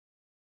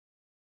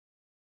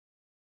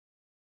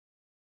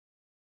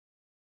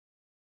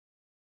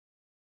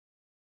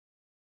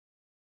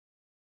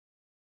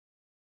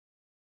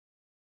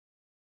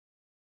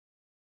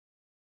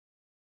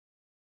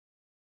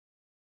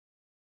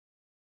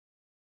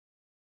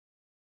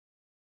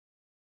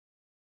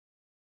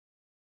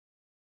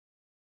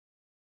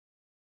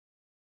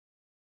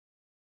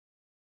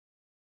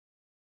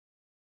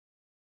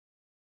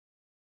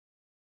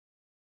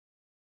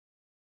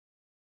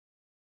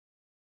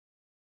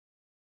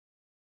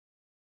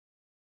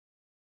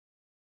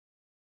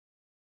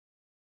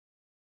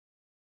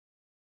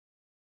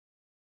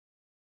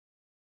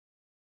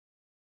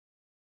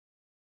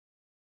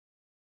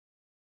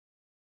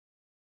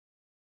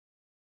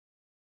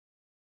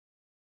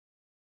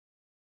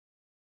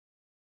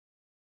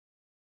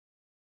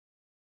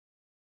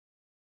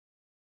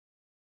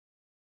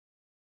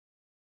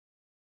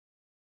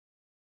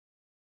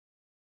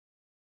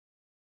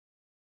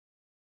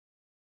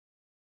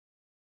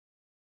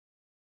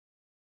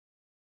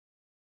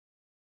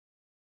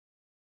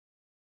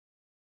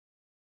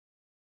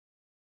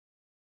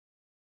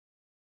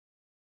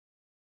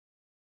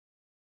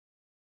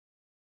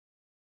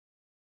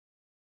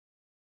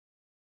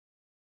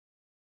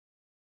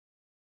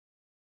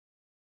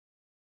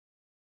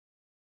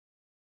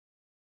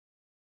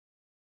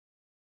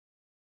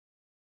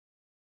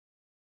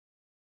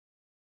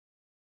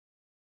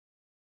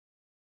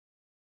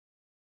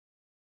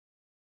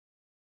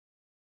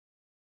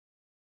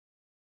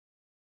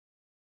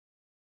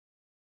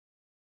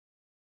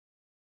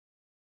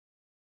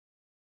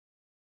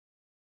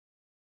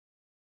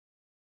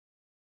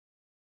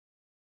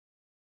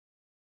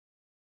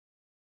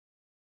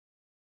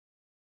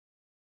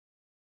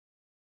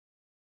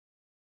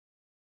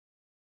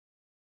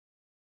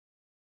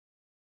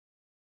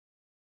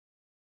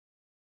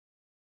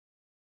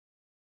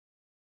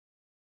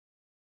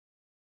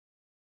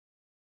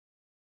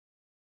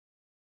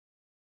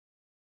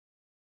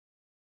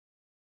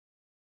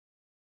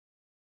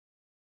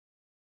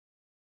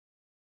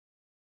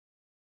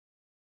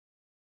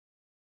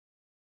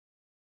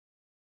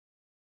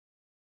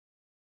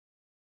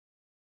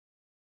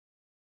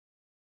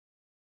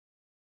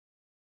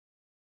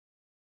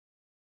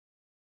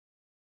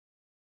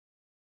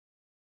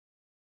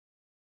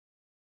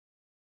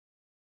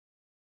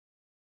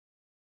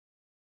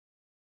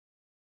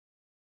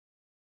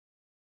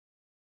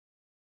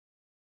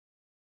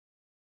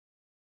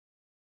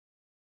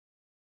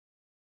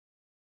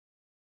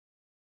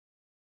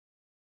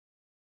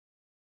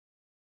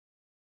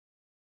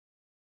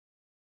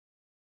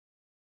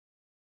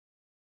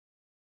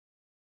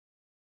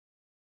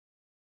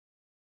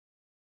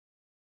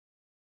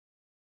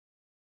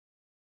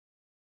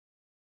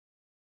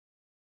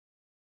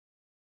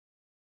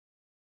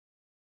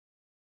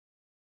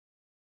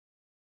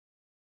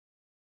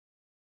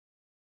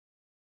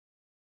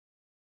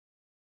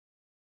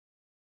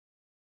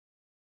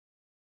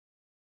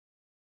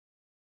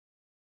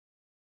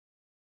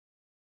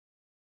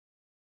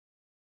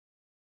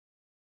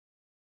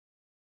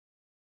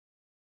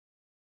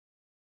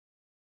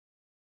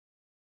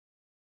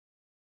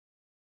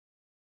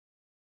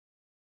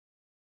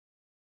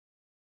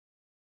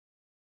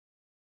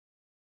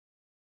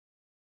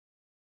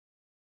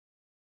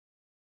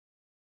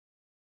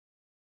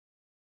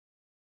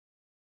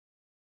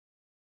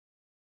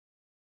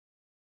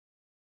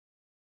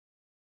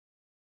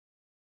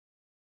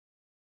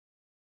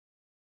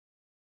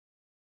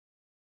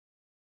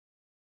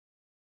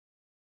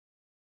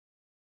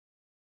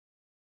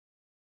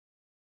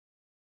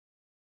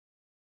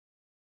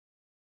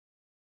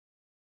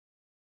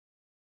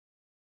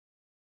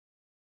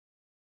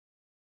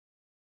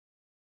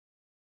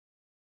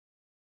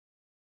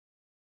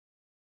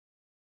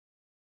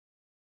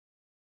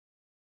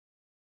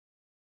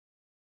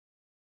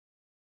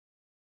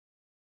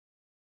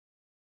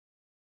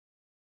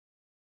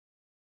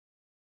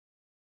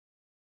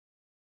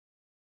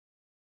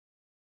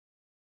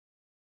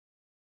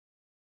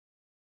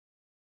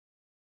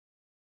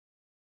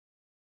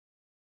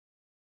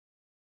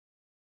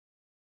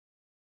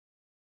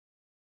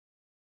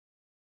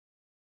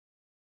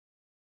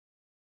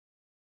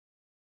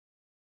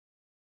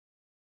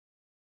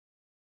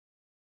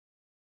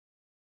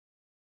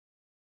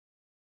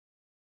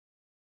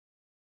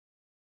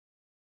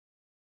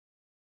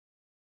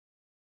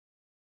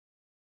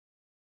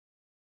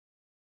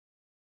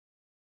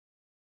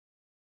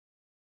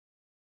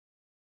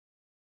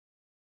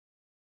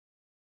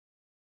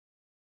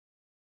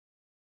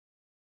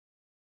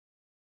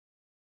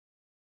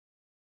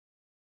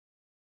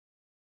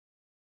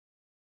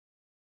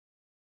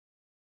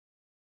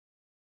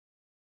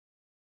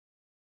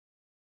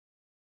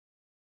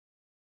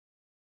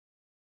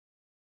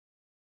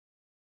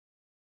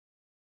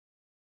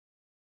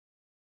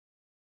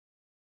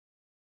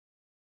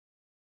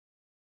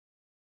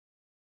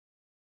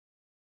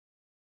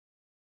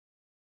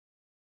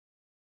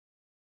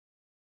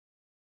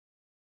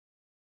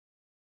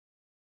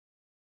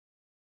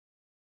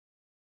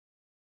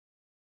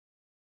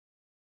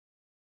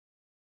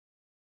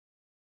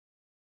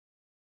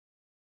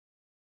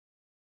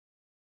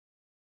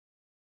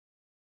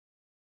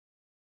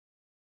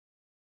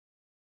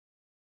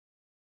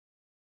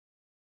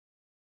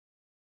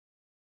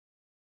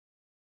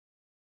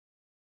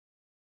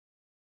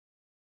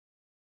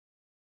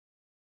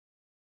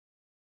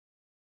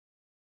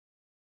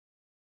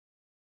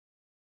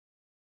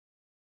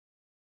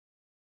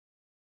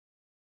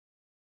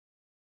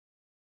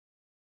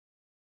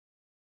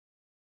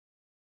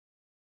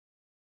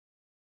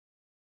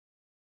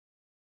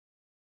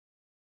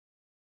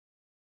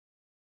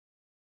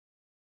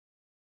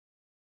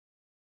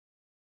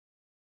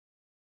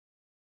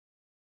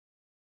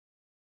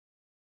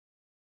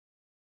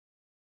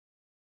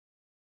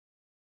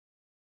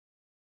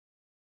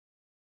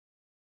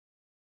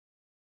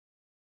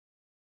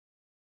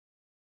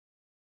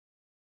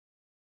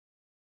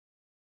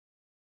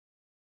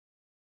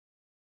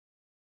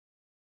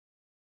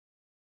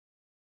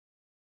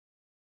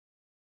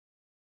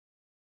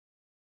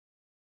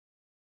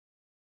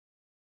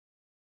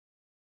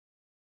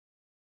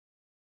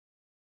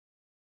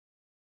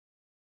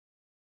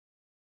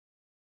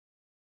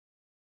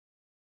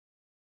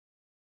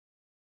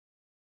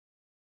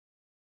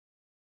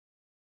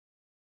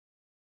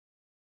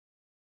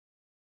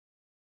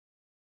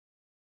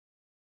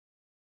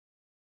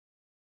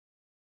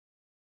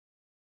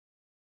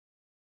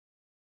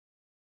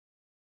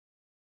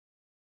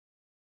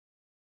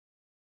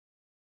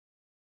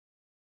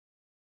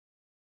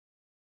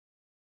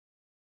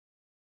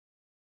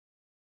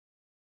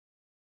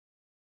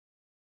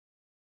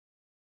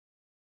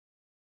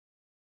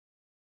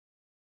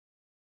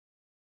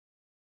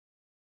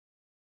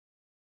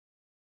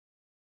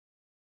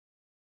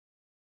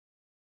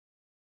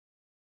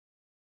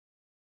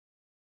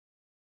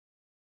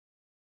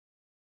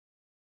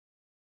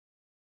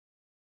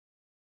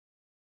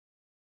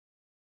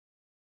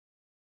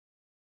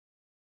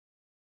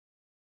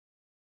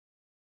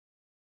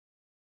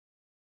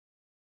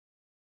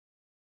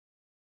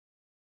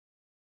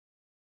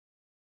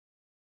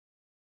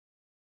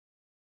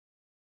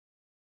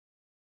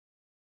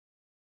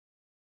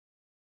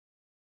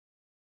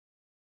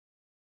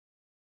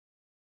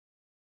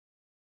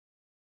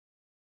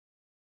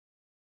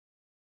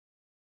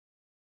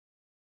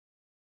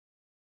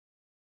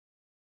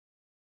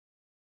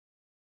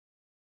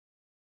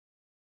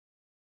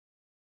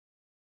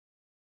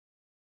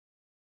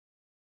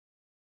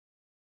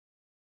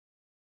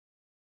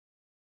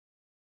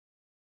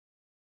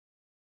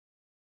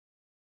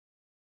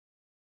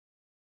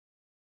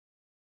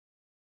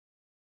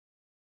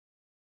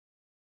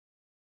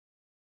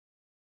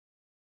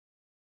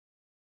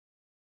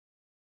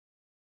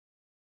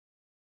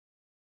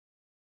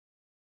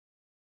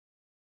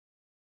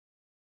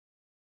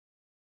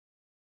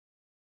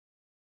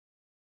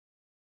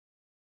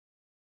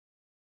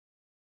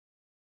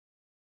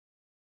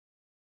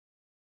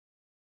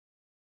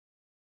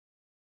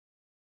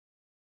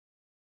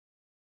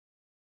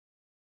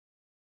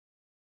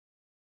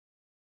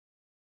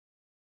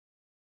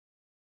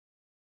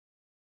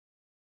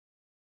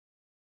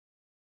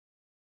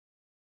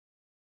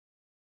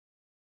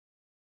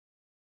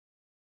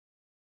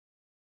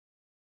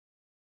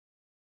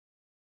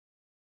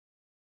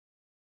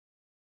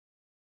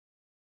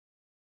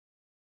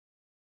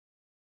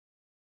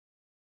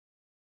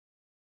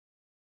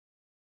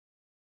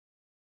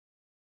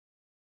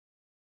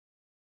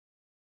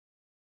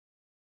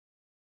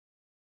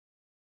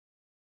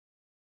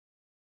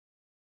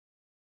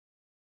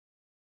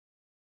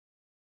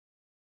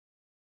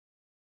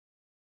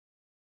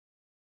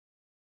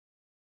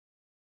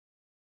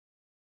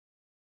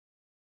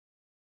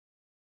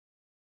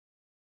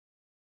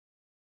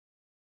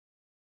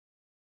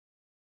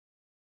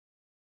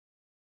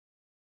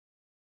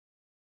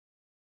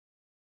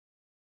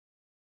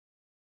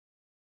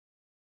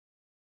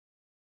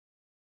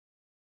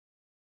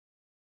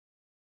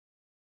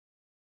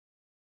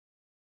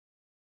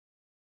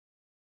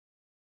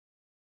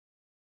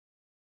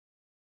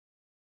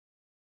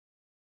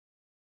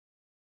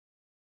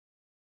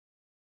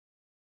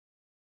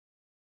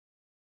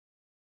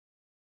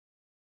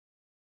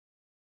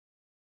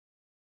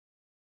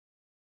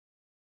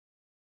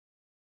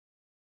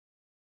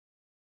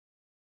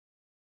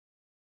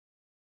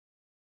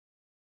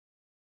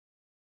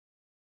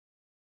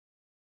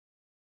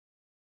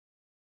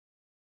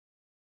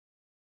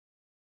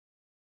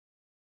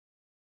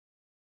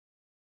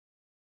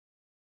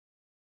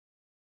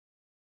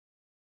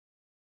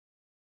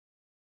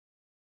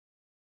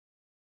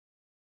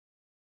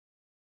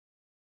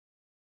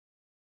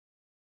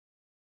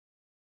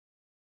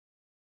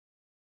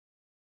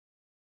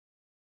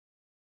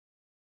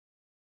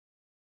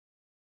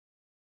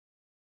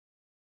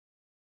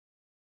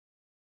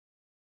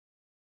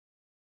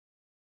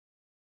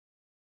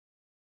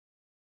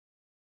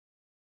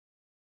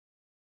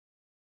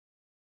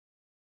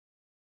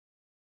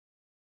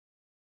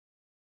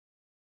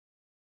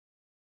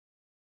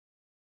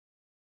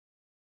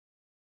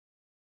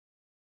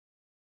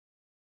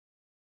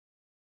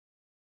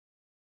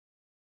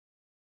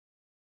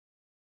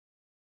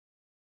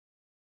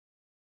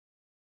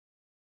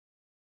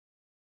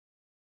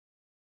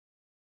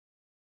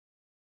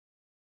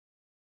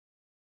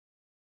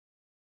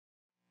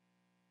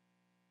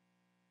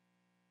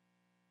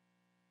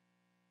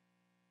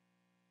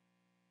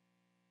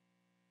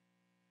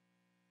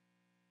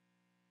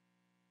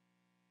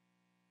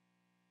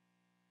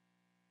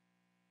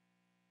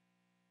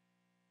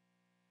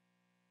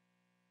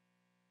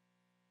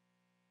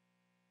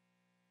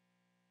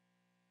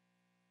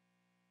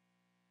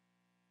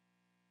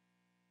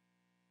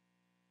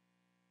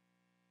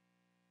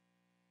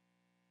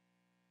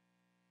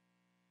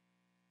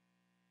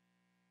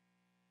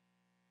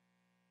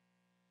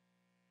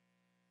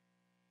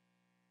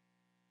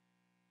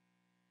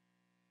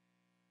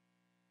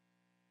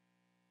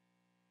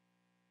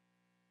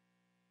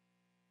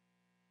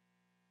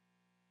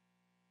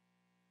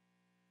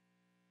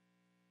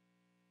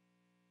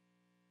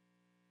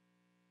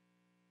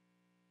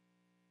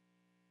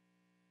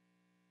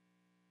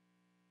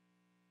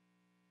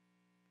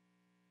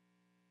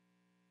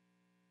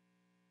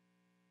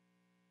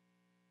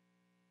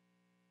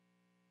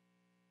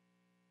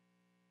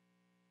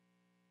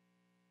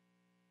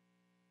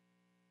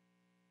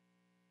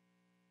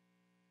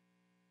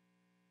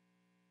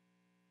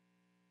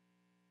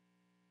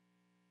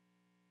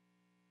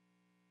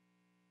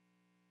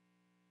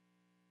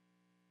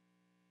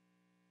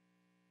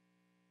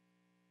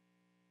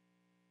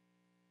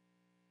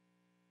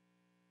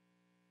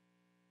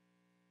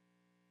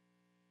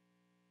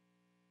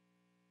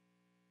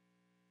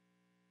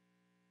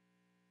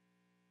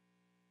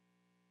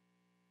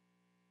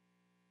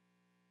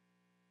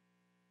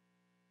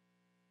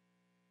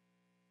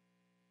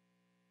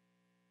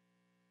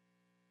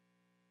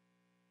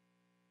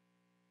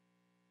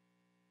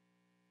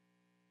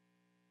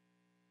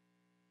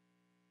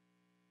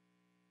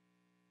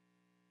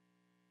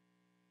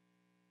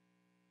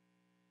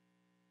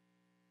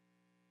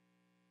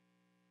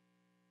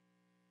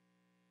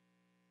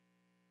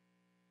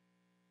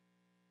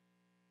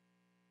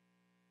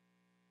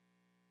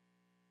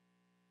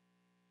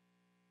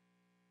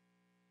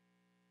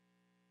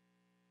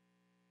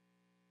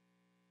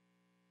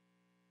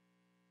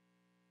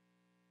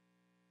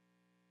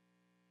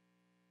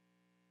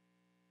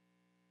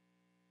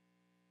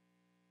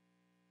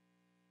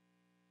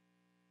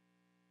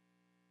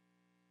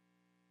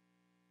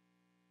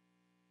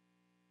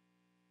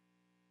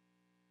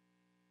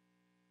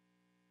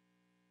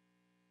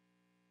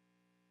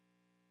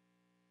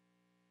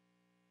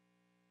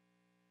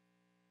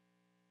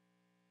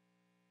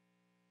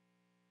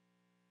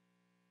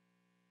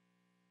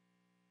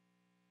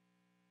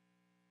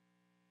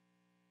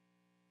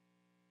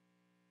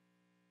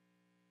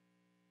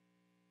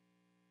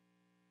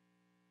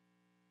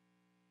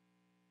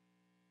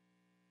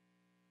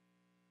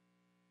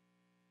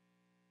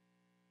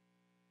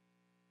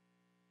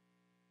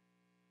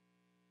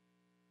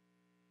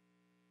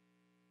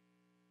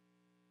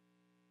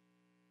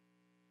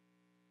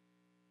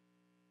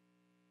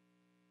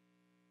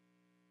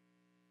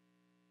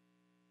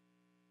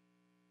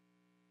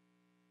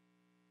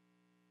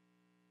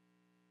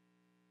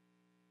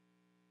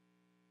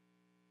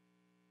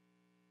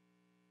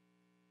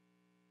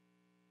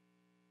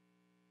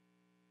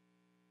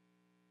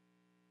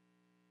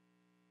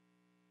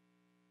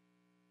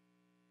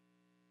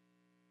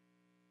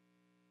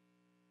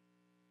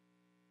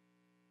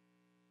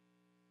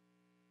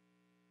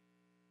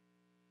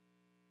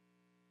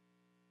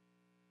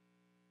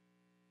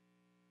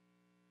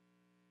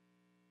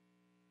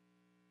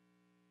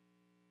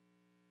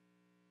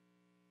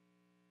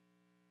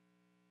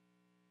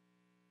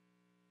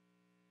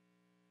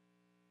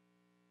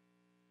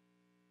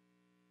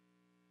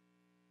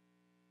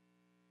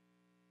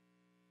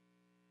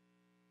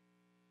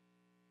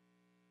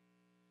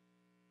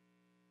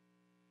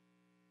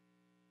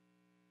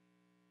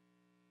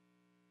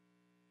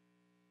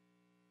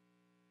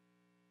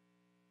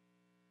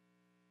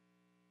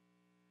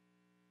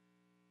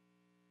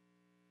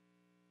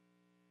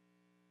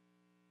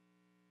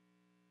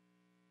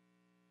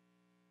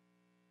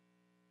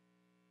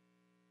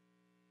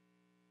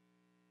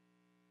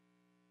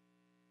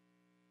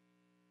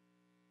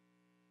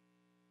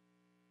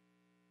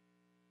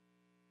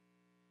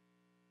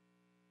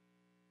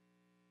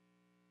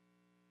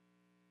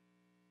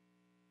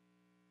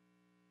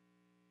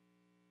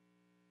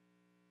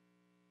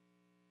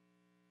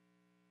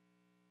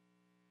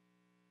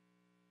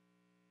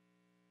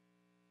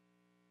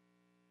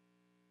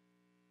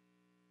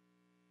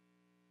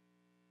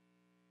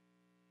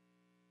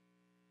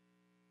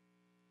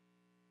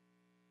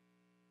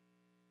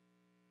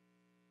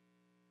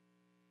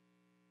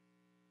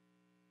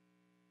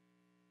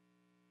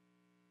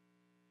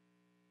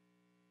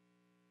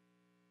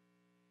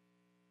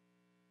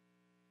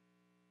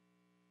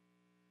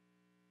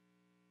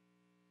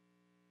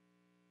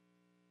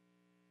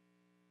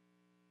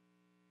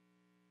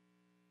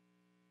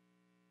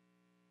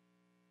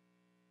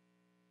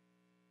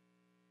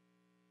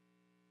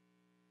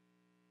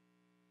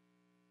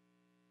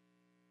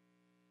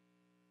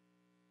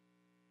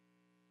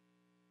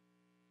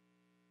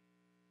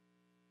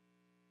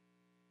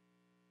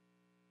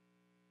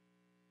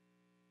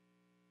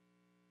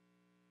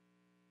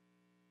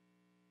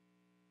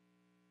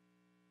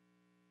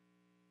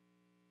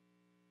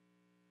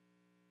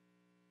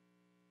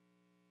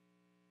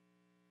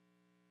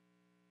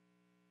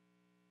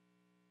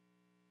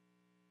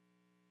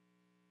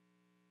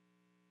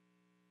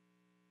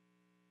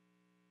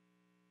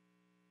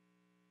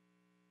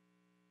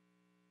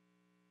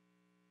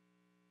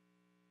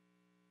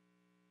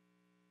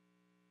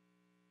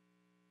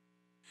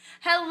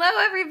Hello,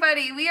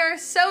 everybody. We are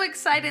so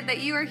excited that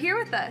you are here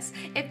with us.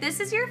 If this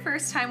is your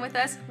first time with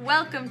us,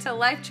 welcome to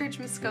Life Church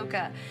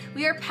Muskoka.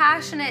 We are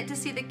passionate to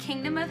see the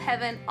kingdom of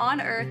heaven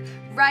on earth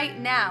right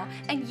now,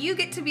 and you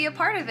get to be a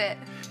part of it.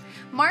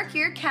 Mark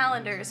your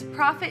calendars.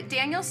 Prophet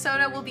Daniel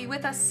Soda will be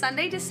with us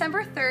Sunday,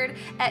 December 3rd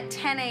at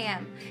 10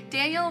 a.m.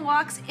 Daniel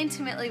walks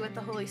intimately with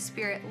the Holy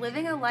Spirit,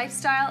 living a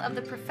lifestyle of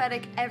the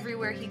prophetic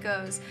everywhere he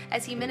goes,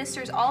 as he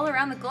ministers all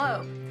around the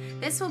globe.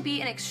 This will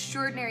be an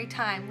extraordinary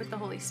time with the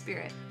Holy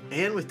Spirit.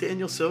 And with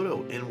Daniel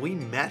Soto, and we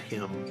met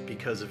him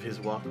because of his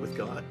walk with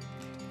God.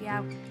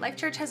 Yeah, Life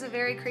Church has a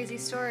very crazy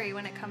story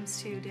when it comes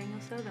to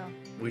Daniel Soto.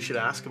 We should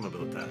ask him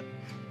about that.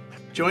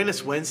 Join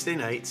us Wednesday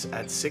nights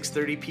at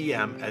 6:30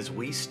 p.m. as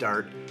we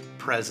start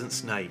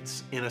Presence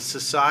Nights. In a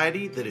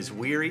society that is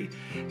weary,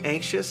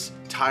 anxious,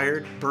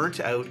 tired, burnt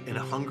out, and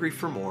hungry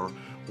for more,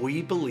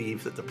 we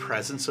believe that the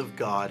presence of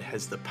God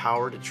has the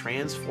power to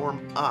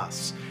transform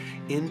us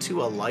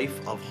into a life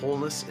of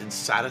wholeness and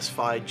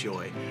satisfied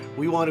joy.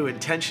 We want to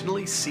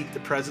intentionally seek the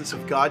presence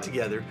of God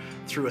together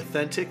through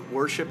authentic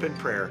worship and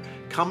prayer.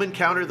 Come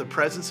encounter the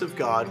presence of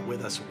God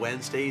with us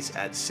Wednesdays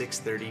at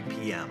 6:30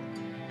 p.m.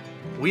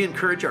 We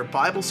encourage our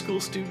Bible school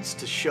students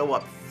to show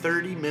up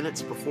 30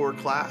 minutes before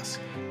class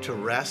to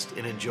rest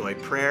and enjoy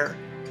prayer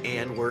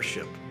and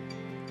worship.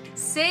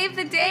 Save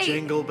the date!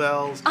 Jingle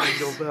bells,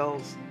 jingle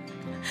bells.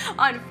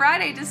 On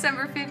Friday,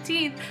 December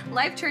 15th,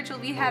 Life Church will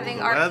be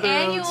having our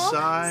annual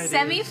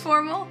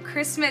semi-formal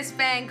Christmas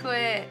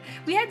banquet.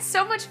 We had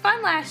so much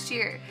fun last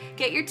year.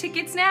 Get your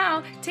tickets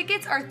now.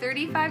 Tickets are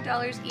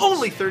 $35 each.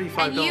 Only $35.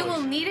 And you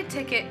will need a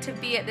ticket to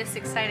be at this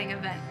exciting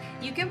event.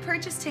 You can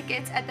purchase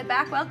tickets at the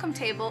back welcome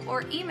table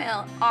or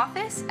email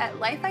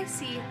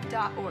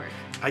office@lifeic.org.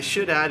 I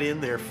should add in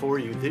there for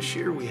you, this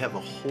year we have a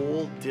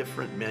whole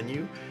different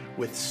menu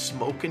with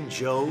Smokin'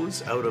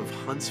 Joe's out of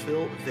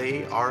Huntsville.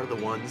 They are the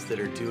ones that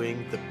are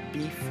doing the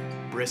beef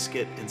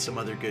brisket and some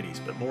other goodies,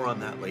 but more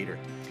on that later.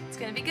 It's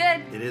going to be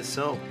good. It is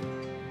so.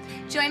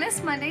 Join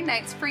us Monday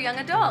nights for young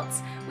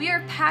adults. We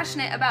are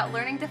passionate about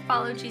learning to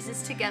follow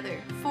Jesus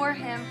together, for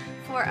Him,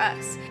 for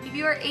us. If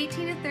you are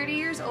 18 to 30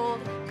 years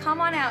old,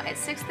 come on out at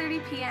 6:30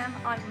 p.m.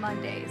 on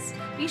Mondays.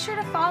 Be sure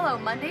to follow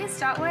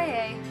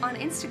mondays.ya on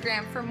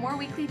Instagram for more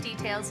weekly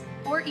details,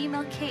 or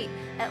email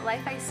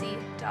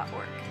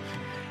kate@lifeic.org.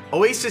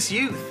 Oasis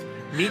Youth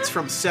meets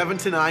from 7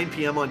 to 9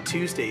 p.m. on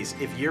Tuesdays.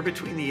 If you're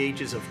between the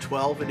ages of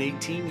 12 and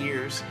 18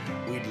 years,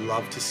 we'd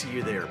love to see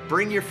you there.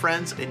 Bring your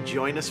friends and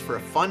join us for a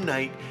fun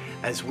night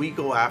as we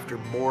go after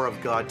more of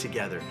God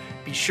together.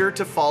 Be sure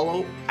to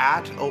follow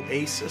at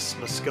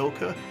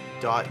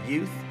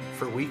oasismuskoka.youth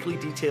for weekly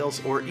details,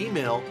 or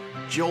email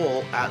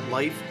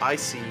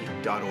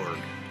joel@lifeic.org.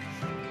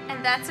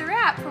 And that's a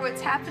wrap for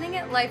what's happening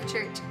at Life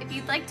Church. If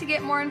you'd like to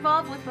get more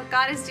involved with what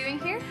God is doing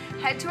here,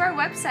 head to our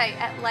website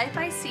at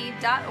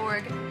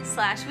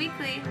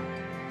lifeic.org/weekly.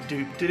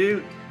 Doot doot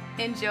doot.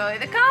 Enjoy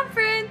the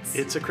conference.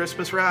 It's a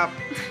Christmas wrap.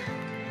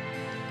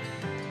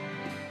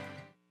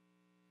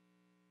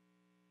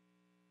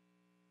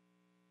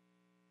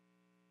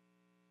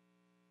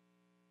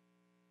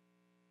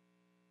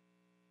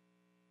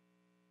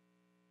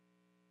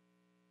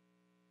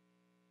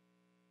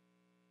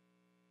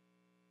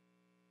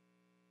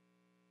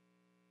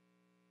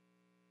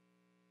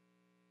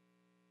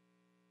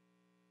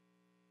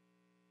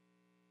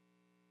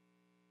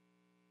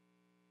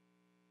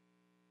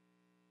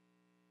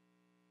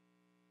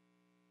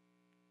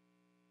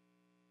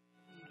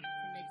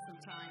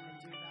 Time and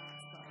do that.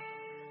 So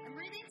I'm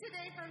reading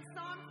today from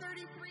Psalm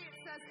 33. It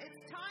says, it's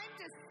time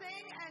to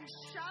sing and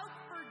shout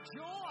for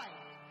joy.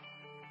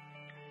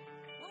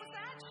 What was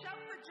that?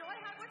 Shout for joy?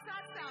 What's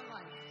that sound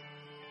like?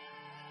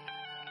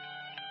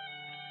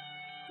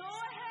 Go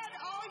ahead,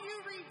 all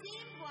you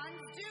redeemed ones,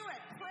 do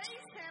it.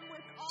 Praise Him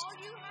with all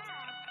you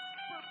have,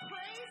 for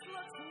praise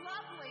looks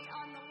lovely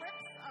on the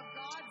lips of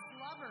God's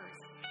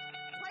lovers.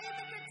 Play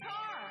the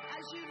guitar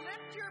as you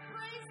lift your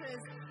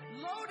praises,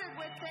 loaded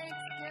with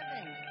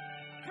thanksgiving.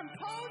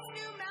 Compose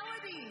new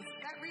melodies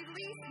that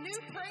release new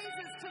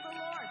praises to the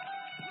Lord.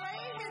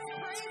 Play His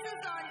praises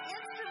on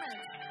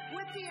instruments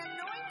with the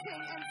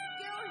anointing and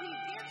skill He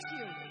gives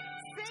you.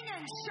 Sing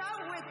and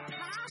shout with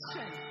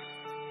passion.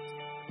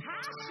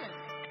 Passion.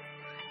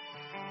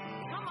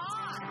 Come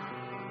on.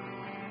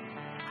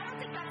 I don't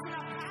think that's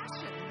enough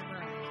passion in the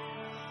room.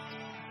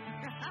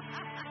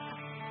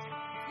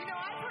 You know,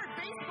 I've heard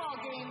baseball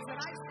games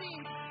and I've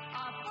seen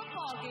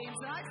football games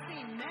and I've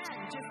seen men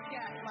just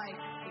get like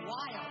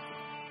wild.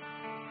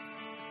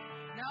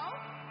 No?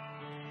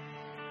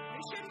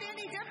 There shouldn't be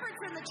any difference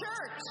in the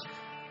church.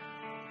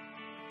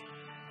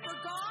 For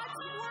God's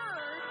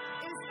word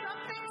is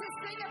something to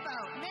sing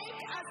about. Make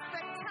a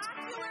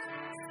spectacular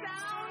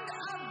sound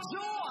of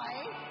joy.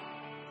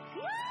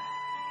 Woo!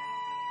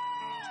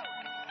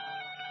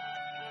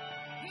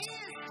 He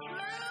is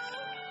true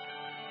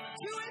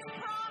to His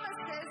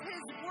promises.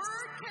 His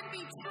word can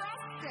be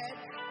trusted,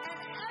 and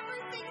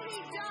everything He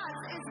does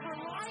is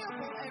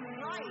reliable and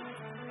right.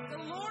 The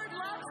Lord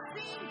loves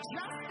seeing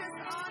justice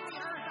on the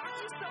earth.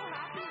 Aren't you so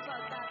happy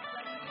about that?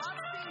 That He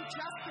loves seeing bring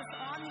justice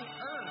on the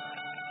earth.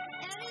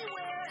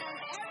 Anywhere and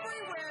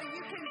everywhere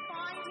you can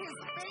find his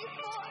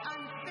faithful,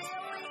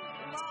 unfailing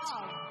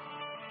love.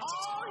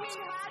 All he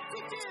had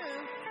to do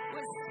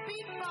was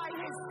speak by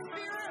his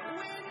spirit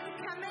wind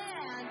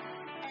command,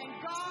 and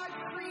God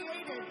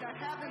created the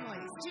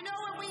heavenlies. Do you know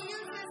when we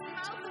use this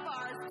mouth of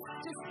ours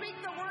to speak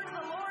the word of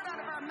the Lord out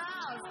of our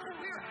mouths,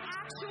 we're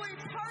actually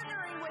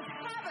partnering with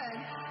heaven,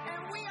 and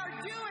we are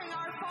doing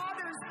our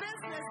Father's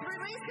business,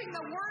 releasing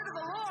the word of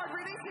the Lord,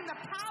 releasing the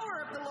power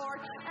of the Lord,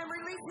 and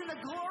releasing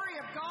the glory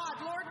of God.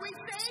 Lord, we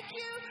thank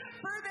you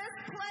for this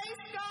place.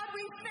 God,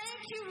 we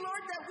thank you,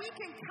 Lord, that we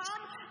can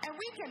come and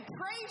we can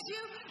praise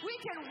you. We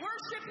can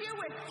worship you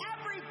with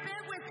every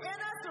bit within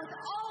us, with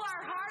all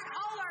our heart,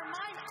 all our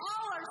mind,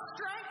 all our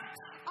strength,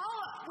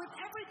 with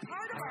every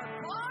part of our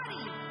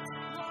body.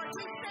 Lord,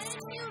 we thank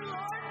you,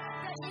 Lord,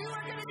 that you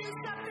are going to do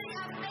something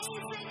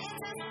amazing in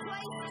this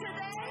place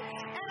today.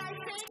 And I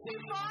thank you,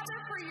 Father,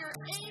 for your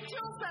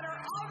angels that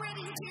are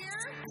already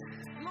here.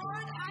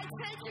 Lord, I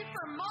thank you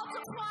for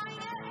multiplying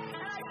it.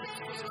 And I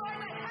thank you, Lord,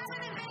 that heaven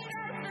invade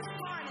earth this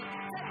morning.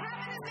 That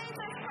heaven invade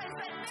this place.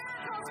 That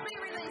miracles be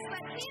released.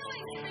 That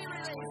healings be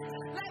released.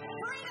 Let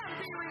freedom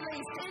be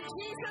released. In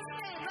Jesus'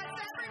 name, let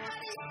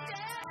everybody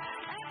stand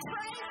and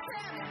praise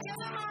him and give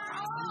him our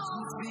all.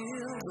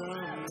 Feel the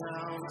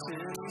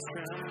mountains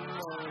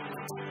tremble.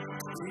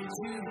 Did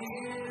you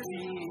hear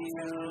the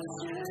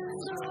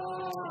oceans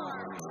roar?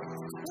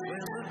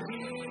 When the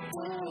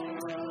people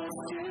rose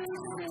to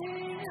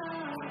sing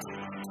out,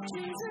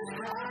 Jesus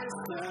Christ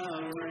the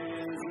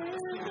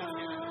risen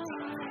God.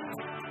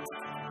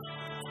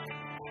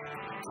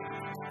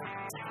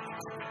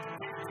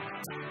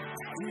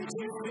 Did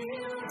you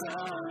feel the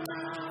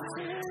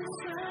mountains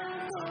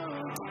tremble?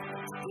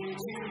 Did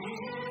you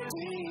hear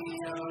the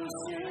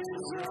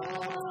oceans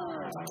roar?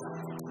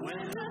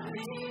 When the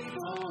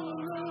people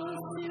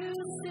rose to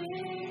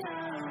sing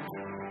out,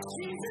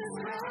 Jesus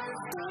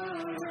Christ the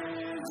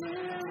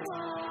risen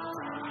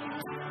one.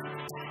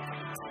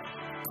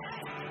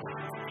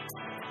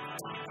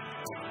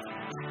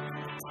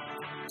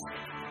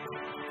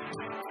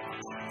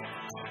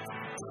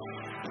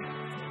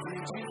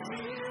 Did you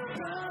feel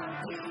the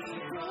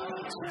people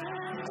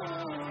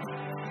tremble?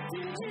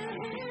 Did you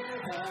hear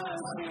the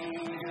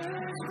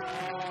singers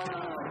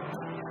roar?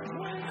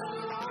 When the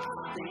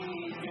lost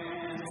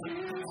began to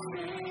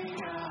sing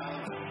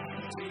out,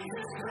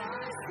 Jesus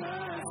Christ the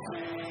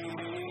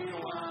saving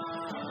one.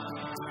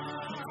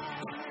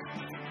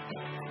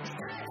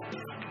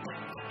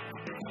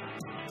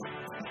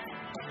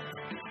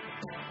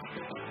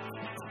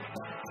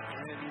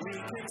 And we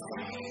can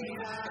see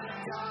that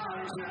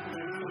God's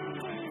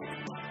moving,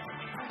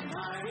 a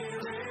mighty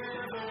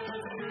river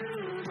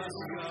through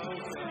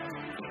Muskoka.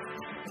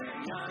 And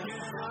young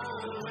and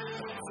old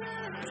will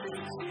turn to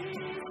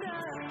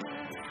Jesus.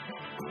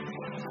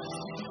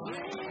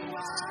 Bring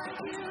wide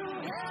you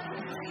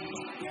heavenly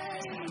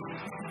gates,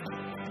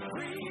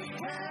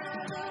 prepare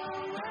the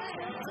way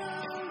of the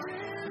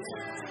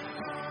risen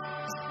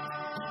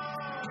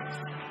Lord.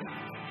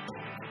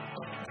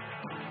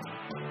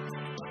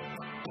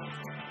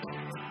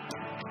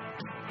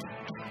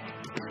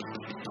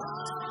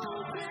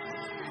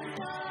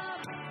 Open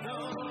up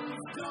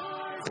those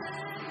doors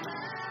and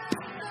let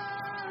the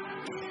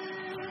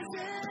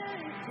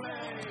music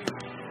play.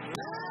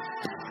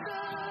 Let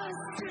the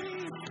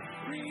streets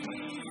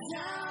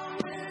resound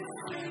with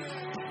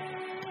singing.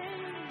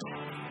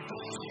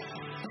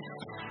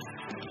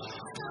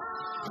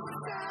 Songs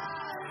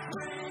that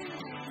bring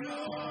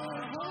your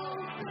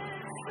hope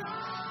and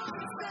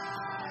songs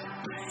that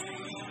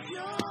bring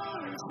your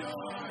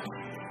joy.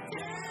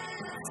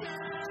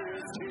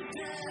 Dancers who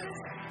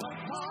dance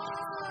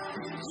upon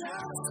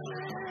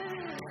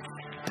injustice.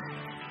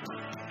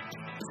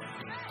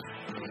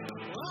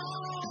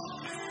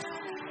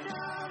 Open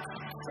up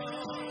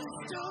those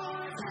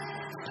doors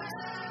and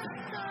let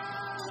the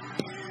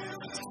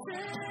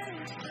music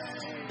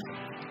play.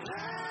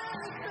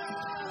 Let the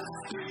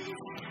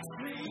streets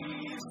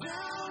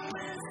resound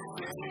with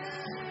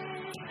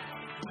singing.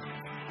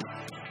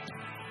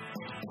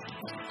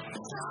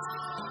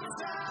 Songs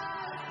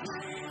that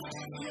bring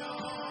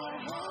your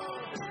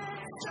hope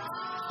and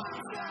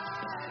songs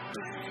that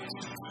bring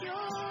your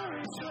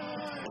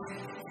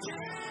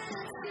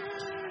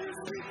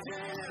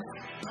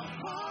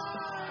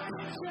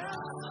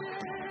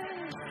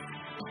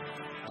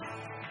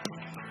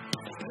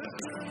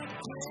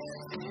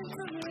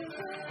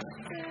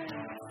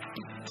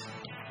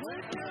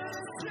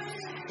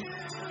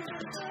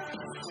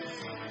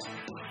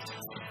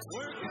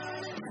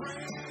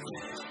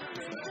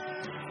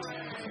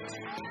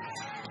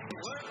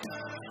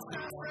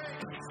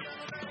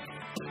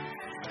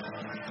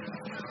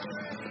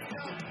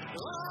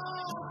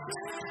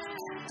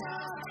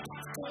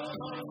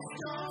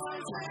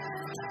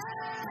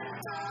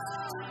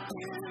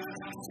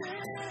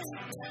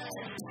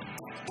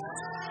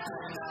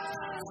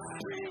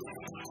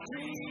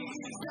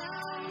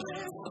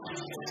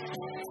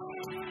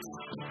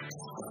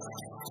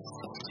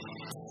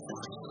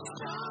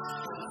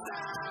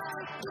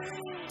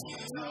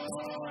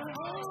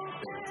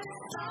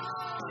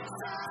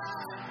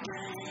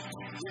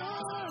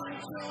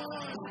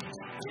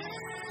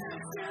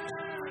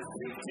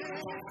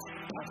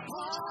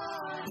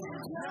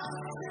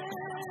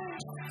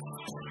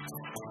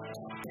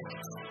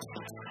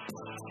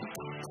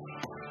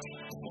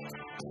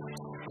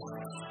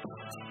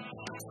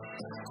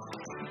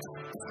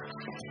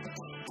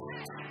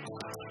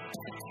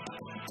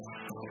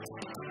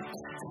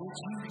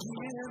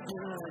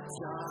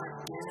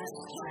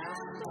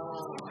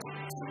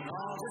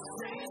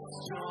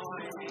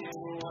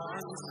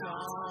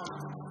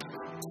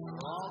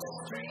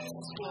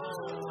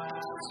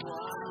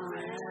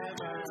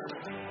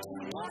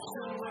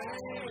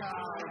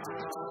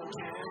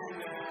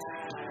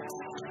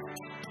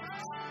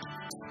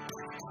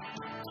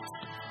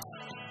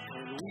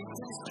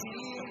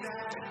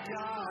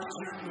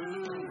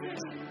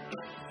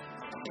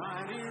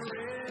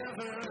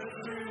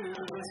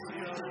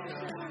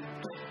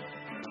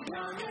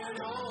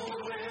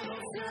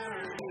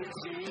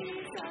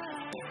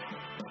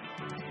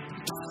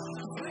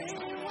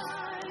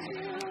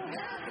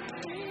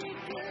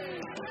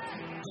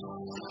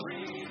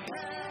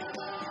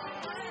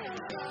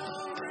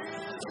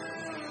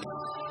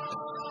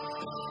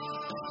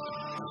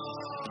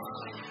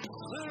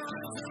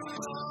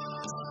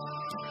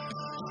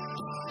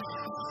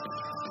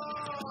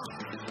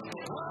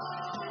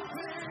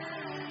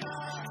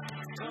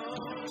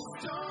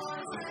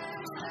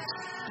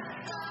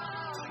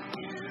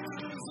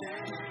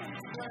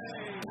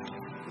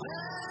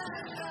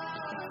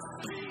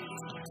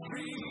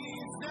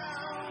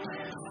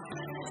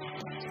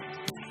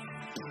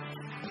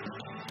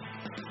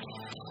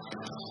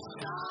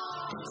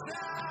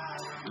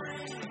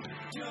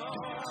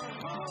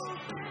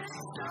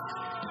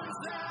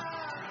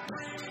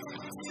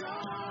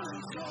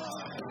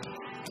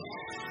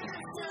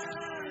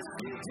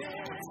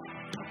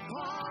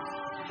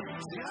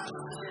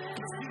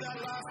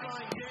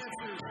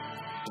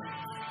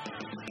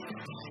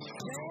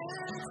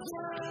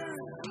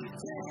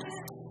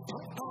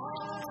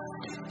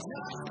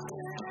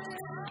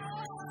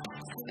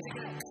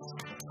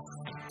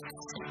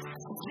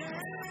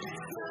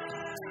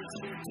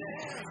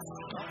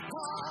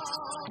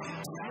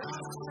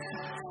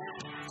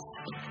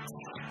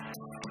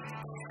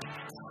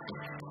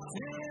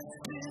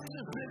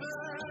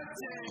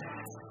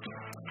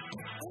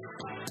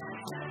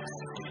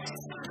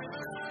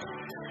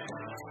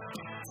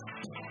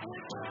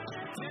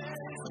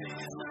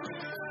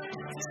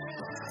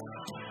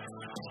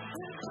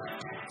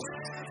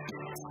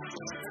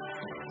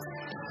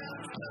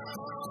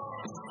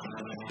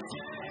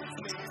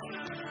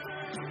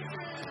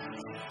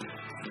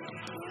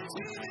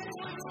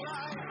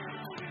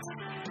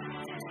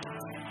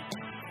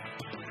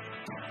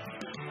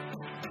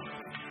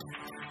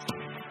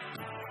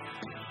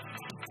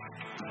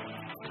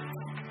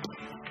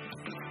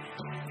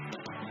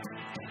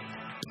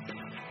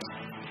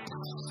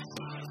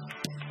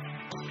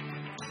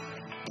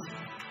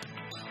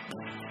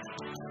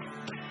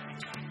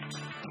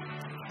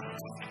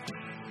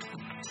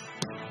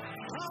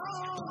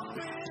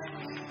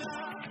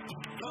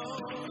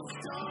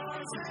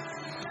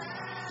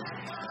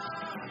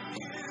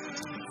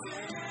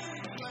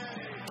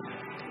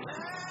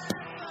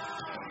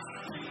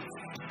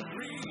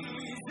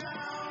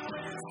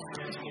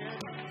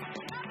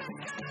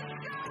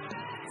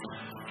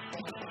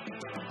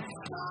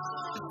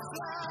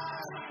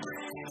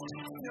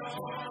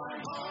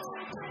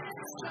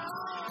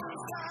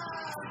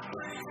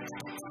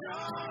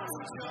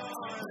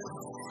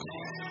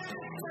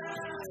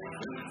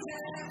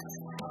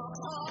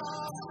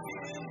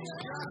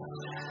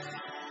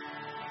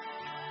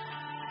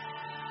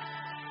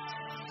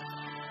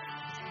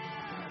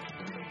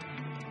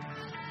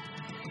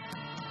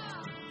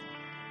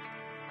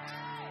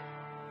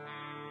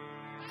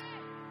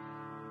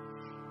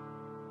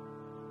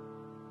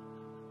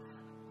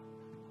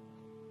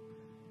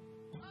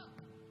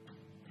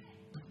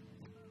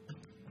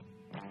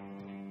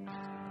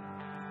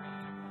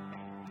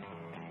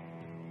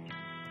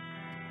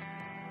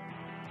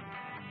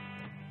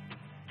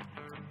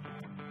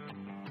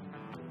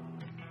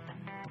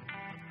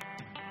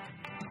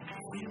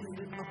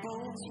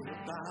bones are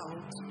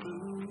about to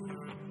move.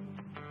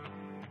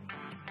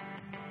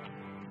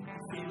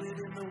 Feel it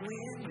in the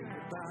wind,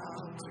 you're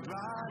about to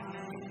ride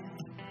in.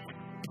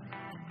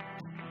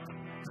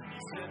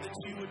 You said that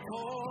you would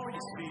pour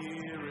your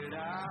spirit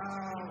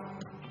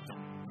out.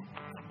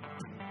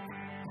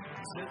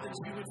 You said that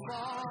you would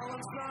fall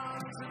on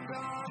sons and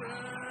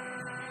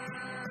daughters.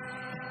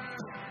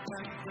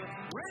 Let the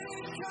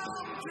rain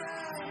come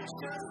drench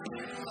us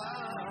with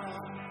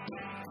love.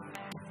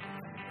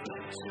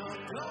 Let your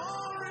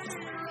glory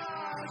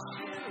rush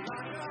in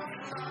like a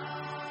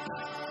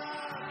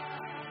flood.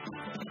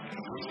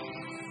 We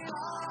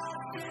are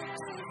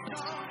fixed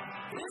on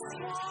this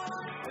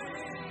one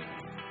thing,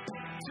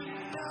 to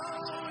know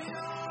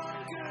your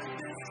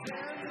goodness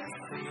and to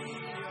see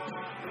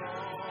your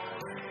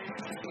glory.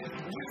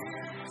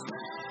 We're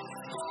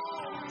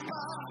transformed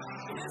by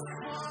this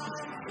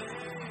one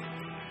thing,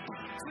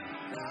 to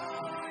know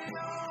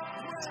your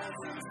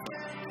presence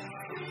and to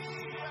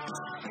see your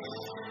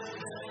glory.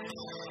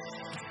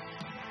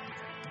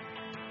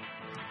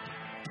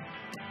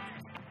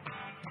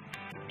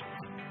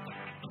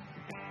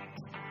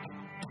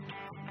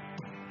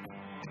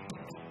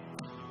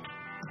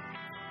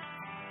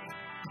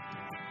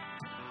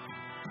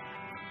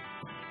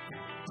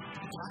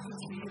 I can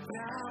see it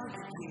now,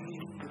 your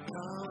kingdom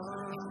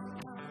come.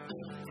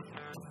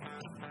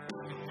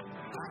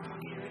 I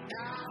can hear it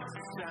now,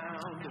 the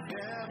sound of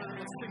heaven.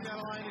 Let's sing that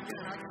line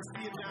again. I can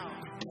see it now.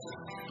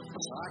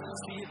 I can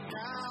see it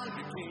now,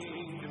 your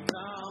kingdom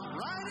come.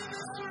 Right in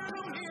this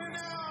room here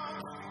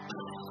now.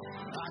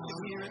 I can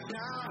hear it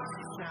now,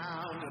 the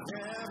sound of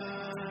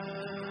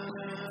heaven.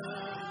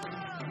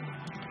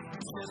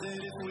 Said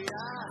that if we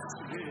ask,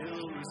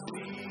 we'll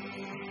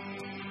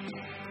receive.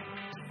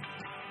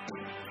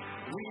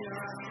 We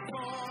are asking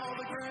for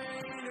the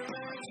great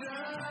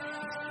intervention.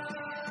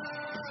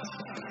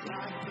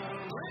 Like the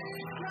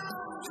rain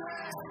comes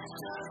drenched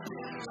just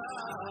in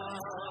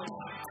love.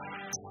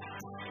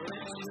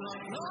 Let your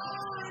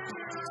glory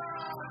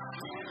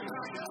rush in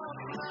like a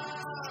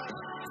flood.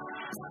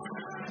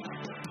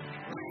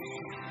 We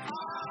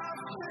are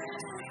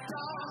fixed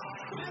on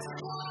this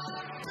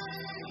one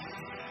thing,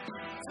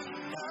 to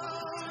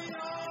know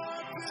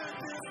your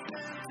goodness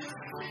and to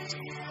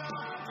see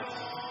your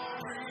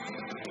glory.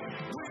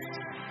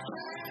 We're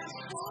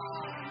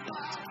transformed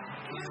by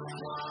this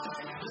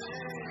one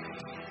thing,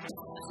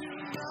 to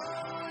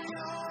know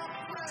your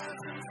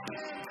presence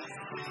and to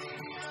see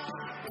your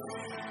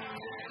glory.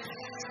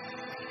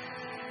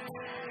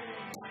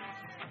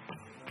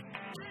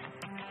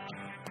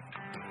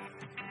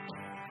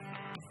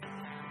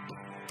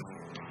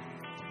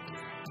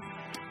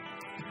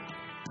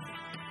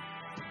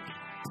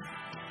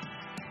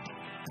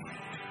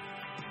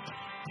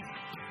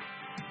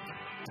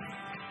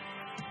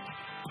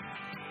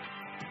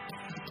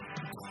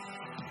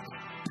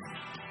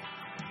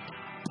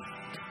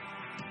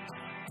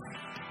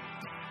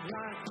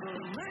 Like the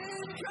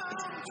rain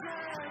comes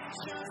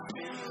drenched just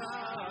in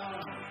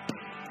love.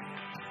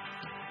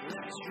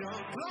 Let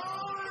your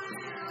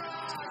glory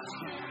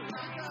rush in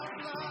like a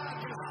flood.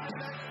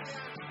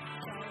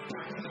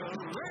 Like the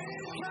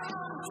rain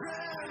comes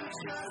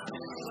drenched just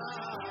in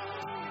love.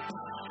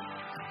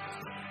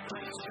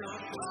 Let your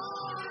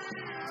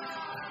glory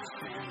rush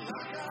in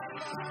like a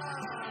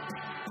flood.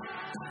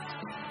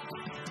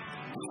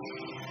 We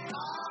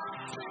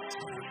are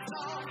fixed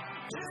on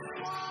this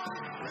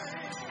one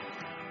thing,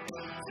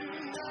 to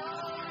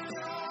know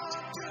your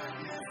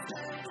goodness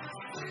and to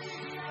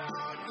see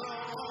your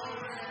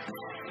glory.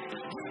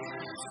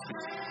 We're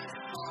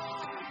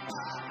transformed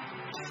by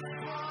this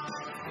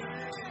one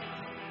thing,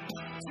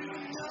 to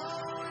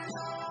know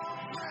your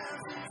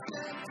presence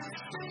and to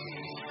see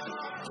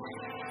your glory.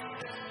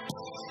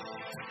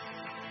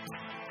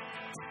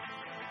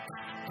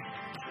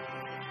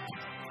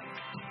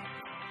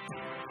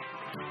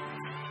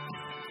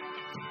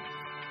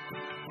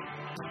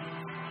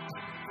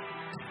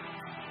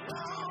 No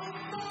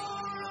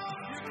more of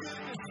your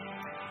goodness.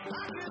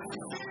 I can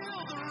feel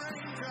the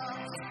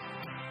raindrops.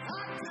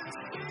 I can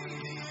see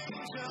the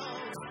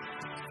angels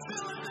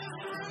filling this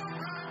room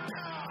right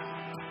now.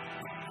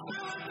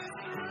 Filling this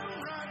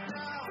room right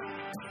now.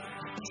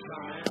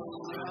 Trying to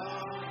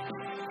know.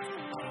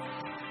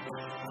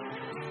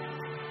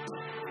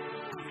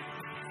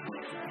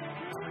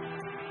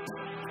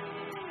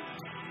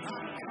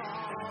 I'm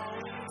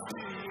calling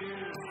to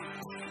you.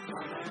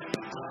 Come and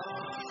know.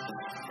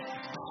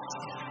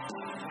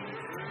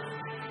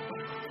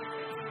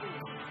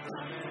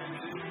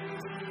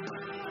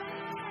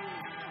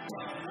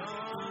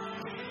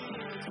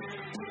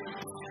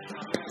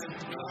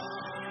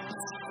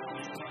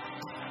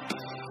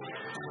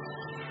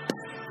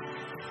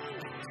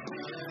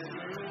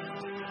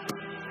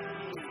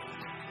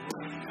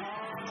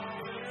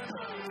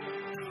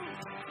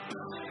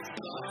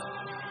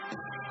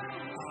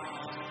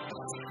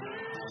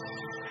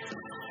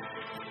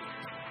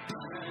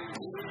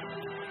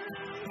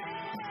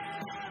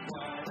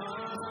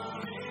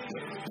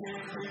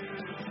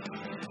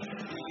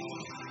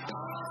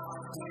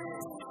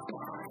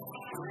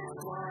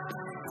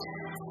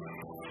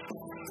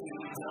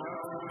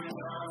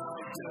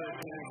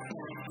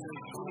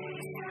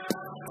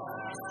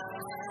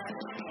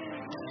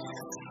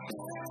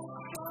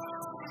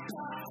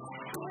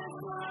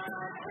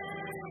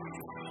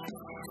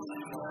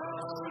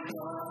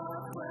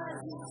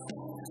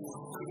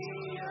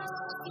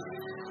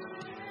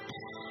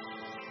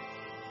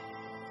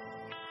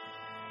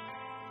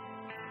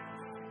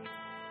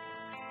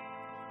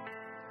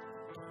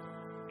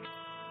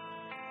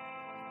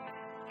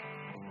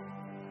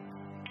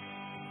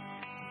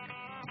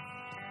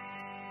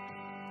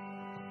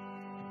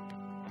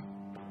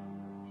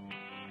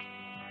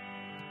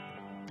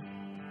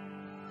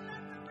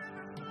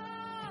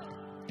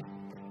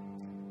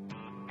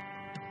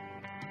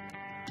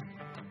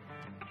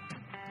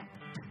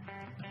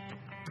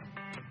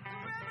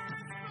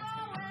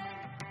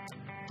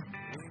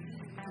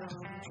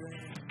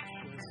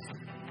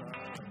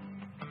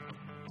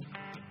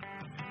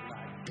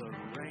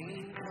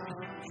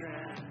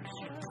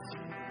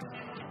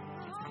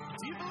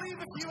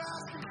 If you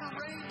ask him for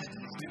rain, that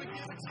he's going to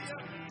give it to you?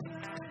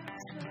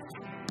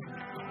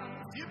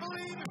 Do you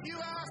believe if you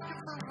ask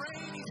him for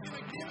rain, he's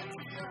going to give it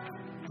to you?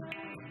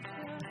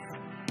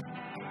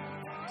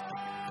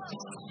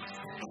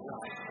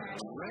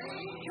 Like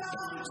rain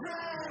comes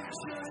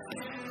drenched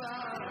in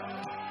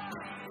love.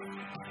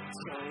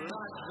 So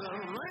like the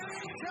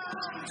rain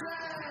comes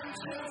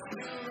drenched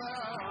in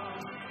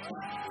love.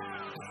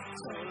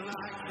 So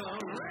like the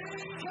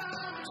rain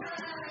comes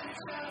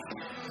drenched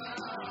in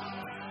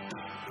love.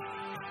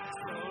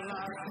 So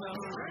like the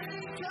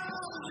rain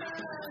comes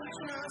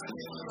drenched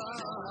in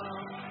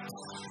love.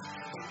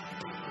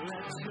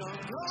 Let your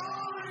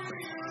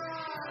glory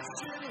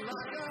rush in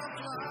like a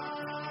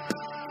flood.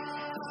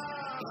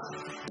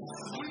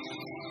 We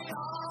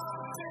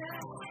all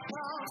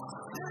come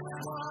this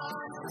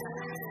one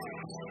day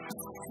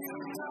to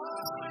know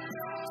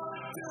your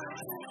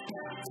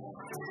goodness.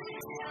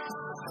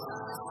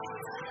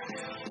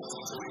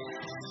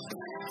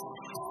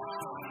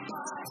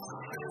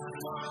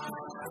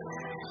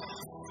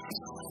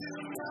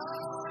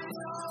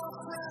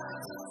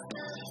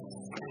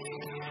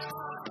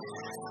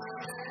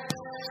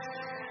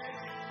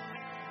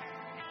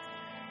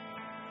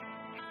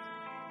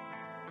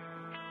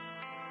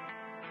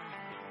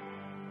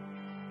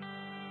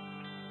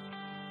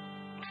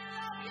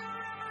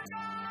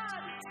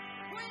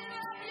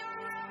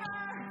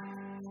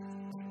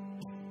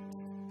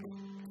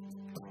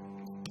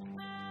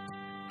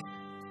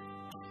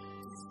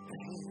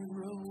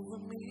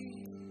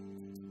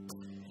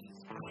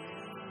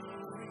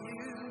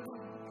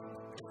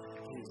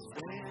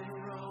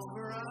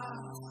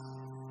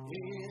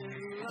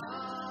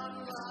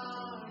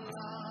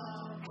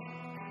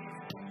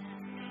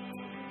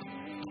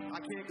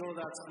 Go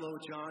that slow,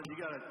 John. You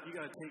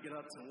gotta take it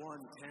up to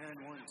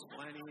 110,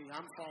 120.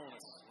 I'm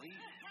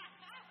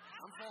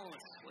falling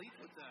asleep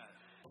with that.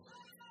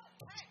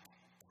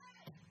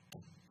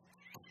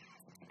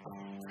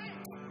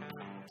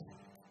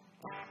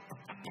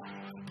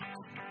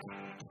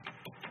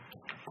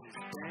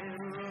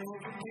 Stand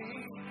over me.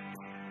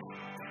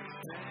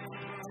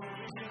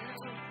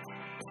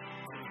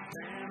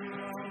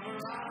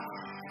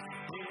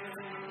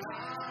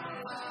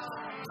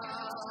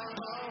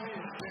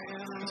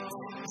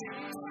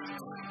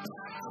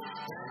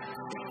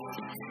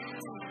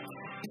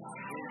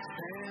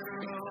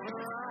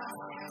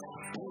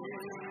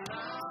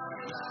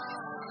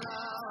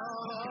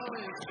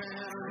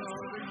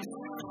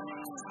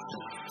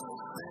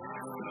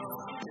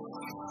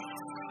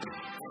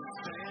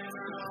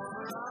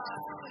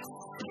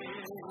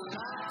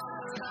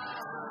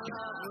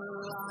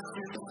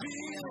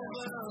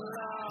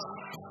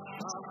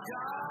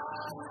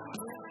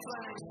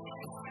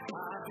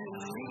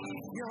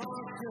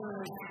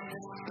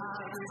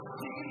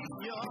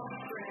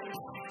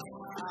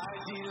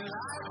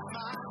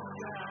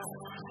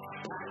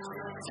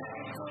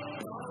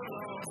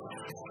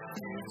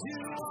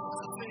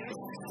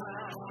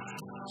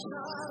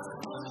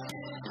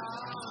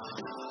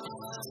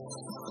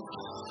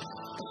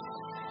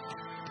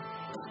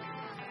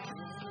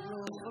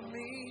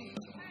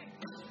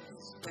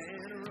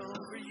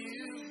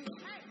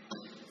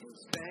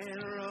 Stand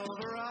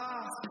over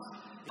us.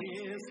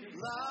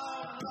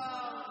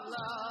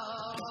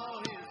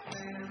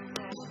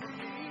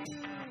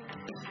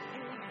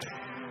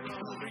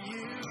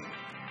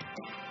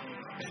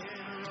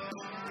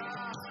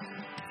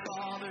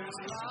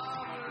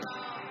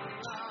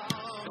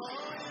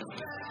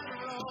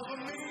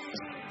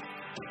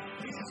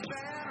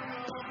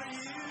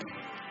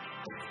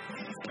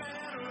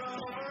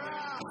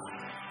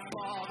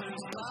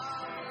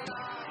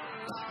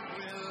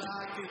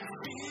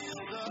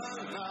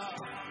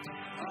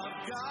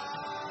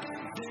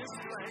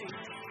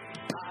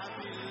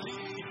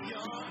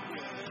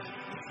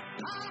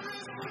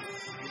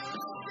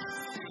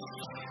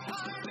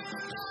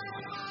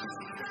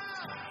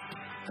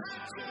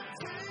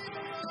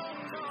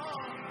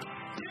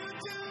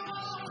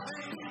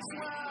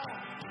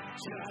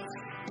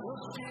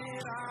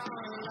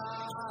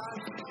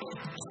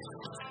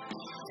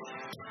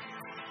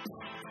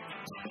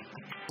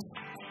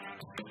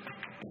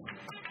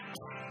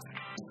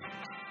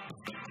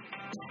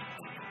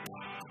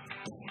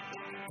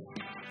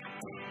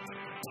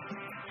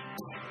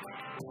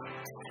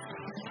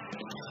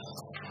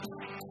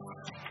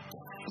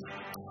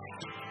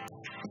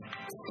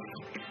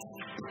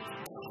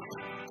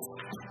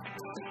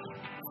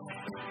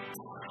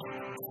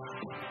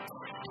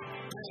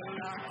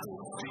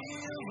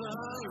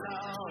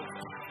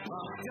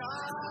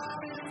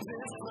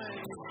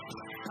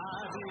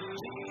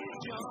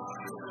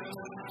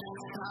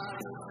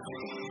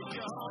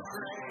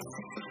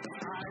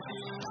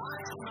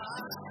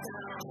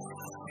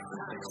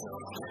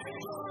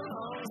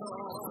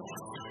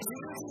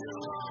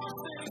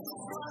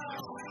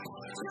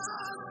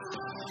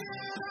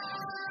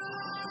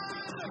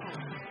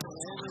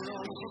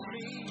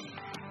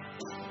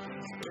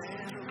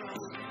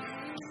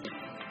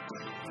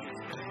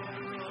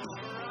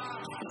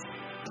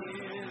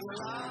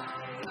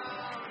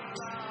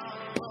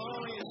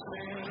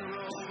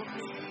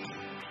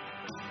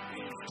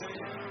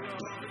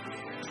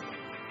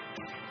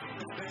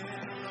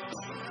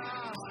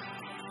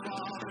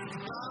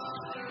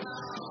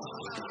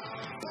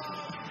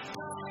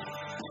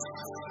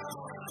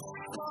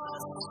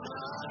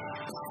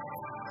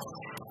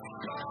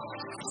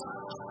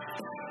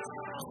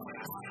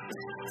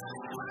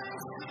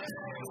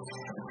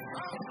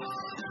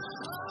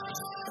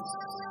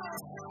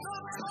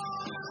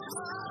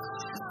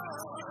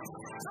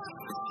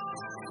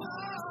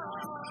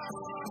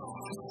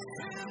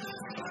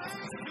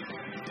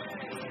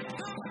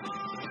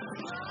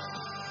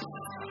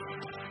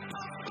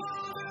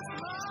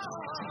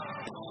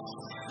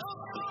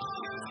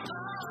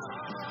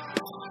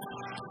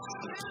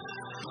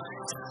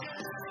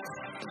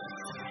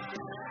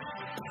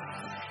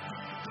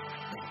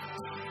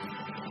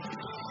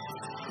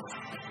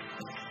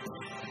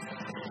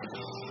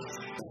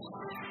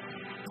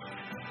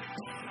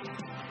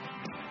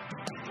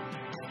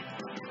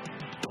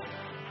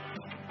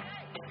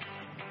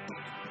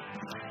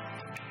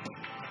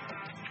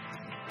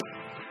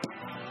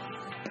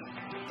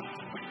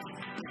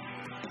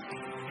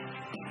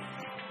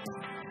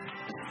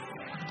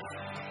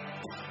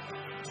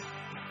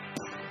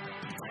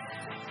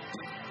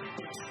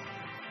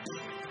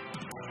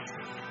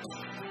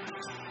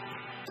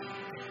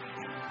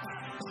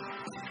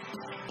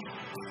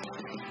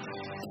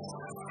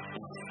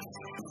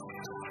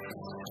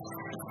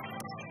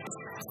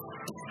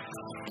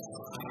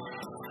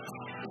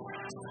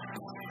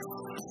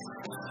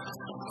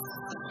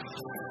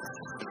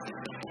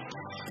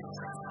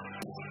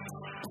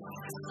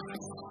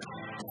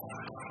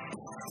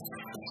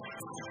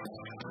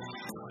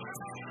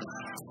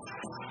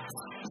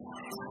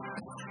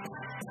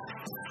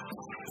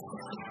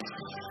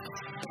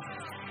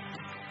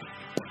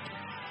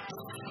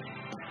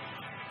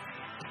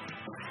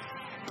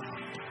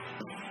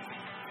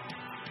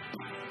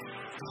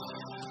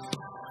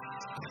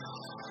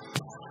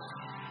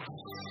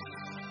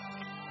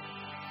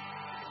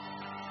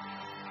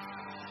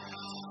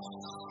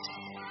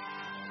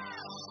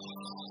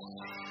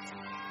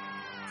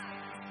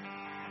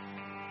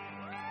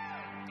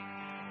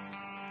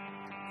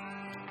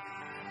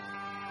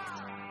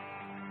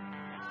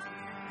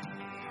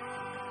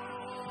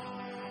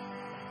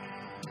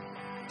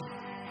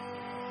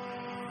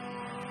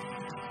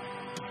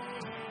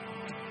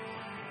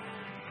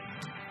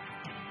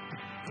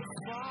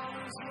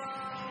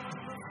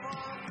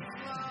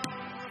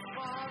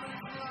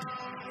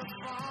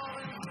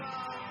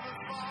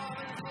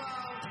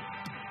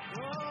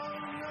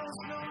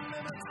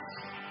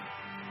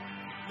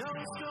 No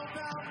scope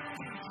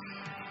boundary.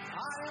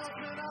 I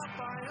open up,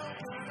 I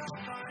open up,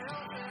 I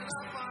open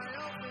up, I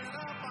open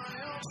up, I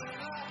open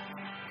up.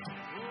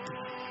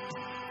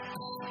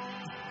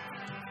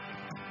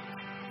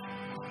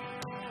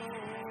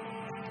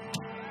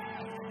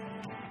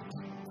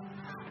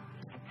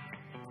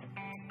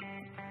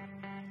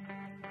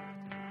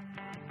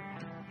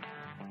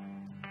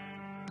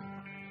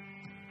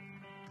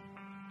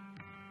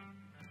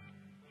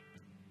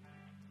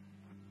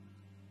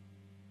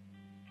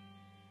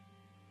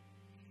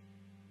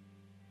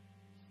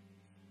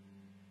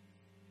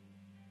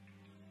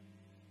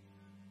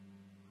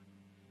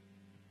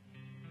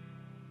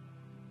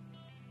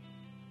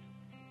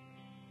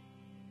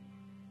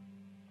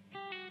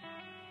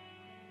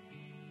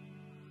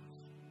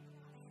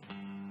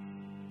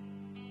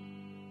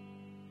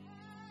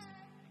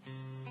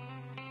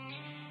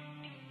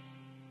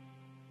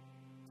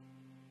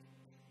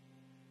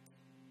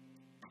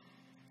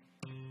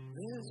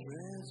 There's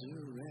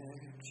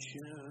resurrection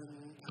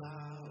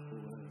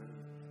power.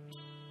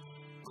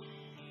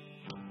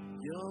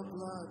 Your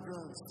blood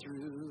runs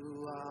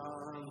through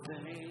our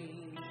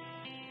veins.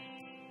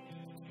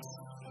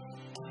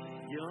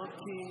 Your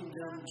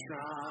kingdom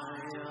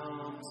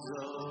triumphs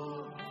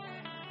over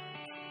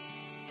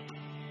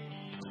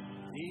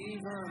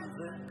even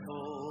the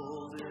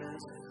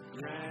coldest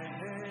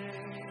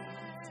rain.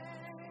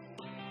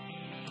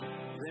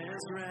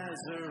 There's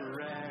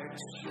resurrection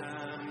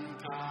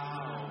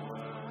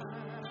power.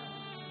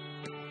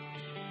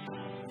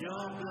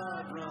 Your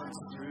blood runs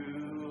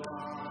through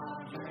our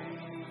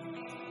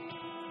veins.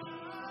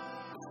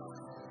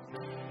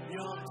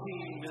 Your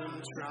kingdom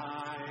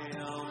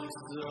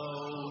triumphs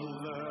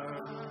over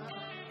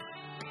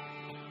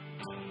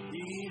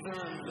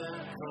even the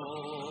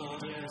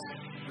coldest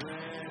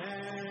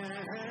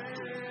rain.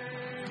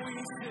 We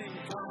sing,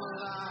 come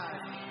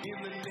alive in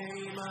the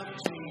name of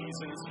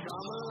Jesus.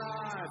 Come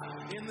alive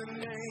in the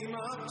name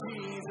of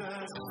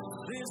Jesus.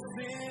 This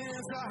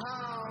is a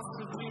house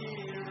of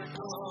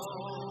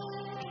miracles.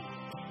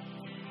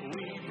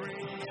 We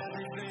bring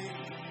everything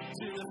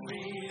to the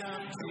feet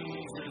of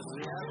Jesus.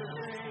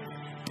 Everything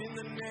in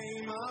the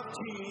name of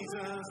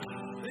Jesus.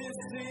 This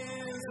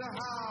is a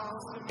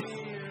house of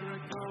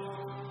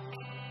miracles.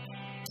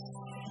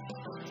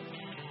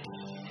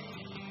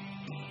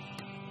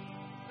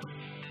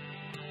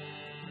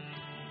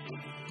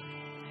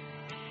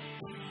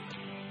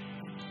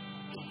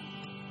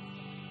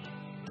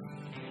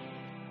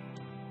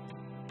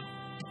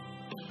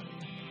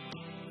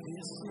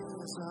 This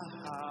is a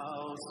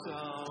house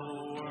of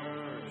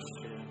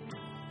worship.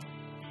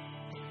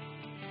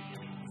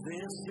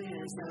 This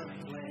is a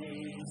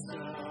place of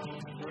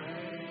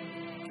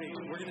praise. Okay,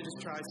 we're going to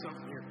just try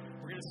something here.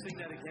 We're going to sing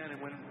that again, and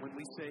when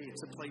we say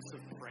it's a place of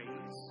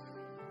praise,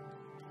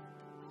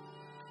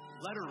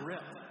 let her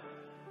rip.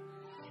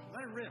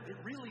 Let her rip. It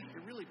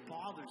really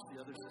bothers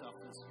the other stuff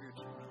in the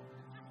spiritual realm.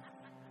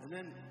 And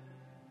then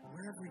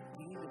where every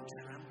demon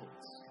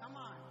trembles. Come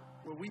on.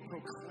 Where we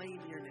proclaim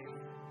your name.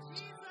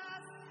 Jesus.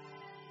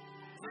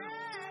 Pray.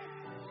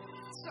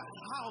 It's a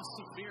house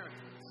of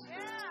miracles.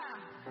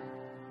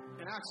 Yeah.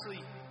 And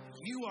actually,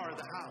 you are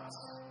the house.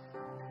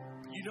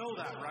 You know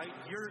that, right?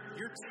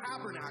 You're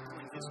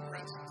tabernacling His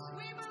presence.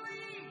 We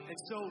believe. And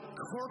so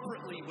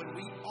corporately, when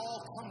we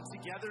all come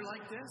together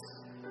like this,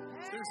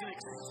 there's an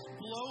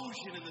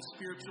explosion in the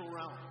spiritual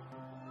realm.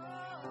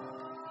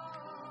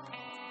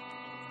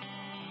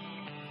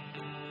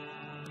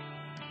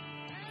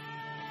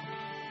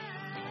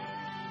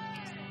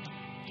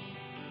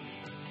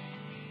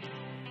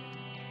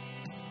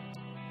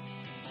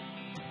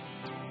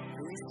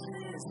 This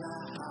is a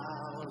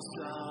house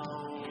of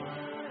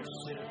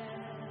worship.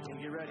 Can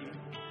you get ready?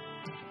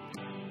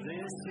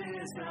 This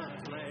is a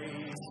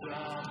place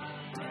of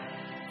prayer.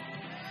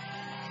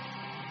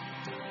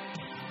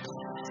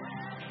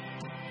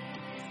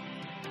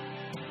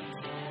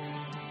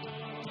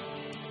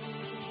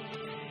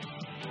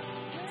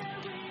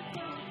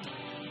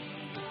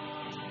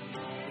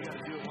 We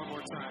gotta do it one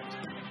more time.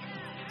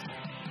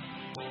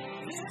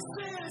 This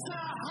is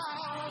a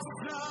house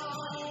of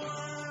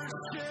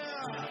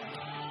worship.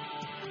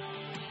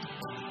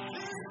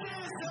 This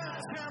is a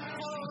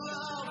temple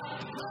of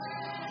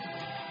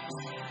praise,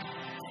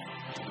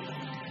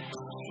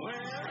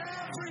 where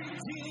every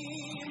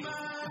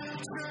demon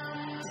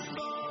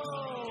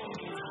trembles,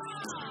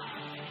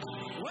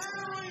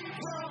 where we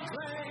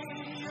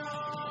proclaim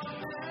your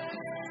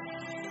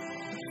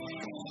name.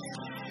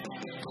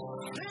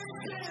 This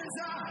is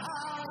a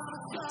house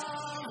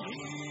of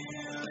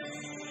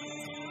healing.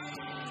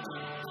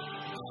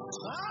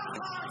 Our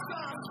hearts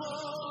are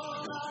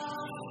full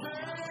of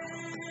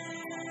faith.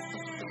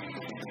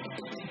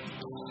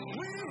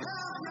 We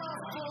have your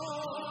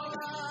full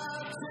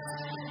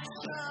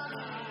attention.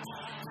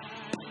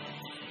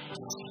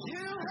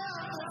 You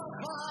have the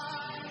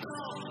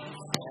final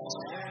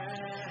say.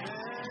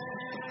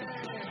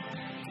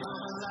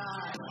 Come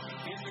alive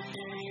in the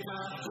name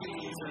of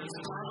Jesus.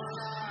 Come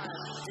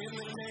alive in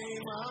the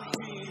name of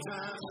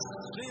Jesus.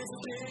 This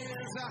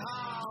is a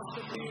house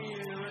of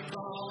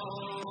miracles.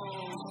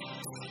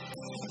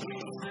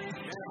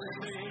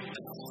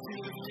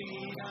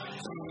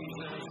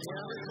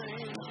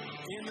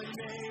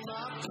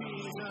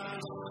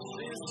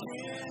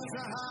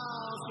 a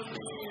house of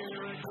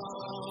miracles.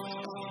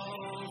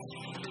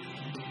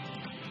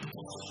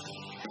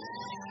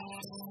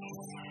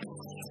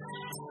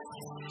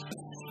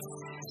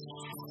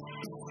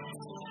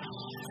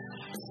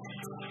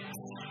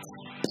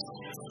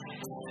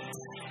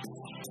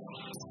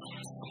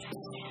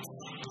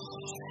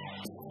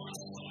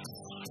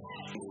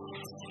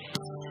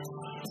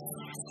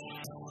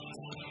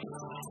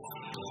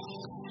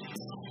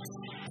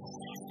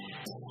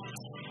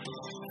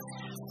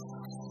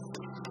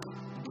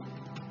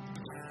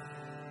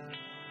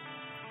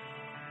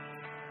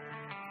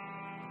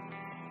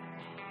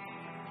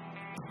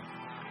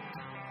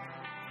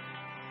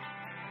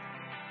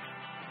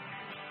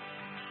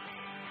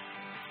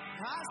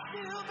 I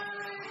still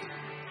believe.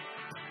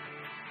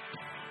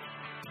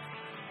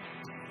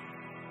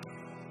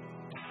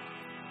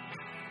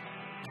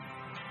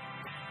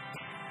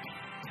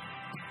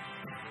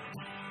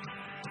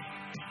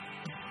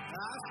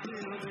 I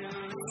still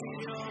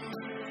believe your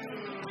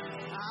move.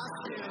 I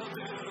still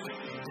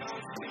believe your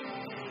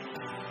speed.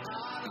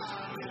 God,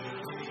 I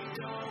believe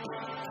your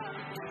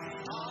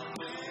word. All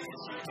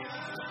things are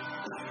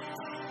good.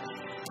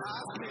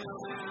 I still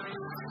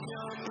believe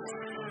your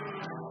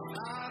move.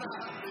 God, I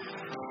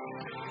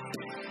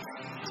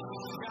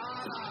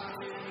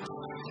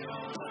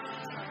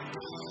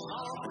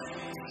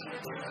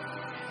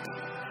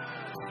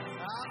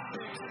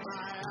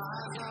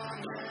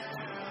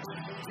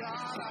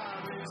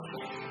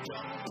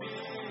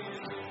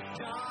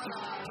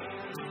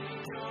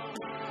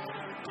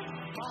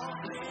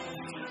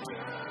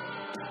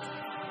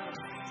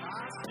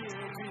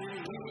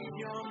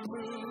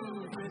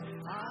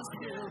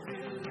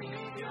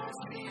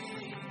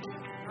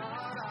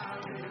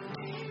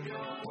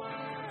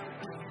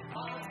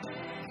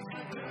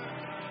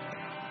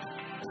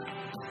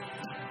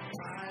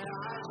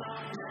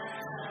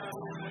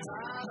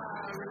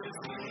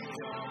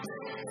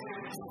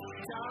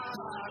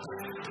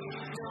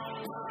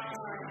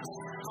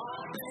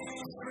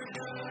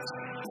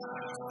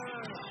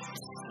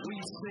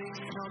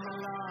come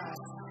alive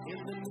in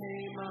the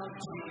name of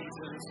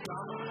Jesus.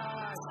 Come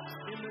alive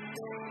in the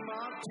name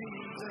of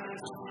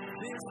Jesus.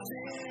 This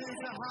is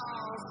the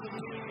house of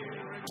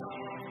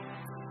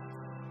miracles.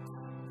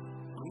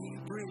 We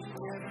bring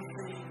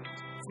everything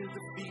to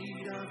the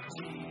feet of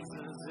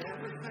Jesus.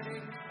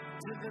 Everything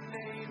to the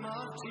name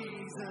of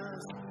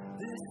Jesus.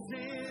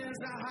 This is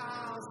the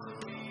house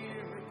of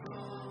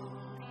miracles.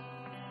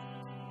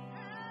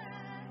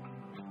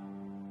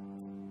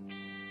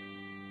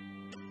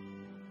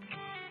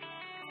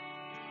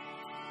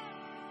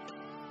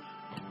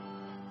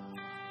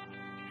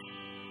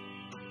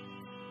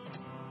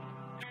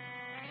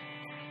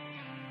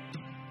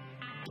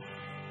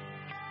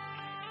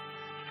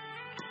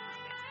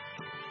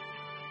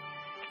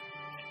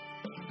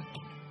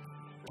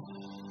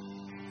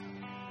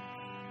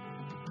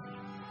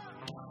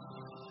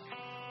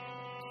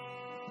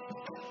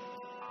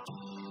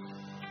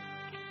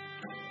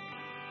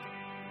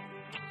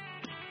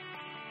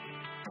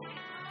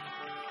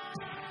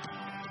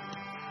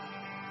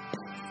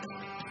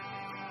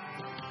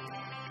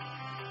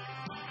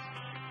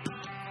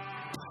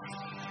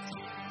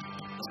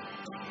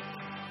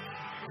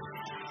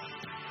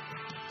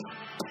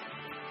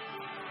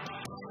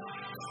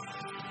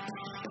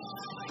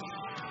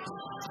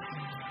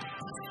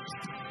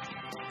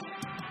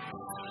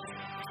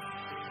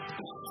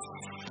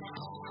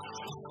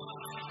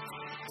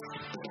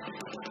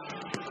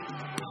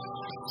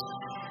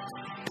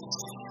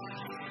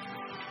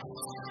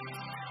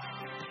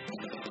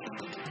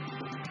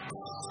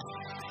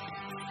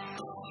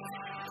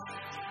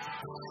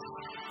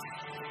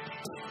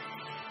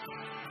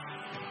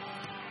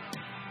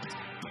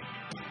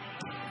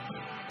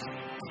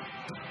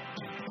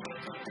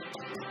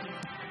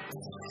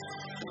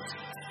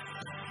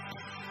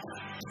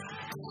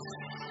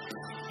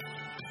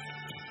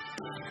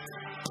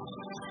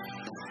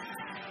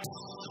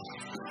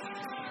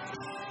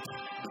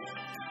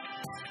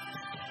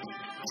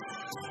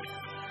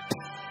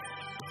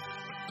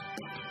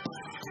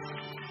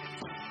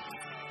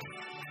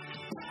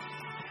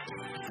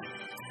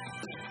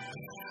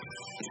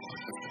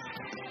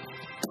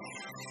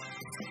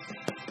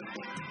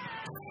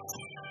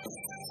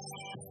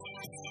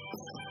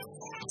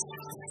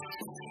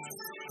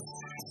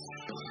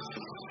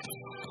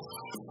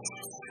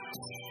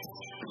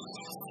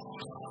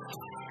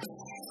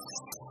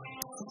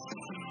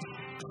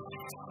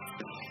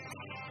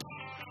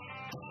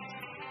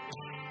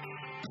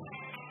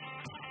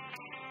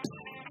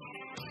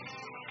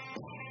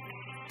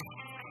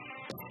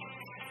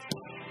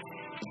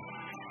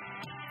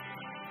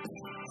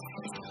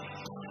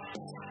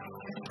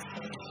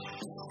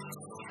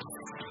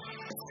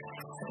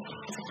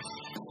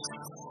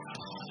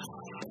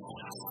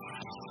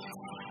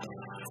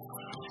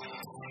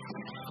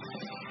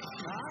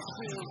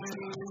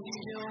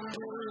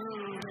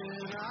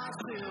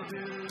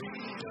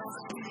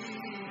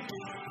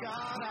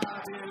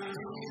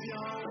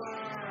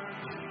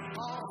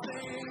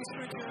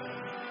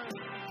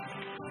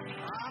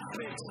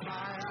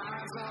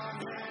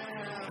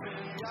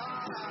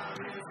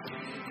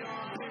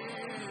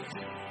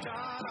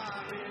 God,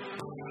 I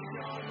believe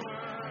your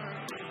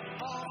word.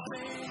 All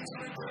things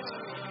are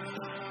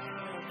good.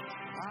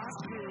 I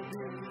still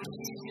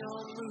believe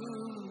you're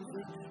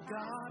moving.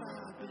 God,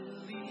 I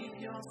believe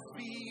you're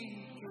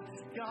speaking.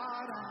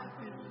 God, I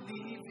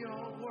believe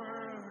your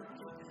word.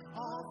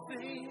 All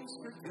things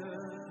are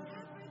good.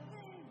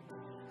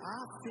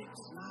 I fix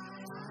my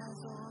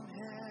eyes on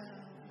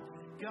heaven.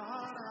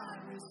 God, I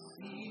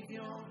receive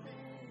your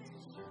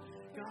vision.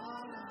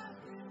 God, I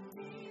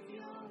believe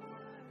your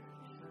word.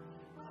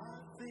 All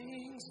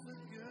things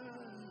are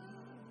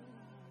good.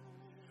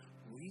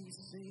 We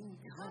sing,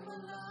 come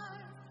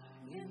alive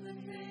in the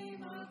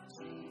name of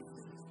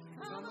Jesus.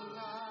 Come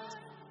alive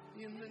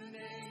in the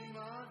name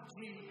of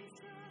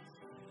Jesus.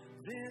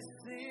 This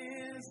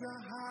is the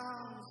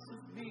house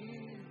of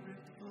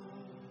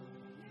miracles.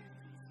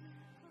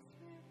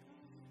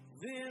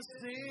 This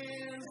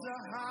is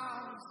the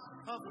house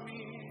of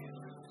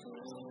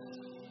miracles.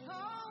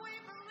 Oh, we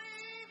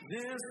believe.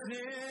 This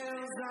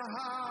is the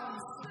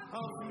house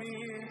of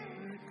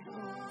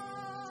miracles.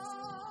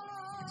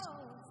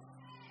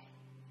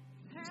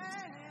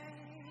 Hey.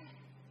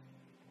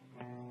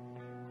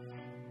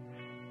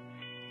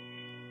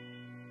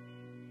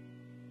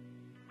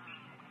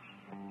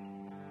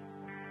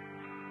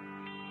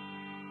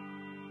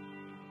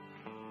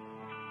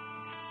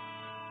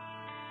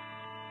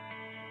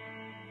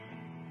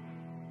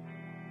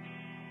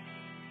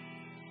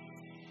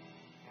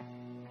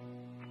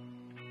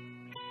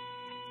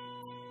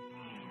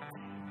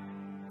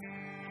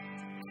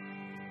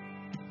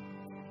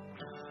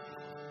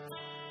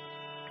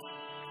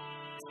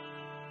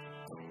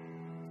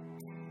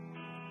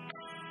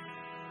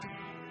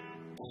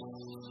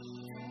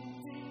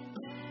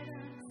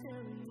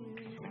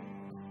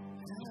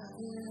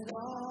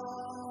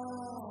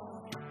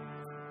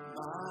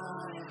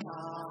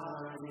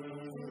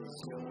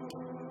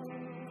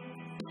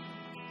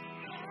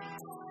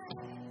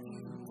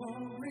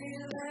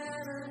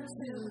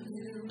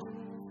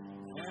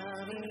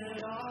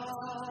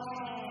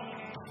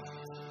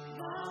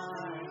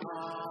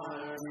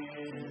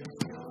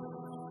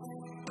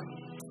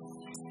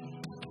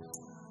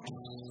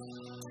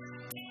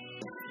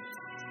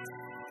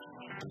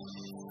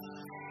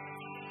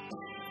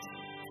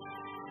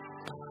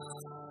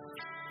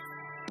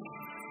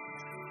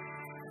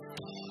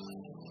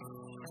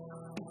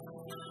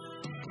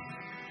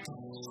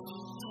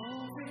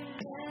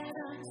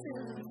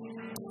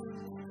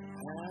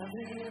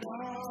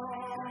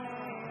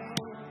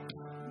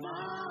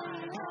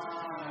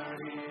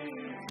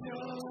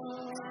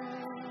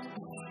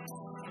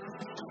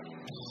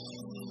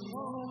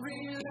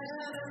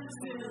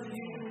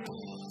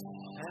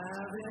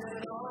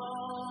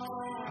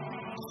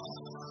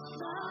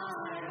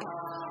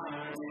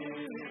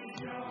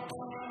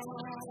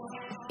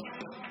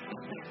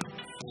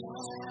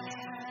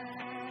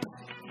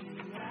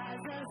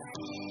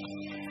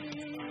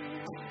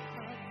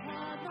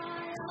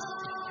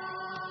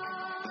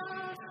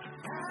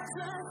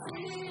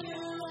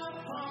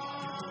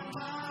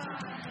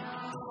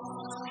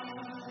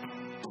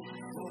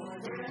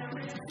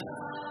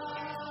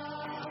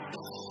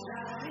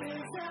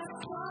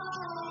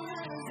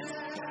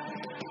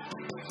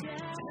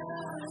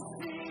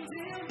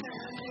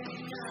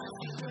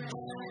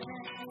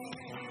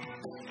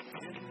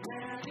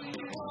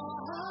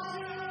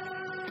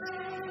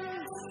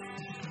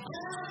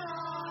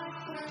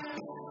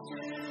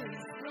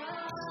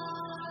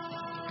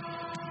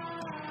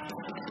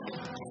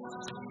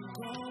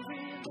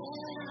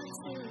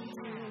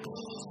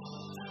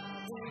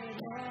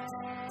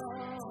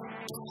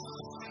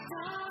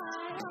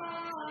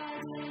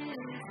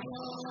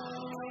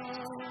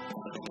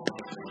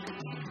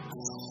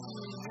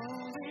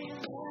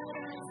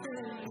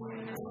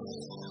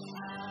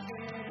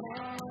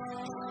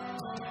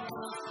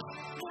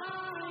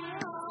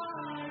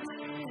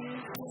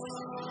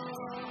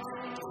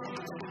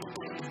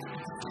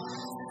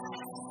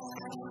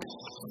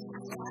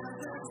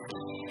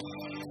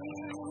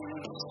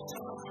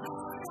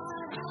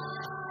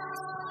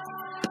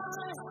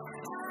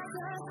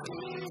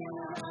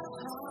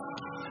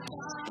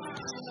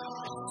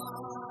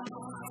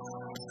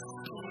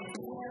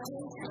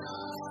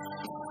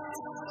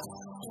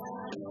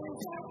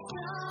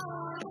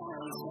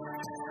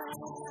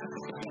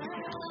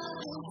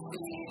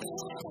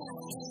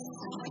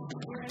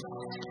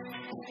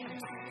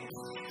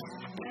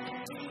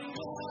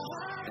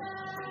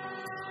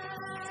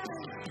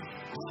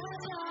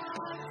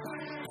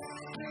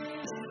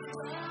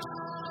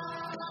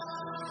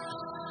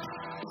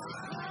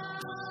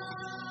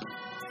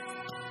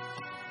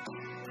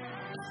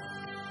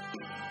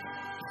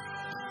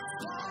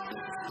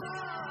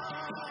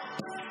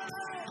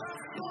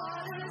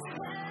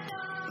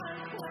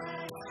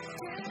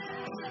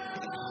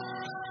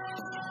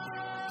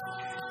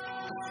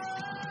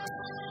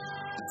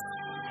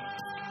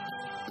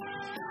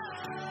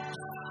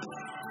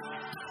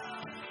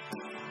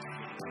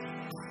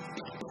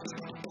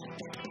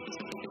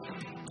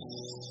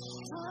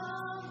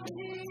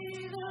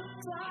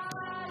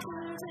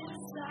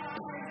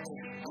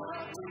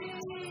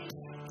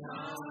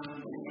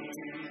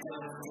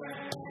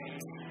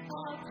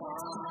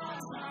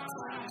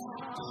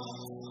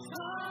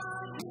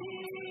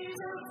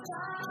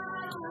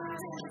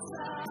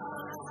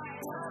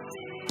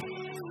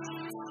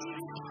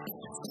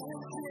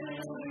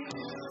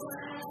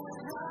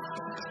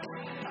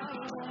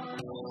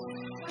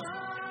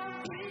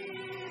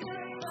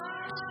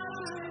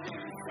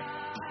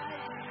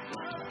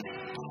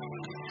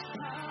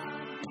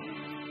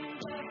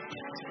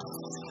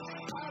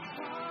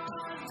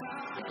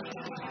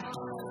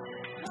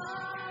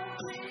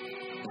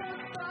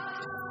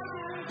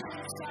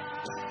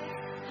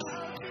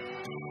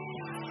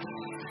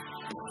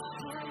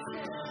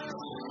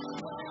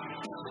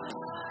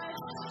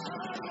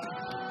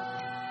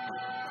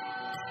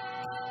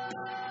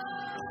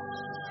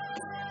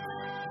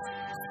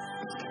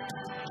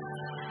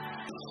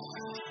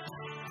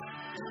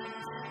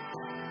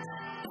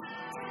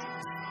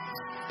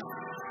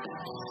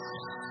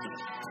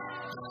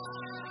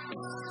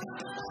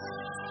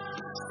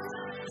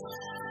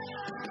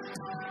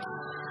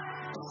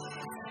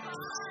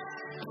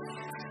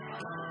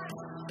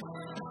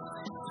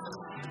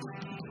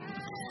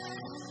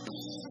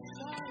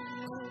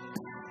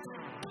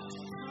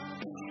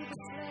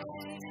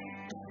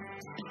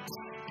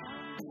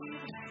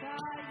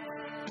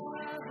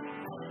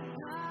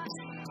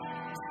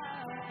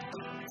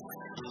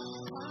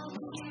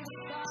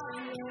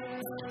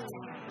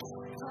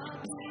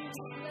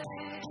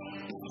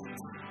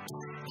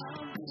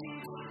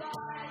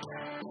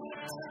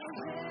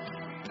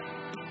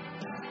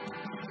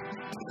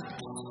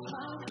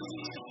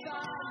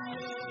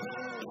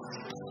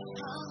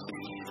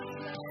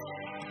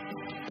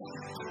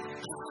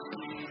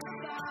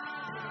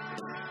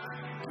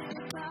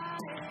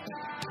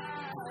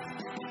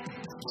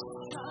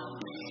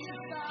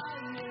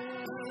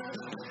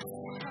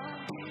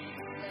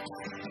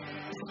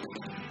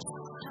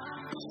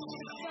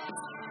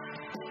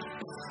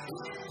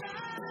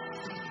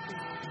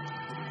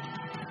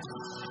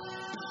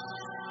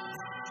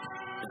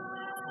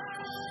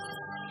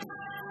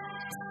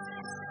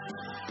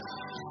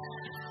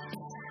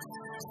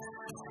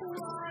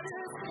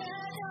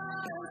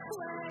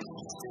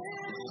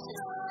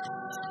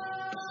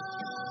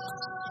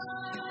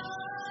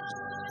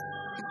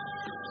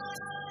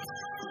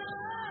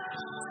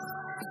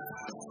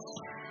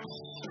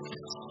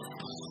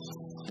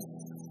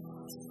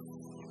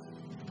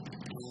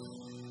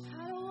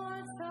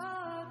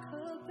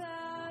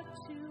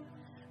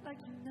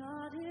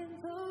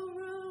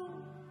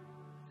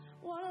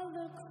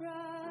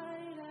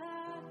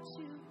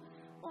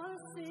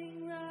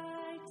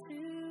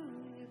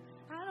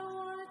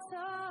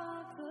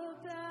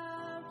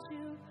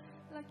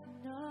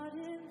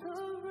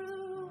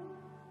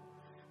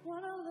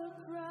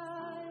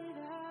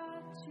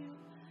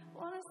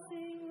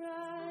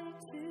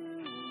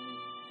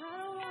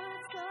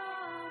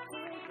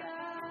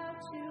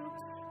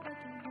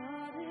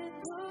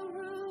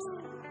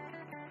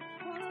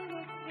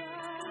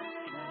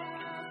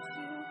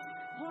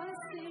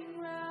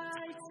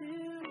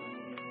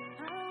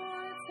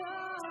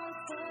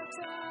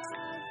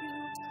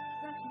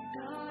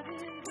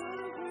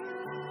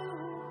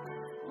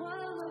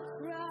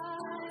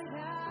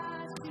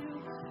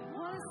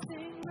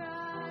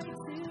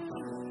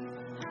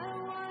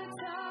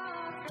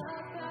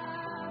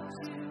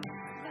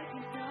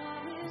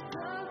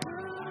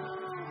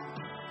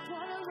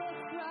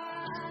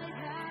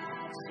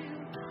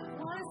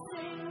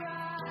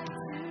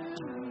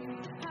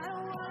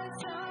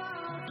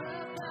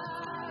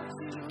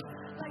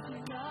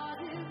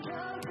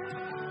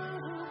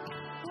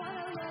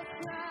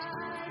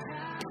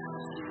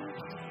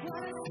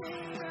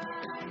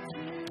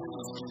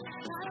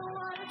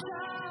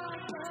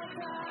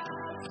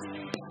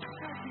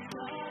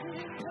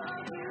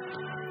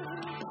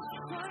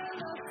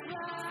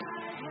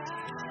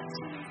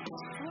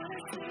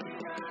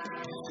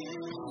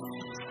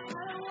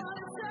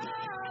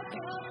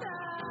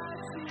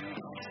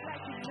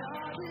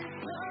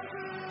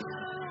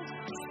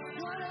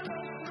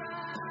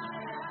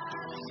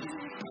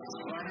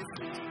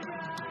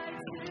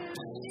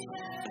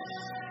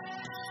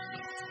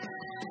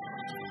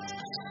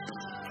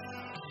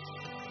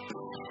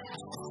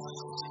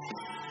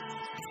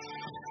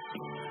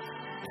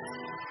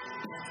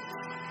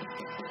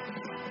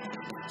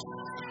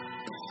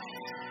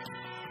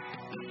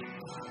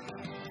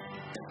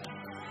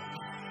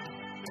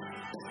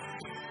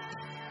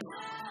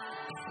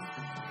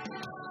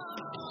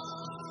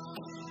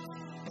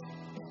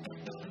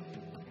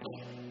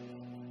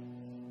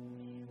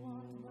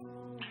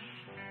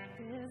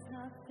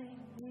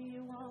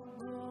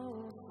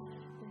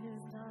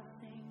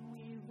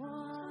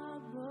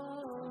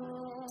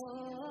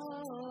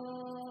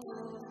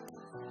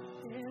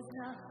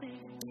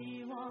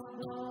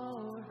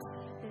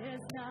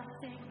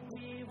 nothing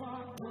we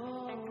want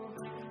more.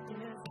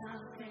 There's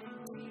nothing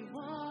we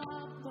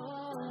want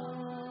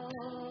more.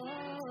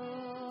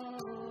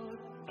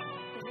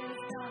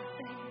 There's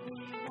nothing we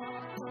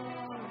want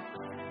more.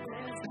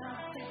 There's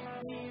nothing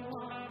we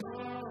want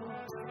more.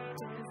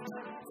 There's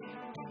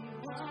nothing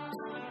we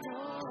want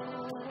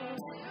more.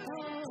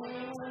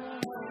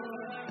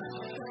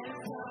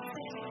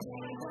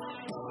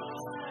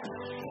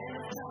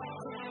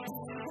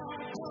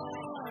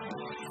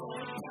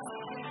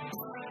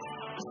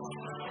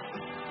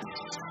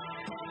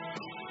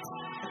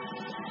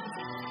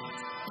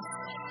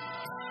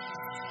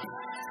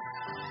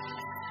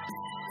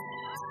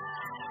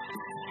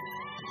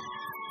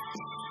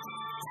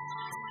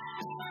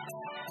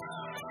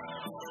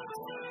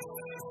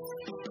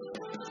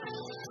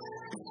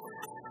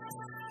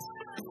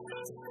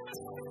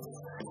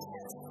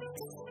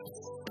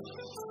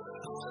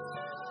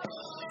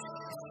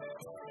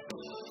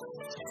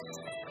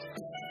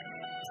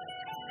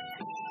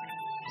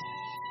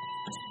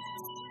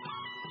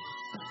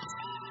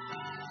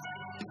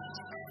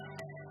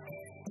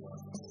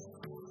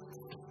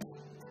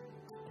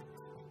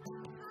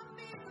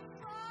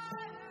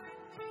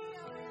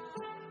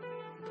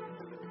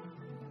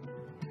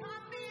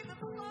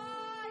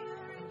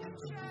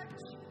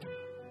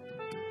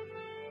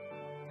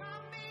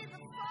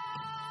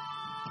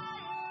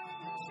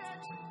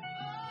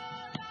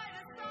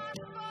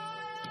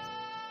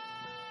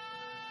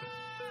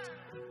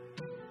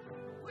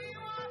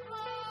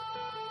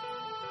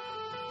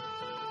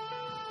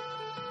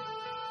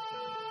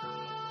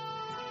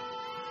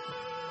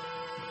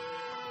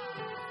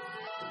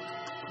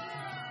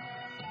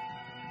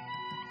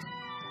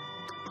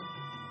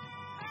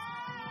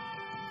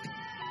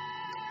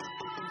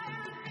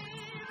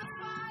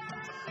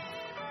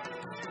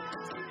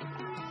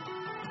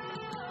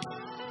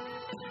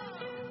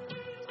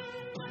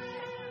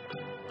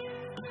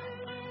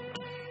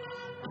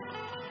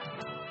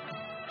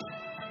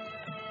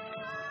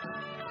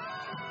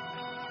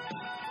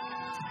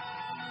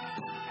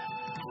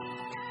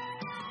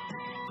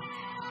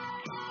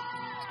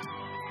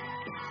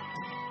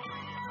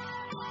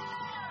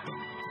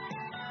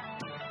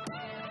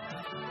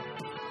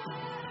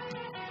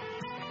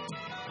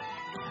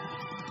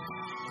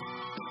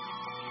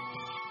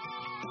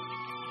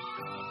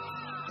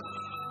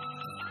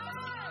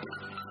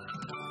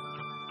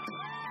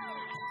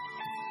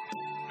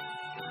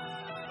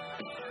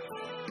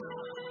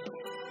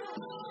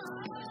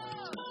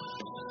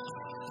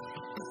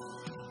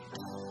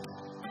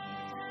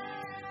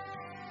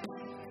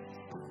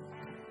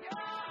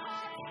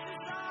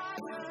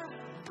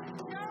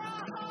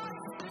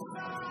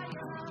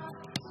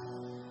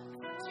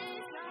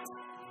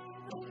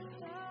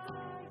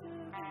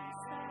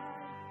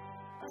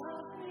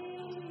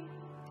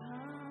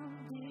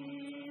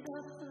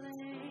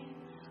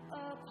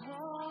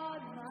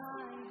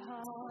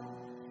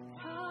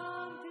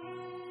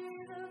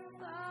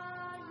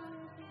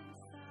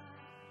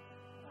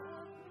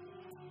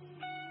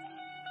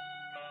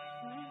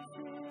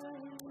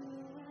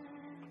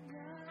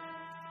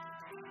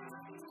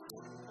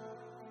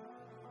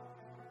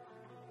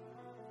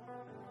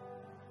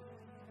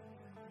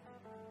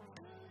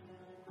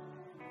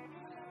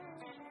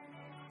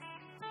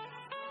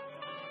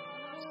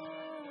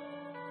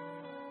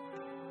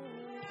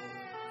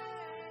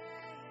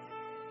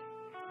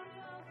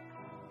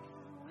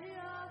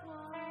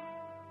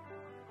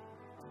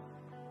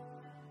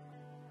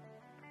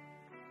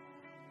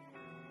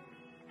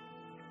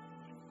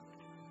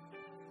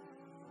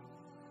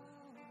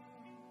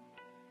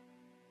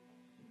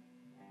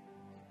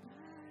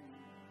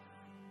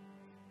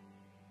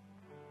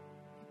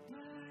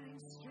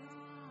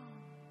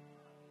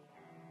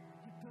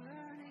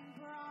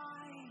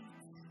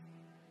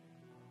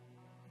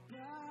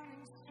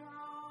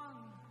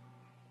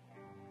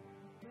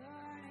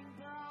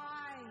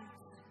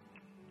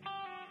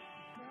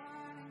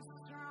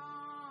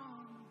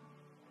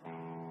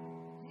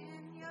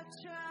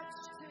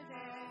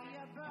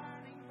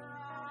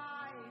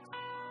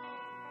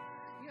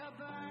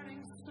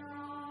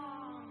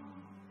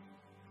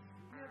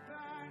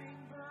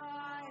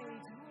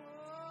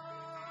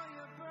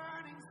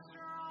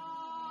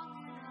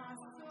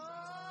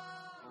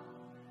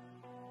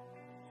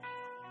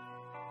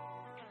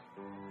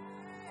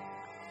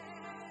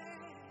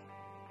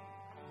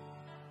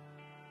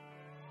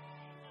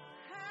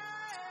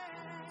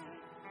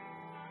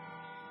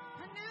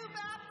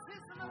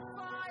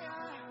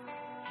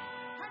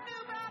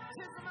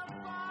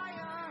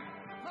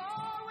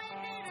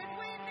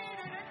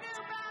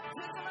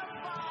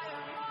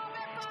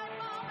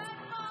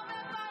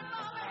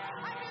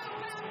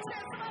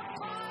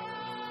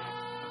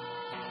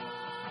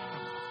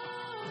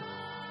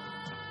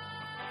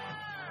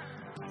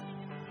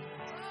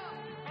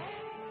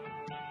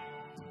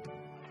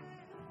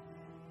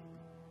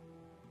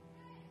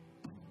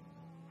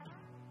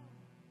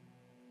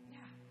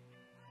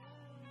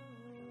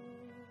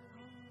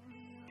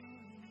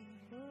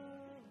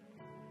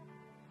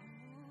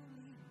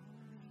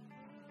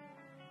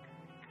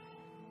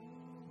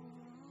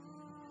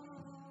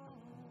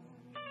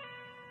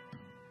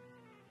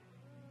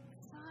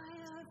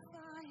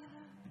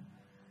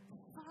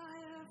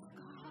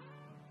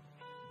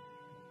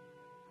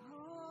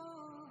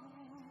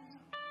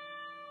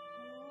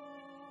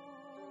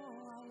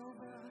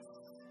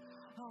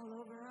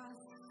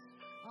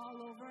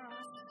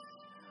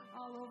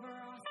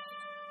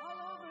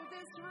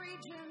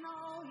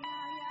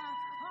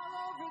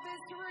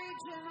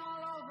 anointing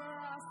all over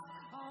us,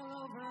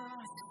 all over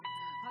us,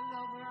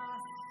 all over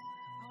us,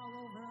 all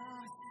over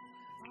us,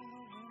 all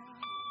over us.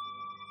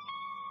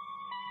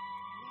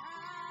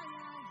 Yeah,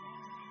 yeah,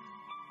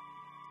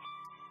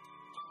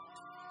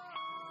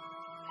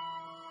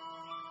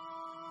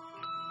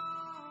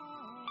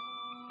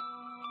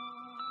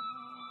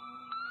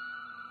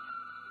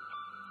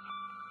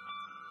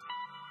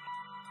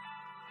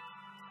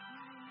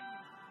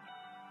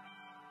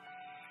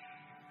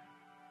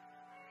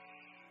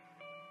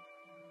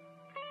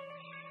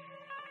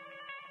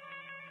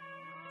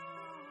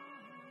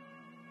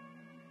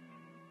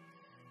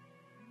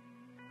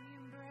 we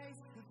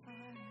embrace the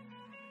fire.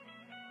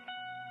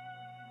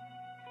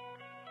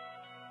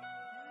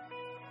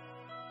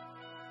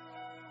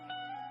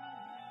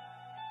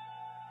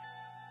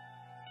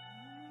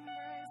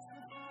 Embrace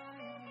the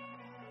fire.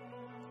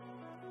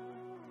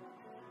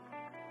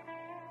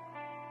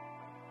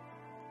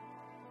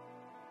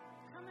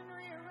 Come and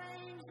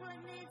rearrange what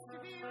needs to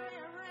be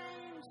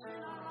rearranged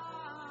in our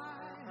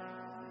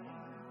lives.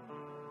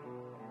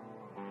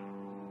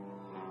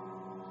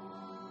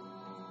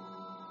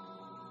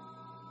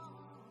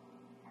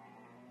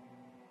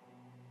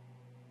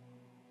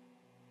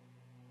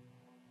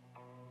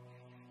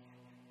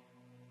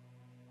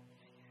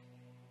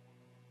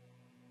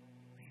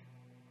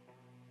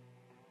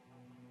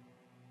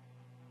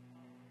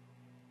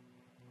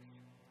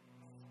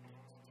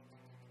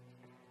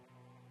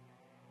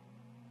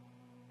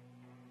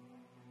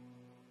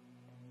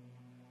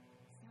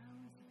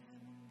 Sounds of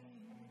heaven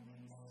being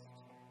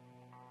released.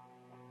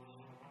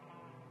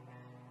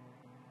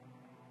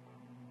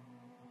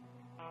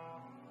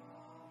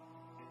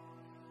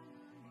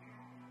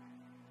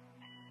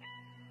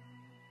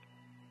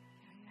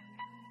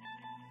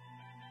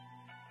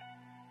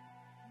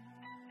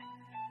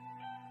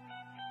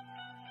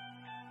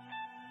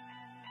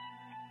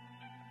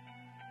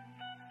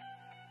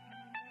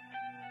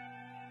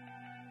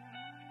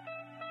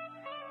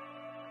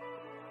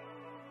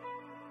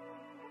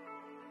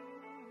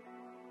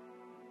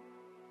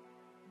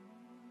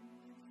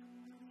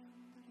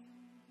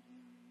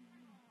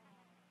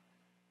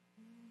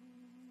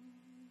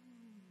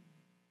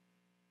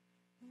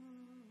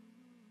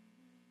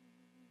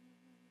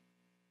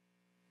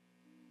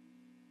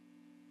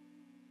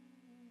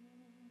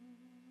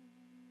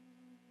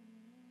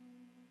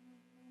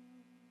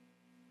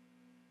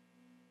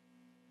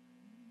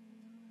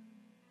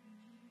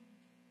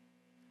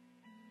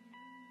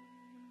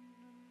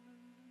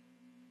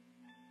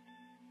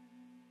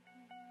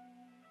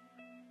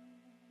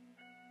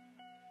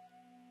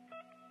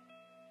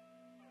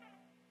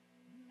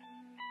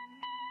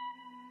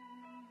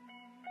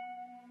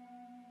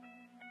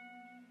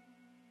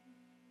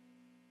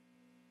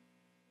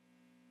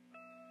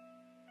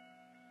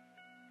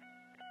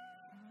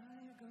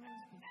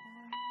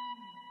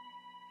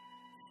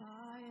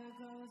 Fire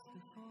goes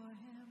before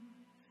him,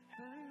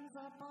 burns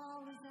up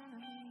all his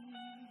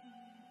enemies.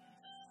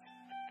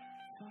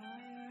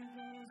 Fire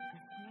goes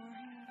before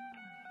him,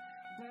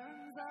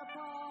 burns up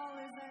all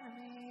his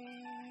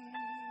enemies.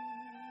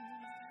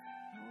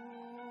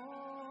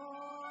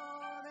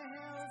 Oh, the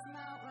hills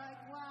melt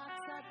like wax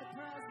at the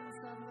presence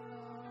of the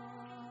Lord.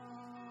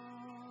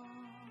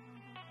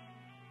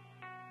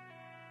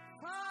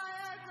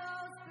 Fire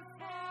goes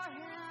before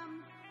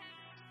him.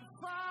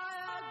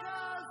 Fire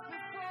goes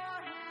before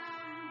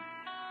him.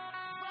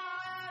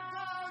 Fire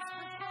goes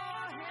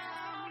before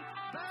him.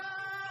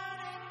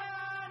 Burning,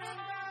 burning,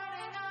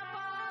 burning up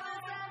all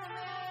his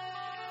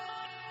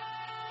enemies.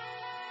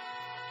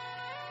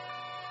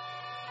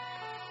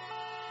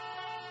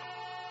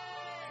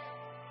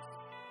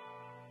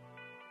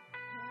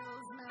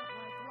 Hills melt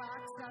like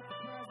wax at the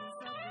presence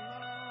of the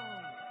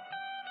Lord.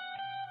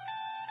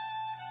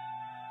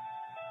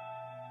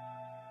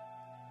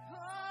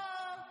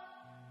 Oh.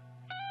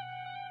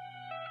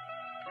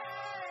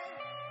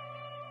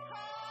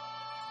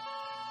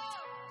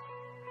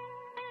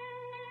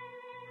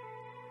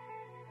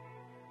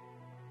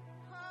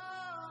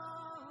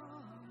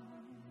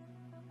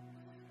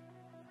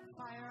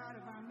 Fire out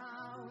of our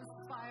mouths,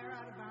 fire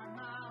out of our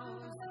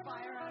mouths,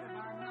 fire out of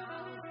our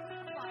mouths,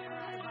 fire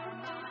out of our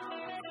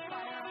mouths,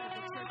 fire out of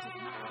the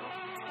church's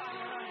mouth,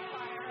 fire,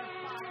 fire,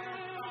 fire,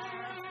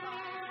 fire,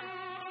 fire.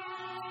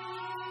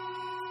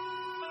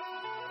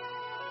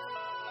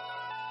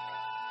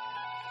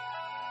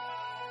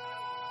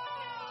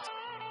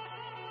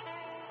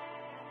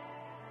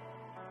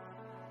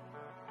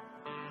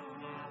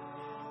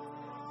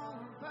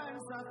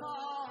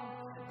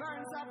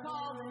 Burns up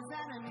all his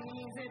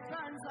enemies. It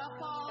burns up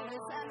all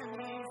his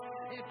enemies.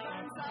 It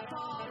burns up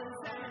all his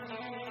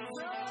enemies.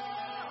 Oh,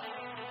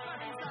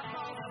 burns up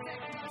all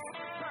sickness.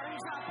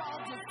 Burns up all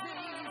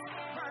disease.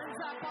 Burns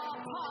up all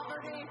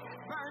poverty.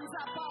 Burns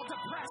up all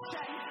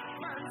depression.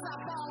 Burns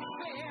up all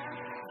fear.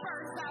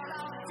 Burns out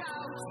all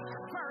doubt.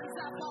 Burns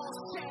up all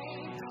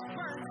shame.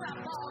 Burns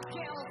up all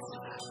guilt.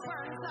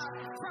 Burns up,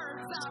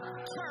 burns up,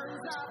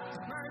 burns up,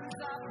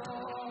 burns up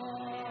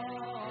all.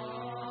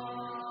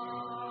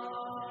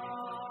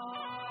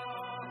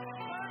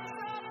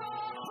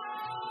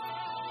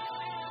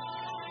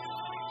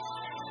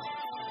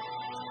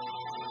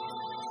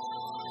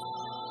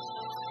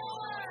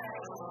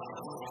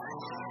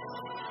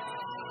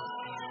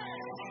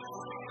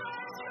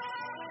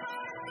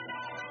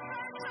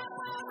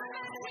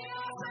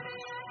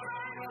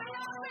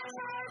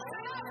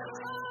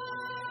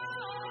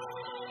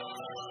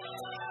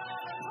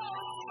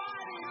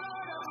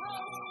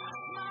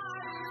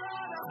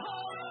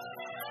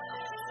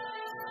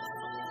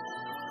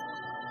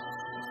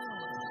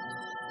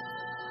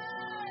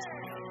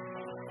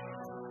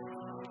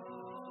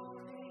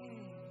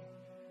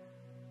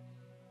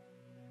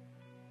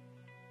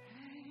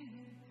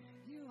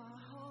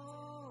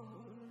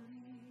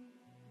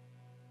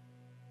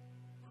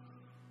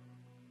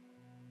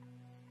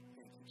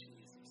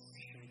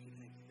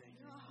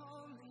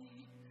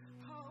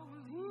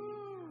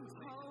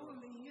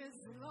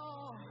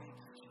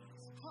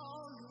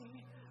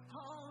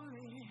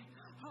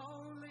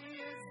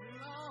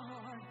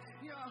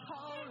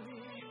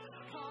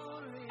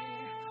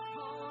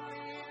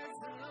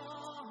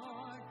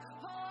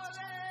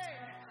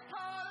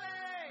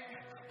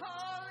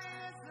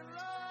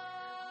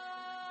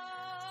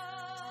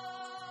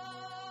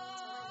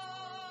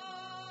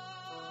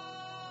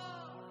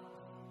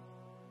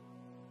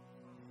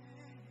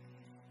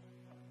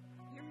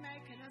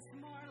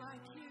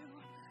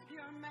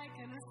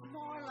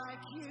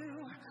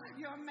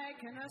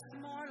 making us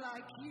more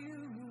like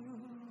you.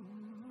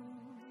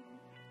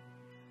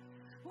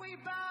 We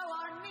bow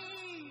our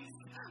knees.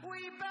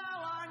 We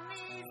bow our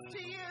knees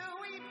to you.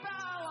 We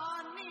bow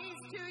our knees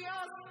to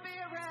your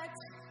spirit.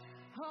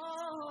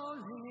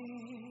 Holy.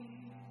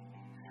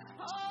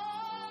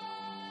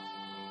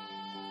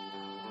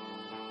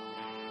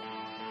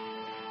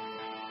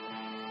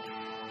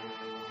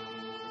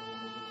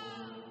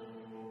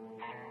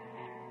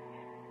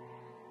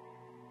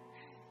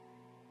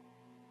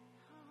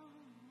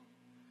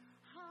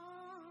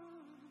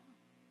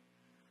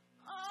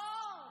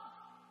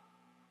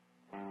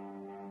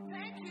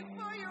 Thank you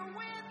for your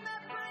wind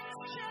that brings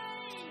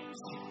change.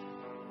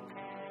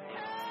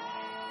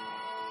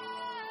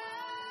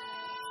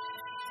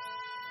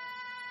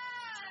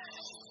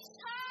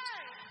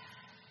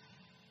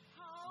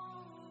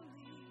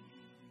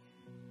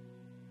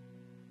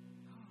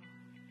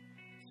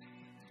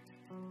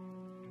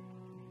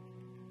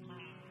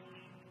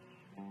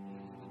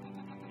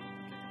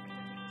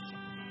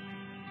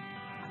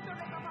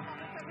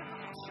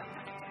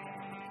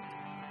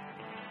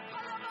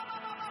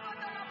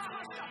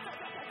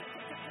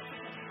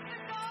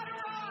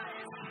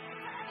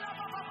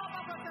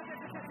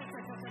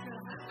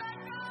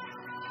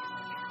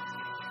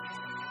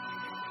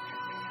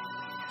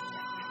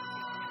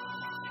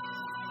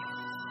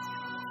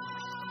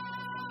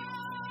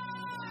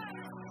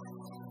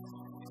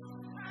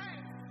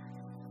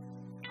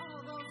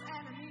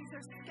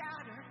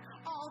 Scattered.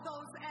 All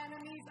those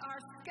enemies are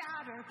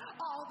scattered.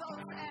 All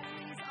those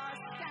enemies are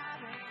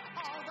scattered.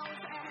 All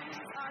those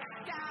enemies are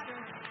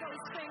scattered.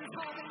 Those things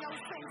holding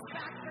those things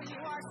back for you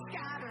are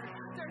scattered.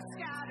 They're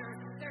scattered.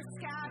 They're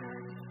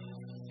scattered.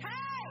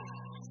 Hey!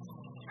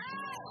 Hey!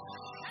 Hey!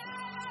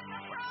 Let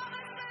the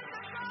promises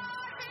of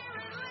God be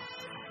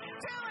released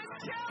to His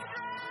children.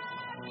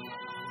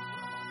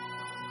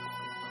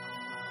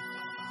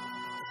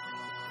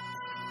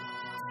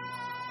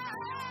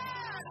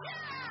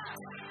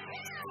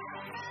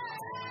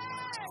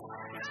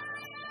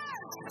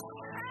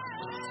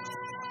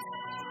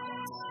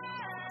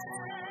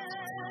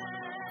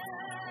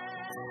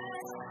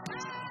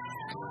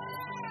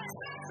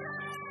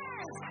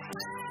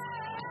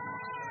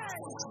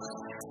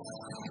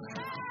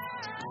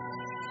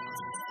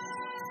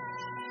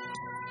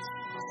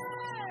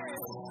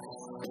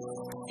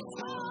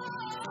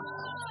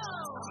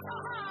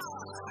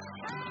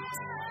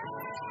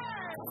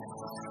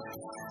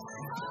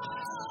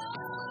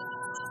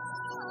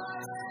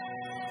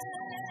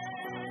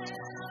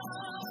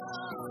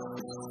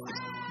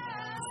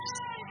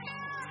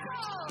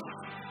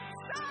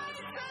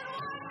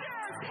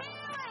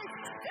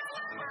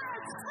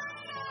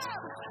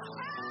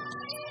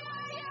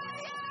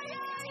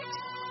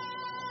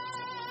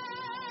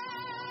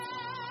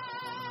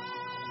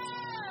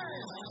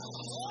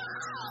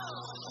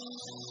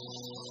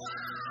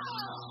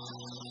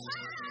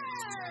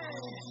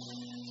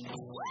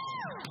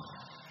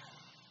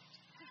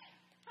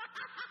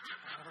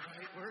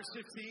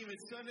 Worship team,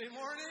 it's Sunday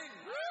morning.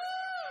 Woo!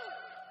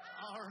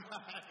 All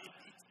right.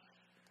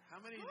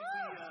 How many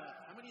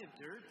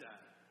endured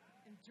that?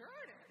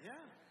 Endured it. Yeah.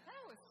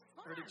 That was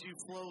fun. Or did you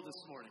flow this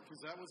morning?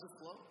 Because that was a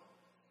flow.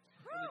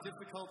 And the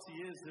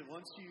difficulty is that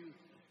once you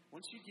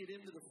get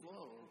into the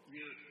flow,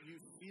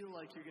 you feel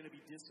like you're going to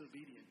be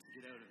disobedient to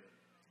get out of it.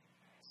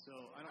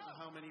 So I don't know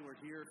how many were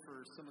here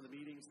for some of the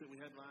meetings that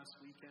we had last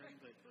weekend,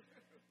 but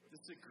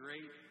this is a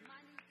great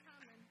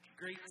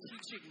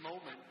teaching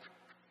moment.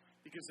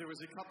 Because there was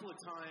a couple of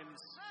times,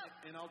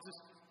 and I'll just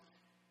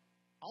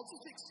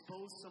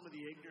expose some of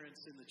the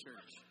ignorance in the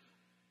church.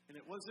 And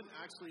it wasn't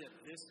actually at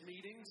this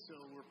meeting, so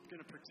we're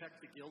going to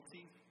protect the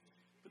guilty.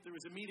 But there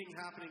was a meeting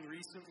happening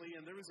recently,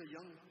 and there was a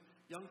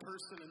young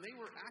person, and they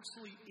were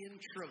actually in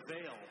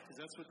travail, because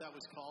that's what that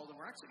was called.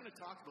 And we're actually going to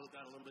talk about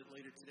that a little bit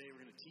later today.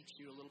 We're going to teach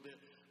you a little bit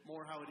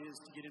more how it is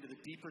to get into the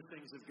deeper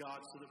things of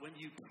God, so that when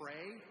you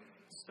pray,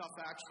 stuff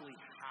actually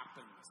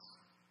happens.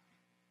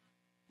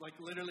 Like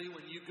literally,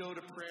 when you go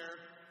to prayer,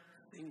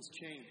 things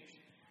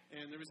change.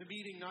 And there was a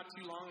meeting not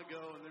too long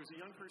ago, and there was a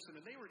young person,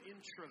 and they were in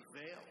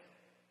travail.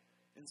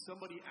 And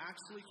somebody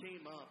actually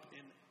came up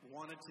and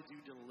wanted to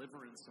do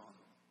deliverance on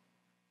them.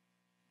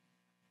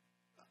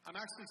 I'm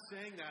actually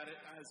saying that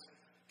as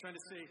trying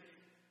to say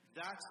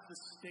that's the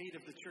state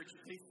of the church.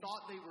 They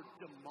thought they were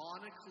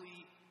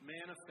demonically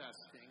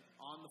manifesting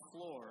on the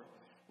floor,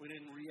 when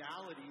in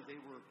reality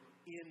they were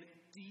in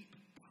deep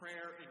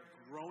prayer and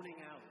groaning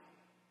out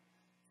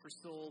for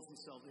souls and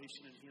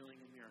salvation and healing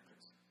and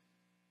miracles.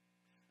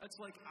 That's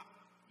like,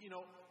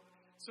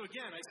 so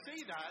again, I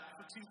say that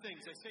for two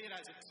things. I say it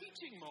as a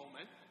teaching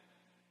moment,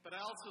 but I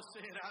also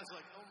say it as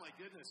like, oh my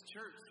goodness,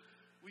 church,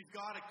 we've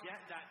got to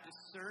get that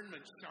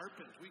discernment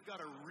sharpened. We've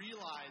got to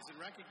realize and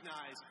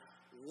recognize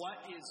what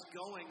is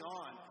going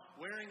on.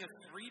 Wearing a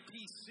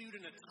three-piece suit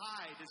and a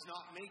tie does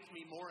not make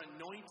me more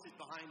anointed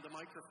behind the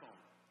microphone.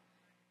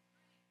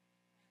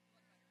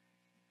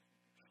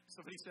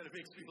 Somebody said it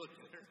makes me look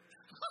better.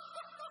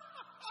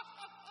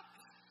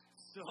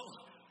 So,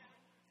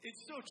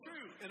 It's so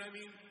true. And I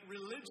mean,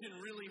 religion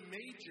really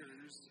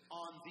majors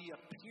on the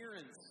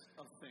appearance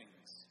of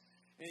things.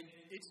 And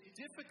it's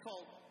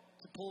difficult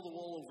to pull the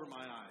wool over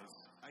my eyes.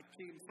 I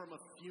came from a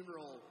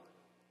funeral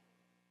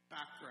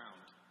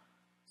background.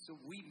 So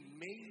we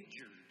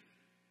majored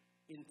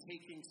in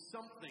taking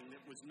something that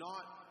was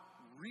not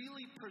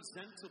really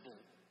presentable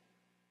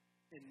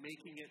and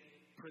making it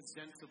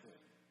presentable.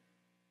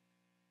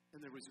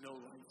 And there was no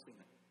life in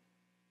it.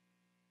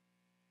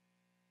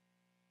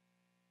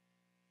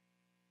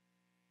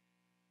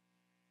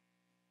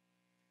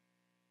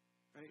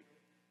 Right?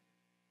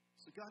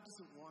 So God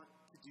doesn't want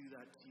to do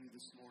that to you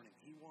this morning.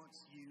 He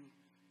wants you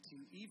to,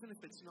 even if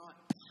it's not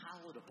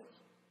palatable,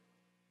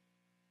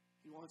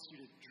 He wants you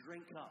to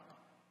drink up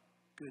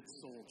good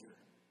soldier.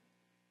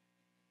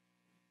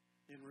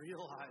 And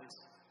realize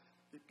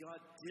that God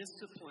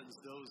disciplines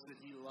those that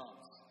He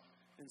loves.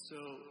 And so,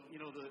 you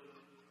know, we're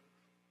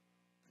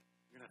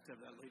going to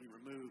have that lady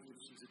removed if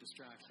she's a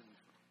distraction.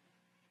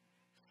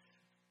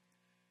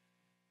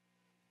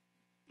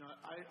 Now,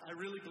 I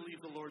really believe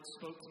the Lord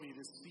spoke to me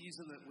this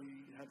season that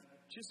we have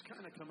just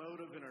kind of come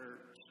out of and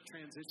are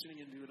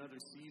transitioning into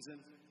another season,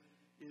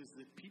 is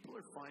that people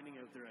are finding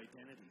out their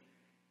identity.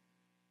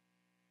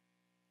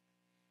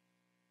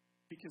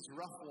 Because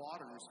rough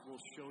waters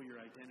will show your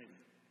identity.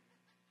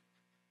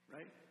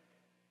 Right?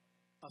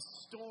 A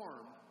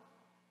storm,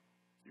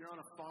 if you're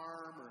on a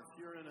farm or if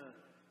you're in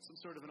some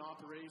sort of an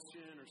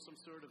operation or some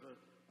sort of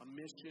a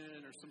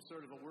mission or some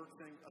sort of a work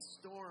thing, a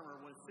storm or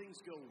when things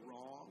go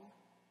wrong,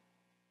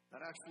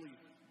 that actually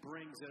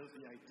brings out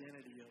the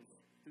identity of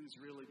who's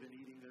really been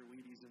eating their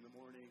Wheaties in the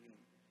morning.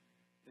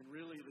 And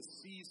really the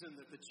season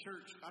that the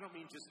church, I don't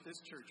mean just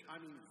this church, I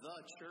mean the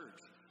church.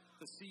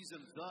 The season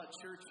the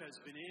church has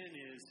been in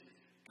is,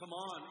 come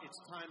on, it's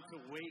time to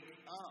wake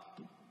up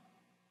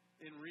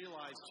and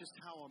realize just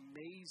how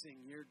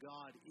amazing your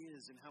God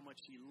is and how much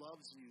He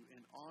loves you and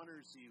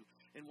honors you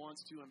and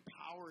wants to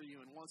empower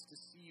you and wants to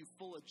see you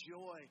full of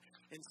joy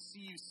and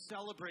see you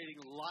celebrating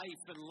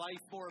life and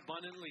life more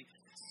abundantly.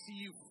 See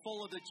you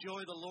full of the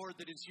joy of the Lord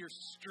that is your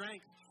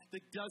strength,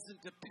 that doesn't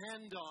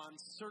depend on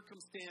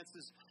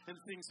circumstances and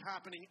things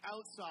happening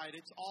outside.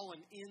 It's all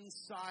an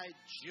inside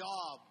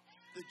job,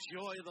 the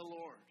joy of the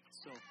Lord.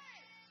 So,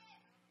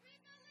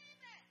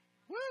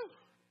 woo!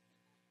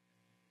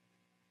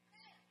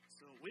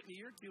 So, Whitney,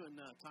 you're doing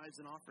tithes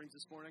and offerings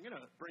this morning. I'm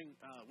going to bring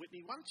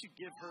Whitney. Why don't you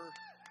give her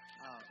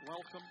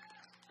welcome?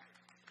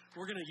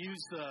 We're going to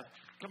use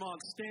come on,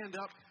 stand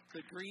up,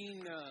 the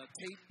green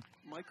tape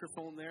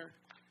microphone there.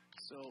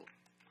 So,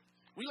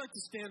 we like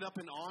to stand up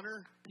and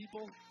honor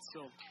people.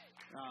 So,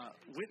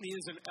 Whitney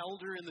is an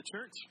elder in the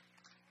church.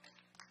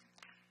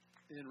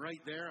 And right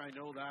there, I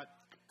know that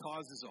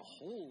causes a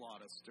whole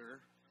lot of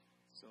stir.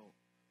 So,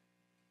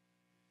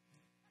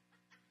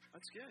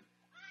 that's good.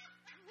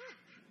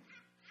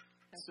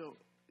 So,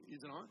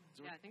 is it on?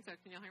 Yeah, I think so.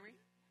 Can y'all hear me?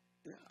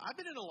 Yeah, I've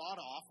been in a lot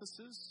of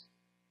offices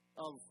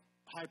of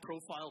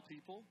high-profile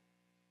people.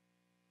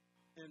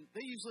 And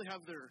they usually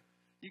have their...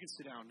 You can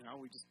sit down now.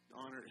 We just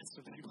honor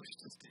some people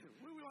just do.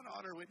 We want to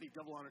honor Whitney,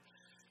 double honor.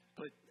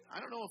 But I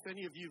don't know if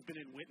any of you have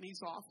been in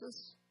Whitney's office.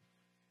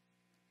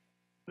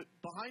 But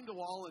behind the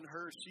wall in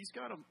hers, she's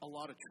got a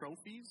lot of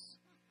trophies.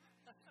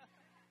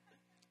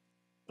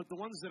 But the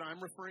ones that I'm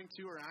referring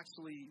to are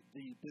actually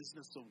the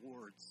business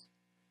awards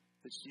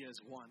that she has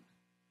won.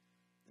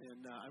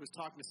 And I was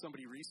talking to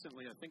somebody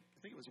recently. I think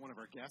it was one of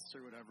our guests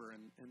or whatever,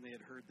 and they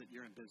had heard that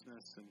you're in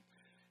business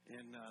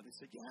and they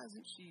said, yeah,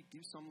 doesn't she do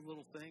some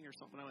little thing or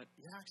something? I went,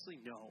 yeah, actually,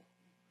 no.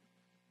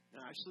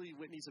 Actually,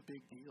 Whitney's a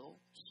big deal.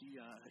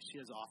 She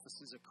has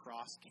offices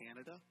across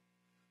Canada.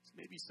 So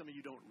maybe some of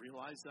you don't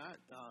realize that.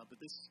 But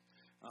this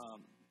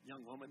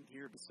young woman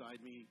here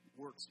beside me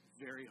works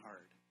very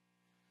hard.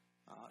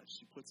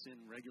 She puts in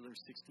regular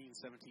 16,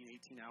 17,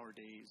 18-hour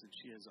days, and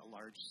she has a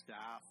large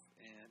staff.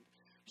 And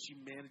she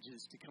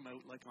manages to come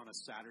out like on a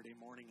Saturday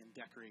morning and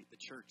decorate the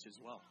church as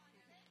well.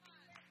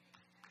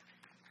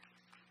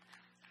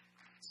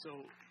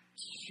 So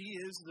she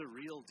is the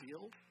real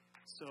deal.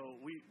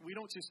 So we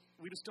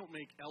just don't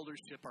make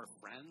eldership our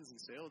friends and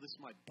say, oh, this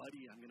is my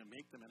buddy, I'm going to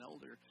make them an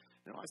elder.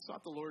 No, I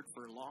sought the Lord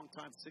for a long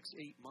time, 6 to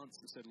 8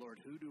 months, and said, Lord,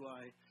 who do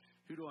I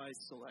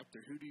select,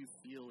 or who do you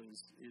feel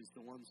is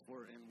the ones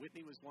for it? And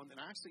Whitney was one that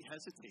I actually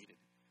hesitated.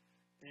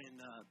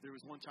 And there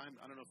was one time,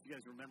 I don't know if you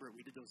guys remember,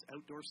 we did those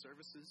outdoor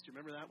services. Do you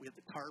remember that? We had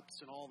the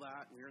tarps and all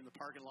that. We were in the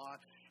parking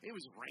lot. It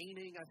was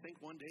raining, I think,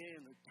 one day,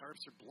 and the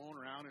tarps are blowing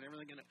around and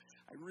everything. And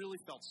I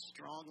really felt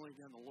strongly,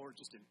 again, the Lord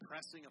just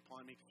impressing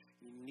upon me,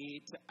 you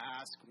need to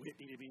ask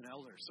Whitney to be an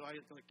elder. So I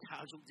like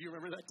casual. Do you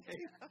remember that day?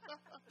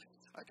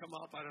 I come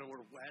up, I don't know,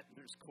 we're wet, and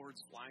there's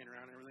cords flying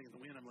around and everything in the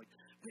wind. I'm like,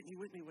 Whitney.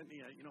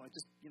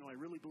 I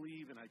really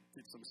believe, and I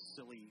did some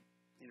silly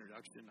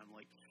introduction. I'm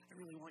like, I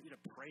really want you to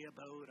pray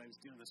about. I was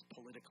doing this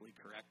politically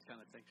correct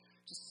kind of thing.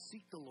 Just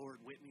seek the Lord,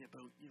 Whitney,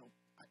 about,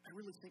 I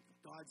really think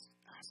God's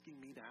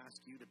asking me to ask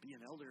you to be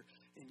an elder,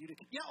 and you to,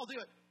 yeah, I'll do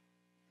it.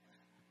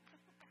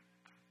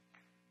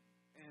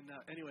 And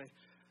anyway,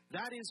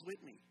 that is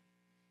Whitney.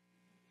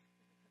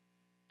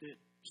 That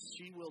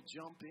she will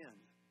jump in,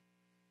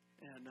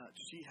 and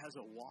she has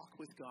a walk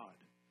with God.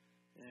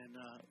 And,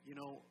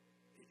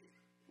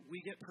 we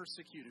get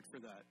persecuted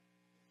for that.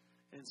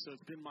 And so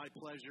it's been my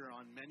pleasure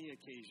on many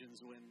occasions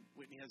when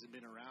Whitney hasn't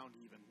been around,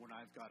 even when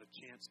I've got a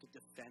chance to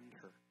defend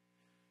her.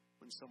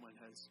 When someone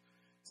has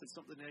said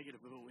something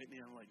negative about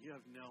Whitney, I'm like, you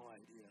have no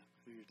idea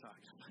who you're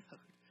talking about.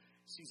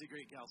 She's a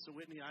great gal. So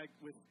Whitney, I,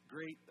 with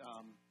great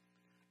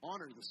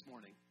honor this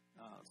morning,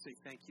 say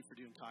thank you for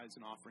doing tithes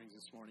and offerings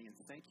this morning, and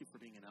thank you for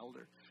being an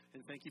elder,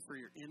 and thank you for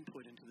your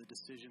input into the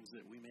decisions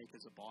that we make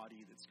as a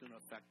body that's going to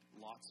affect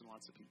lots and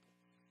lots of people.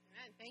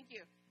 Amen. Thank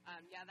you.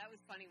 That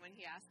was funny when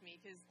he asked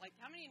me, because,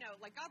 how many know,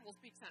 God will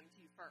speak something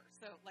to you first.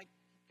 So,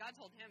 God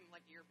told him,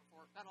 a year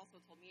before. God also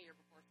told me a year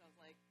before. So I was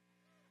like,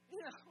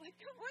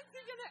 what's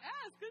he going to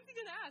ask? What's he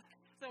going to ask?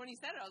 So when he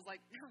said it, I was like,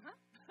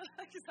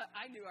 because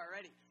I knew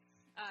already.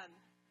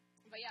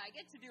 But yeah, I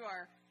get to do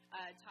our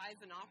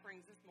tithes and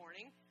offerings this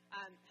morning.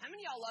 How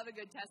many of y'all love a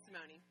good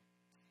testimony?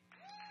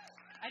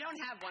 I don't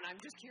have one.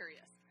 I'm just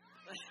curious.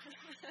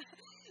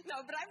 No,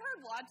 but I've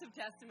heard lots of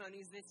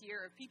testimonies this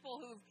year of people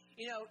who've,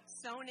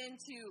 sown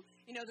into,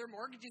 their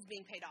mortgages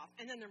being paid off,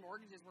 and then their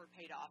mortgages were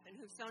paid off, and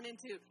who've sown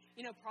into,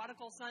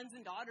 prodigal sons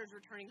and daughters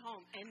returning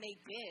home, and they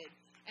did.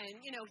 And,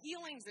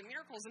 healings and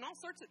miracles and all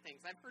sorts of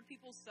things. I've heard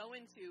people sow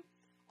into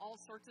all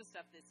sorts of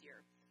stuff this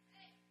year.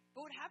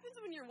 But what happens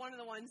when you're one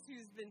of the ones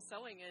who's been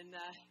sowing and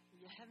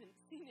you haven't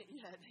seen it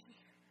yet?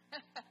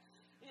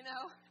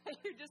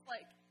 You're just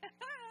like,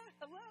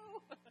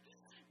 hello,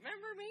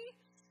 remember me?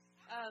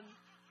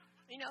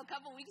 A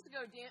couple weeks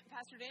ago,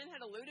 Pastor Dan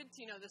had alluded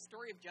to, the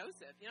story of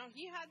Joseph.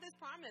 He had this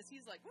promise.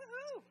 He's like,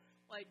 woohoo,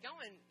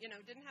 going,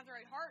 didn't have the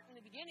right heart in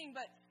the beginning,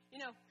 but,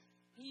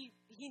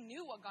 he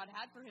knew what God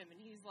had for him, and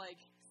he's,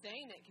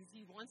 saying it because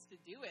he wants to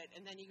do it.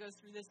 And then he goes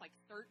through this,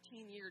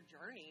 13-year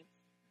journey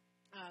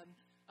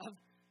of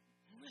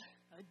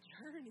a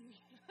journey,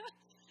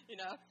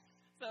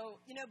 So,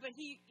 but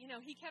he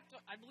kept,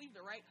 I believe,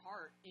 the right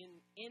heart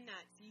in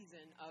that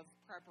season of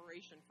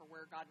preparation for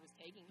where God was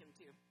taking him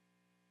to.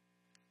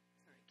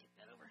 Sorry, kick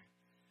that over.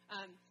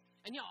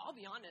 And I'll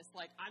be honest,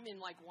 I'm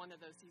in one of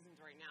those seasons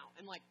right now,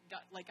 and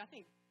God, I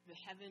think the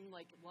heaven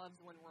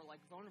loves when we're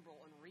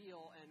vulnerable and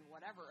real and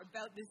whatever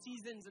about the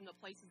seasons and the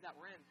places that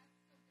we're in.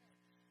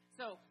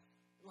 So,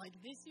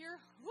 this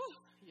year,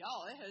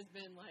 y'all, it has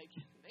been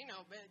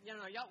y'all,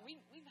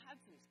 we've had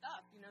some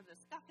stuff, the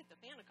stuff hit the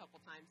fan a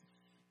couple times.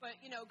 But,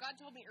 God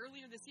told me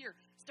earlier this year,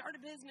 start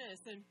a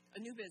business and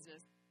a new business.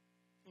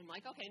 I'm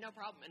like, okay, no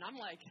problem. And I'm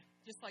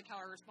just like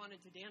how I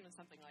responded to Dan on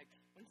something,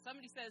 when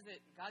somebody says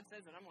it, God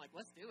says it, I'm like,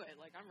 let's do it.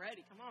 I'm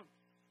ready, come on.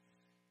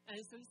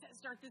 And so he said,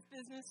 start this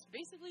business.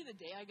 Basically, the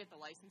day I get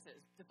the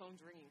licenses, the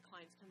phone's ringing,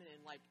 clients coming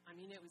in.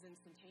 It was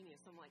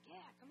instantaneous. I'm like,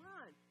 yeah, come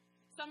on.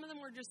 Some of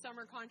them were just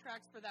summer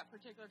contracts for that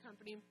particular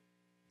company.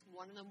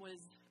 One of them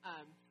was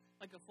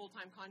a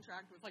full-time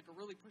contract with a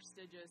really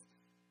prestigious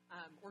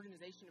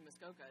organization in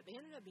Muskoka. They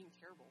ended up being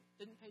terrible.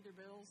 Didn't pay their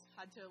bills.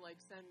 Had to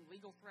send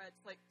legal threats.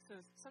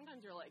 So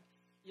sometimes you're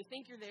you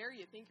think you're there,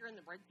 you think you're in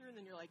the breakthrough, and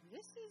then you're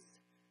this is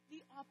the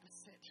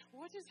opposite.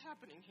 What is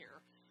happening here?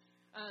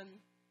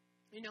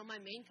 My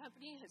main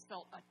company has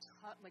felt a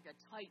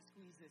tight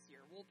squeeze this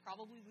year. We'll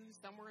probably lose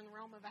somewhere in the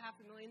realm of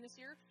 $500,000 this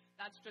year.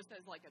 That's just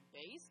as a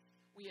base.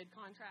 We had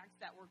contracts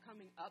that were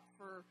coming up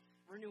for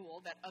renewal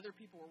that other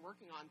people were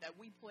working on that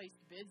we placed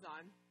bids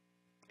on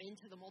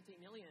into the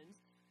multi-millions,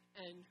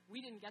 and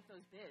we didn't get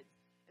those bids.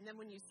 And then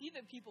when you see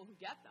the people who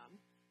get them,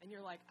 and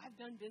you're like, I've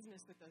done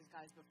business with those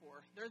guys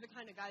before. They're the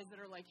kind of guys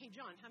that are like, hey,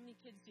 John, how many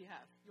kids do you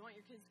have? You want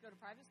your kids to go to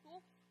private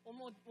school? Well,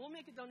 we'll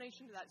make a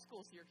donation to that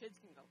school so your kids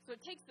can go. So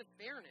it takes the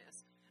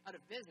fairness out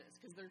of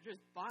business because they're just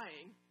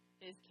buying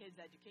his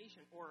kid's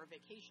education or a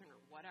vacation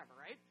or whatever,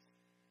 right?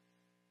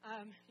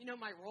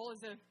 My role as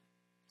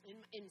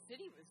in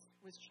city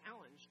was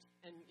challenged.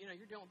 And,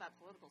 you're dealing with that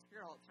political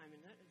spirit all the time,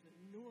 and that is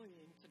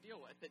annoying to deal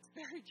with. It's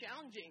very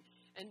challenging,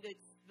 and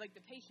it's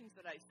the patience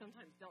that I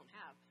sometimes don't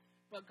have.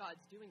 But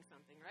God's doing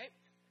something, right?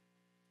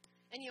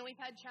 And, we've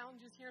had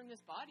challenges here in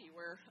this body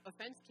where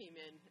offense came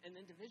in and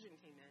then division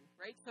came in,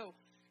 right? So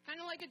kind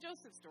of like a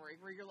Joseph story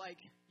where you're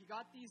you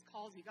got these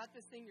calls, you got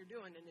this thing you're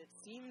doing, and it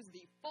seems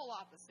the full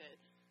opposite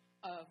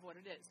of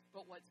what it is.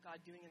 But what's God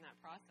doing in that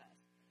process?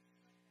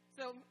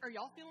 So are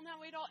y'all feeling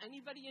that way at all?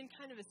 Anybody in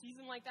kind of a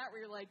season like that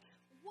where you're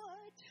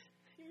what?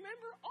 You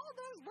remember all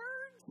those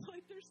words?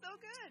 They're so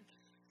good.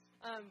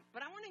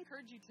 But I want to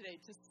encourage you today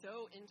to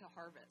sow into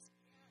harvest.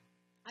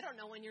 I don't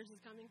know when yours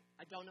is coming.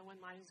 I don't know when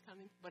mine is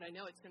coming, but I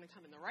know it's going to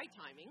come in the right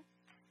timing.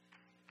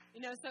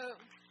 So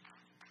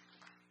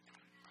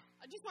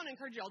I just want to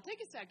encourage you all,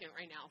 take a second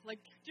right now,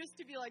 just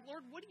to be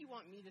Lord, what do you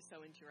want me to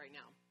sow into right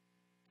now?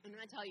 And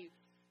I tell you,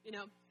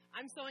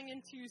 I'm sowing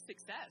into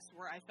success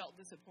where I felt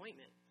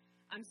disappointment.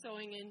 I'm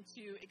sowing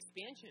into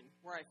expansion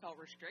where I felt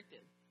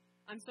restricted.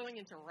 I'm sowing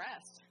into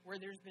rest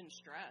where there's been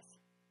stress.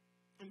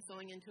 I'm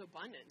sowing into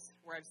abundance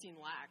where I've seen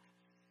lack.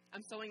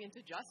 I'm sowing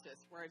into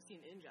justice where I've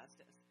seen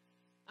injustice.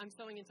 I'm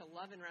sowing into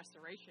love and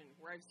restoration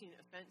where I've seen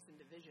offense and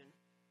division.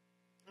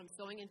 I'm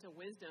sowing into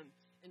wisdom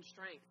and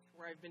strength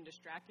where I've been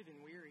distracted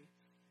and weary.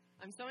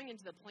 I'm sowing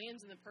into the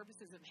plans and the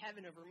purposes of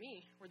heaven over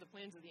me where the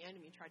plans of the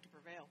enemy tried to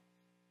prevail.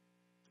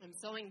 I'm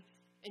sowing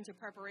into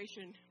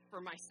preparation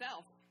for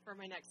myself for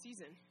my next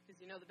season.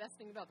 Because, you know, the best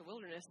thing about the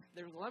wilderness,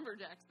 there's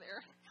lumberjacks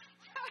there.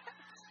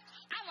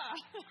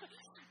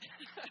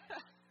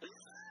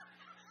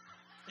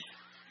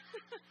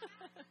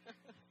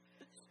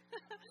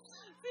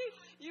 See,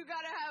 you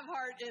got to have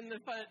heart in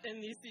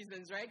these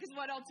seasons, right? Because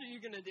what else are you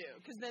going to do?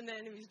 Because then the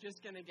enemy's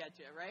just going to get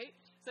you, right?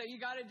 So you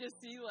got to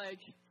just see, like,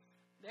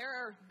 there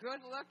are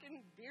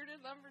good-looking,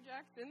 bearded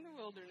lumberjacks in the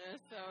wilderness.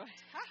 So,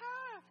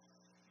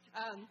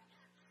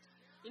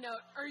 you know,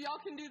 or y'all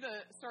can do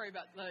the,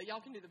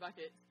 y'all can do the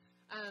bucket.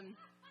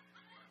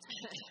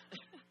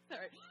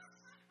 Sorry.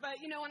 But,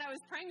 you know, when I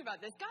was praying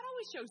about this, God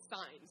always shows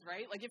signs,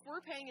 right? Like, if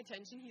we're paying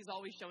attention, he's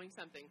always showing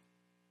something.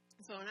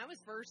 So when I was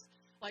first,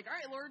 like, all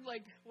right, Lord,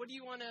 like, what do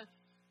you want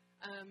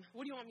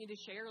me to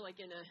share, like,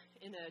 in a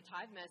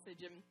tithe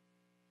message? And,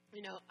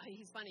 you know,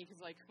 he's funny because,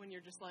 like, when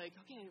you're just like,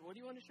 okay, what do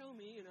you want to show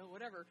me? You know,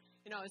 whatever.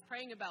 You know, I was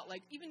praying about,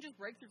 like, even just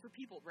breakthrough for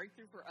people,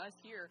 breakthrough for us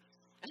here.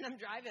 And I'm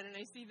driving, and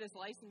I see this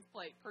license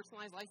plate,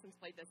 personalized license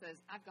plate that says,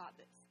 I've got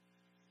this.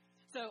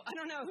 So I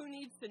don't know who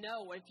needs to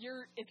know. If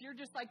you're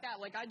just like that,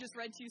 like I just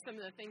read to you some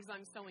of the things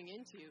I'm sowing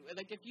into.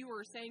 Like if you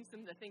were saying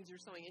some of the things you're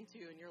sowing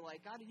into, and you're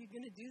like, God, are you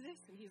going to do this?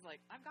 And he's like,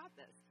 I've got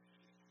this.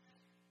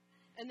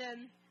 And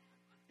then,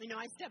 you know,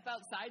 I step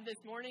outside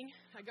this morning.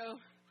 I go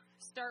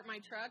start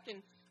my truck,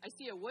 and I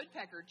see a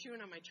woodpecker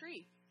chewing on my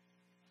tree.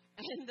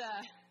 And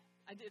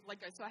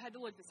so I had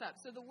to look this up.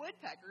 So the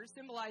woodpecker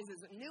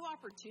symbolizes new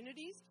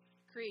opportunities,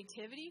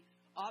 creativity,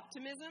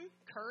 optimism,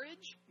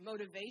 courage,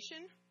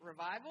 motivation,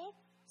 revival,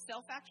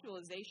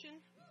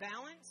 self-actualization,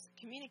 balance,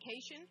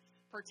 communication,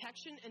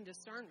 protection, and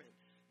discernment.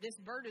 This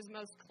bird is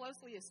most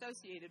closely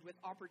associated with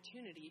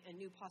opportunity and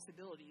new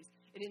possibilities.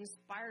 It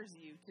inspires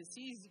you to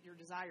seize your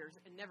desires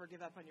and never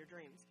give up on your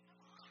dreams.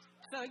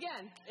 So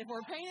again, if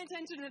we're paying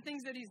attention to the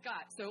things that he's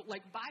got, so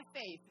like by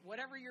faith,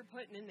 whatever you're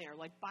putting in there,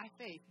 like by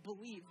faith,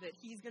 believe that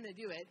he's going to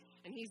do it,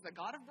 and he's the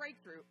God of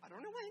breakthrough. I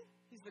don't know when.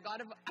 He's the God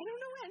of, I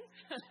don't know when.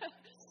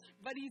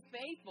 But he's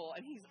faithful,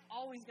 and he's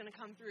always going to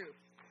come through.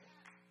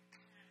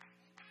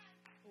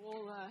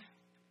 Well,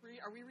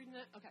 are we reading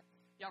it? Okay.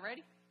 Y'all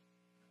ready?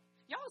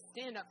 Y'all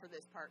stand up for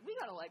this part. We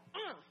got to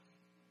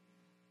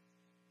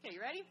Okay, you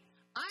ready?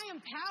 I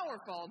am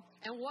powerful,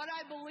 and what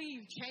I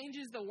believe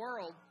changes the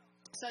world.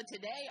 So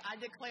today I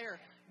declare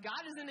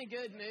God is in a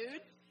good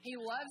mood. He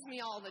loves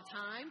me all the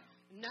time.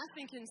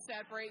 Nothing can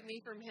separate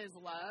me from his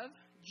love.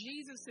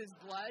 Jesus'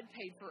 blood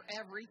paid for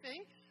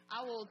everything.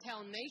 I will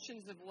tell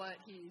nations of what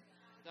he's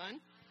done.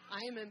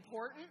 I am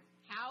important.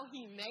 How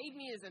he made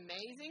me is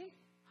amazing.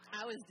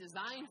 I was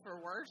designed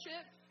for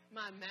worship.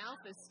 My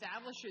mouth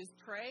establishes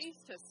praise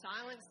to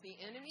silence the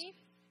enemy.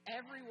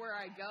 Everywhere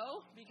I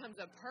go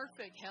becomes a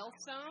perfect health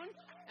zone.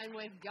 And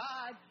with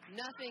God,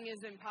 nothing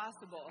is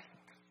impossible.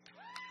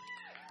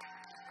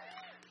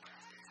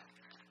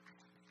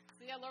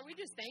 So yeah, Lord, we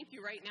just thank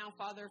you right now,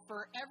 Father,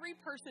 for every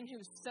person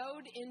who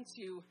sowed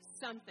into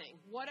something,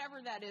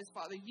 whatever that is,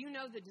 Father. You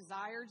know the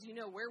desires. You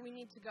know where we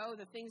need to go,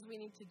 the things we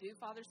need to do,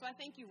 Father. So I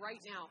thank you right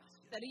now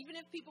that even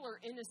if people are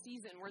in a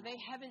season where they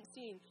haven't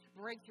seen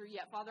breakthrough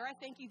yet, Father, I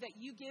thank you that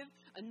you give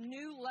a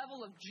new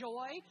level of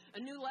joy, a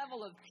new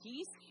level of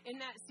peace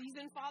in that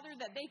season, Father,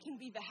 that they can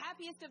be the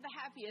happiest of the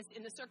happiest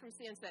in the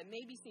circumstance that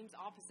maybe seems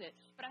opposite.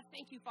 But I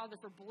thank you,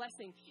 Father, for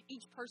blessing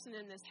each person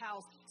in this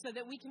house so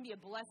that we can be a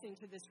blessing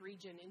to this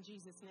region in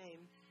Jesus'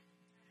 name.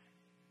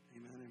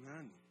 Amen,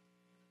 amen.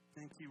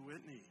 Thank you,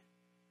 Whitney.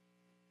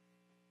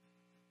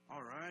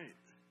 All right.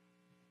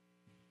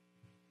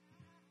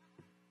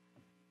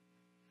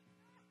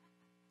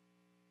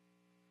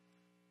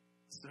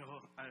 So,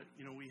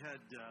 we had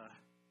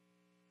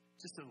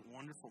just a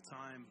wonderful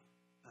time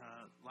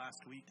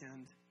last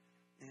weekend.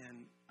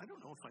 And I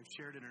don't know if I've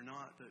shared it or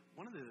not, but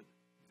one of the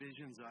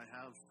visions I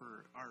have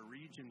for our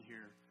region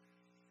here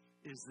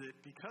is that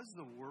because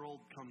the world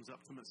comes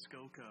up to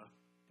Muskoka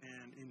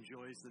and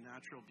enjoys the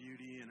natural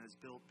beauty and has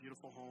built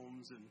beautiful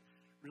homes and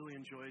really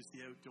enjoys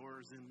the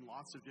outdoors and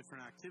lots of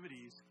different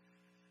activities,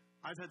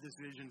 I've had this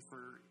vision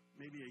for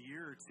maybe a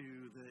year or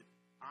two that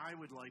I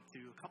would like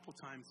to, a couple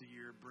times a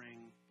year,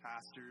 bring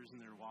pastors and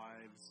their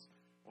wives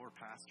or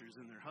pastors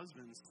and their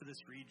husbands to this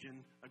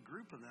region, a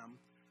group of them,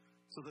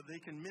 so that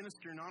they can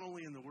minister not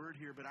only in the Word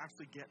here, but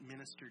actually get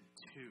ministered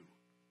to.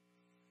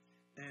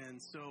 And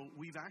so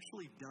we've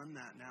actually done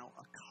that now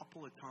a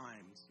couple of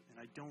times. And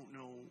I don't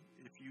know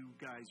if you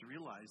guys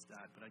realize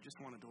that, but I just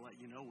wanted to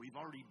let you know we've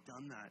already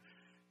done that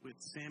with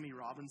Sammy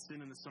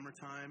Robinson in the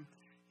summertime.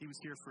 He was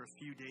here for a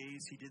few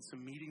days. He did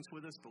some meetings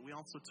with us, but we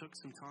also took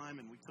some time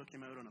and we took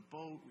him out on a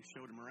boat. We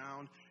showed him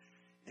around.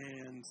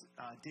 And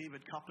David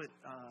Cuppett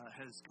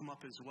has come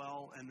up as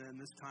well. And then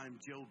this time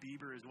Joe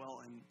Bieber as well.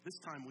 And this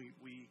time we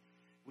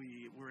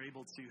were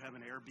able to have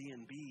an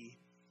Airbnb.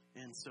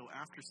 And so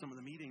after some of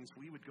the meetings,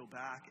 we would go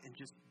back and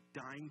just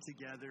dine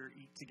together,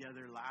 eat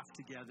together, laugh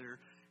together,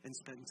 and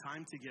spend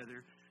time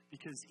together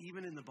Because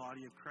even in the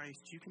body of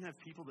Christ, you can have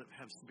people that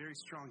have very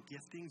strong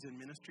giftings in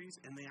ministries,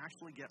 and they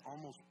actually get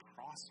almost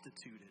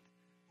prostituted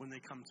when they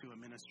come to a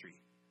ministry.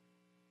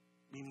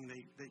 Meaning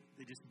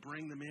they just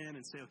bring them in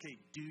and say, okay,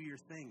 do your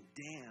thing,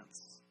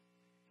 dance.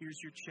 Here's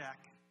your check.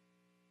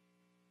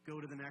 Go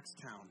to the next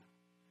town.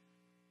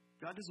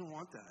 God doesn't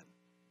want that.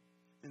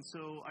 And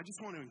so I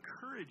just want to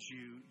encourage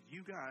you,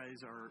 you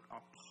guys are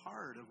a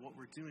part of what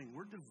we're doing.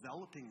 We're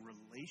developing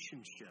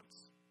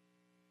relationships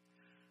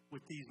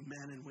with these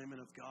men and women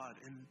of God.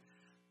 And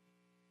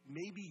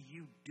maybe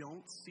you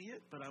don't see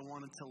it, but I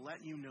wanted to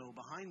let you know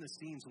behind the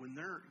scenes, when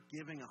they're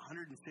giving 150%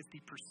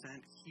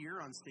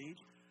 here on stage,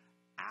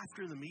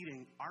 after the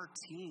meeting, our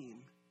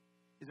team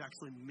is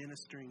actually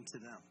ministering to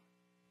them.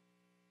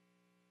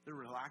 They're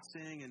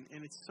relaxing,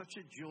 and it's such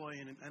a joy.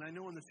 And I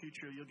know in the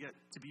future you'll get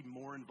to be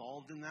more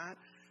involved in that,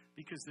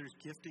 because there's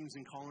giftings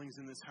and callings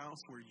in this house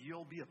where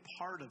you'll be a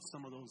part of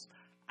some of those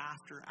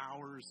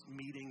after-hours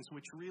meetings,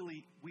 which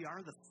really, we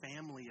are the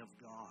family of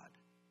God.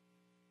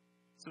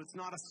 So it's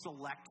not a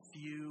select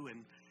few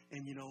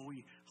and you know,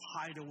 we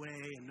hide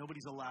away and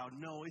nobody's allowed.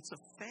 No, it's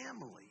a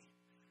family.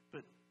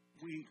 But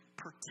we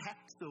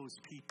protect those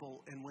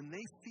people, and when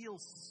they feel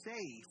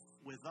safe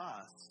with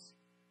us,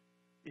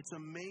 it's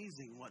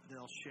amazing what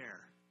they'll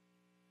share.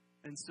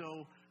 And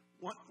so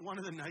one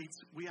of the nights,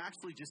 we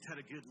actually just had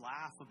a good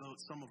laugh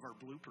about some of our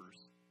bloopers.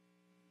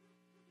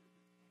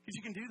 Because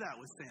you can do that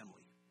with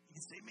family. You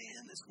can say,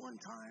 man, this one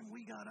time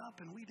we got up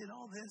and we did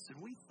all this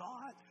and we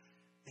thought,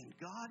 and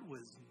God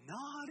was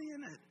not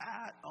in it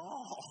at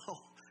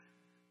all.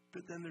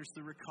 But then there's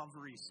the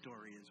recovery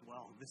story as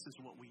well. This is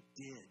what we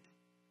did.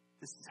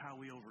 This is how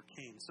we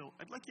overcame. So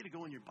I'd like you to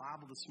go in your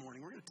Bible this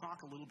morning. We're going to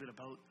talk a little bit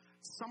about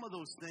some of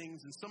those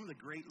things and some of the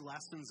great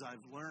lessons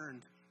I've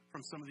learned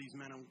from some of these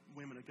men and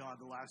women of God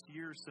the last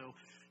year or so.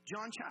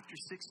 John chapter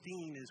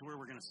 16 is where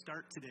we're going to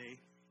start today.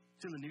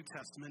 It's in the New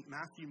Testament,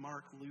 Matthew,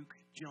 Mark, Luke,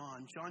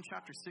 John. John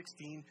chapter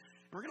 16.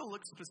 We're going to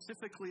look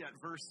specifically at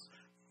verse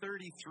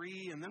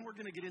 33, and then we're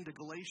going to get into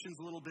Galatians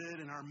a little bit,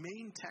 and our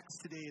main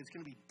text today is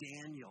going to be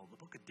Daniel, the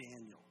book of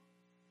Daniel.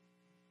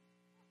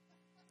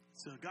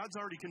 So God's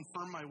already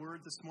confirmed my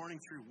word this morning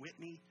through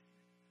Whitney.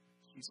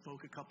 She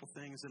spoke a couple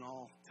things, and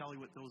I'll tell you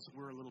what those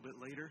were a little bit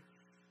later.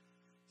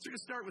 So we're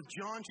going to start with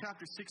John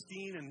chapter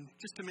 16, and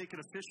just to make it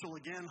official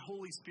again,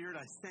 Holy Spirit,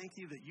 I thank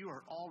you that you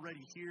are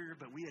already here,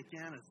 but we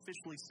again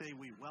officially say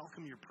we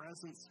welcome your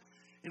presence.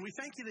 And we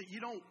thank you that you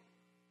don't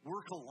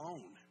work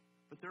alone,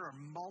 but there are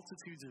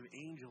multitudes of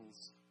angels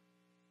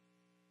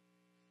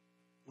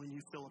when you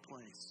fill a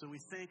place. So we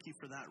thank you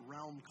for that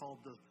realm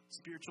called the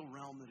spiritual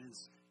realm that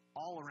is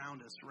all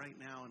around us right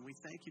now. And we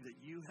thank you that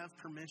you have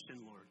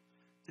permission, Lord,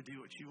 to do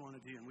what you want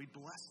to do. And we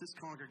bless this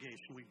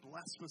congregation. We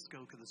bless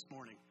Muskoka this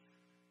morning.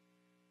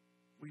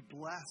 We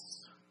bless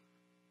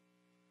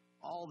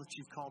all that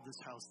you've called this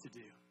house to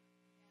do.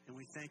 And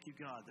we thank you,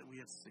 God, that we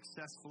have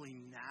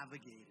successfully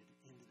navigated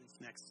into this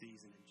next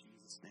season in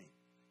Jesus' name.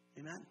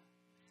 Amen.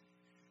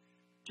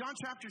 John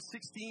chapter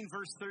 16,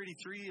 verse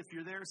 33. If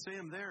you're there, say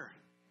I'm there.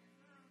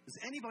 Does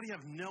anybody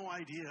have no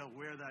idea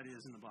where that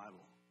is in the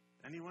Bible?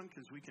 Anyone?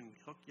 Because we can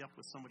hook you up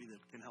with somebody that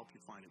can help you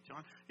find it.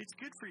 John, it's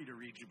good for you to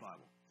read your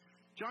Bible.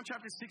 John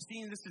chapter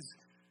 16, this is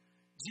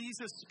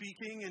Jesus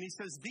speaking, and he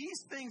says,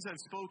 "These things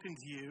I've spoken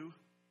to you,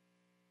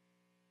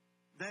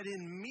 that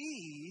in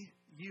me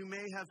you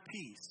may have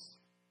peace.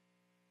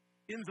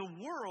 In the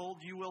world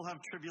you will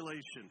have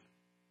tribulation."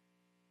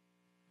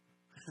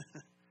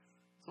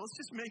 So let's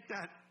just make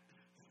that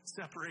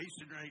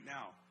separation right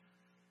now.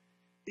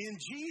 In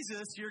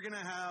Jesus, you're going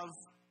to have,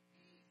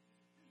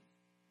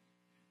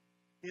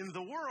 in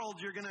the world,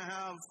 you're going to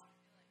have,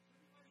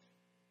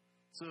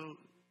 so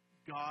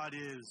God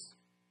is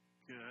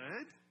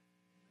good,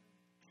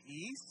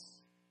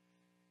 peace,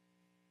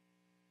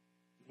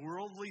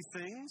 worldly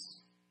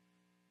things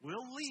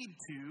will lead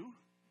to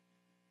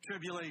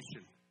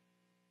tribulation.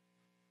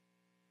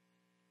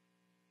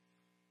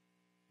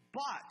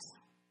 But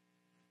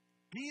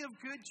be of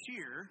good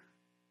cheer.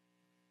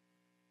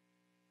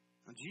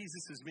 Now,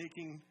 Jesus is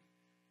making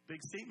a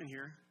big statement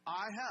here.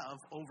 I have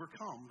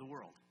overcome the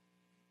world.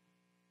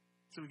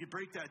 So we could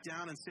break that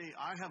down and say,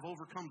 I have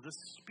overcome the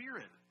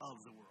spirit of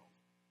the world.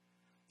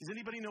 Does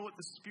anybody know what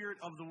the spirit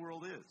of the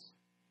world is?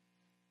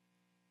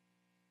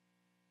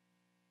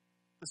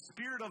 The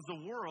spirit of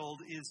the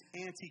world is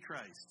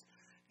Antichrist.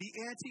 The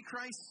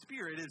Antichrist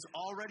spirit is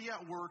already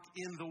at work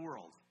in the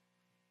world.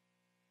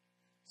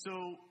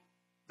 So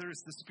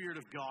there's the Spirit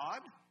of God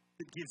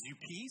that gives you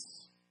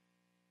peace.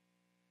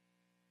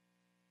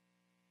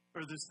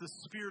 Or there's the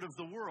spirit of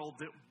the world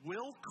that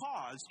will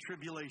cause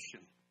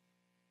tribulation.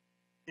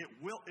 It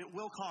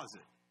will cause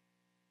it.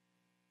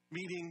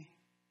 Meaning,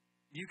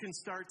 you can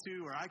start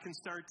to, or I can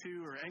start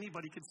to, or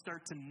anybody can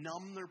start to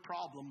numb their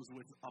problems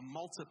with a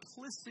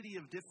multiplicity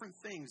of different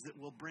things that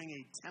will bring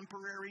a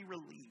temporary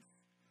relief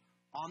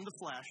on the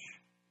flesh,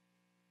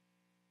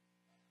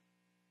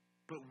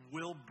 but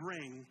will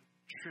bring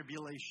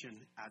tribulation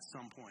at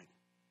some point.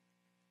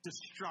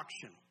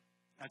 Destruction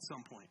at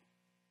some point.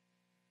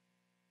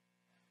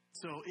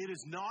 So it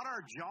is not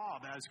our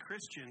job as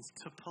Christians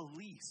to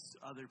police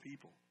other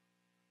people.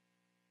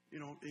 You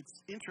know,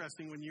 it's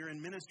interesting when you're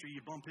in ministry,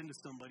 you bump into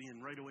somebody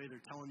and right away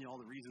they're telling you all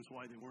the reasons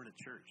why they weren't at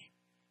church.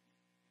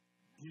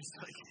 You're just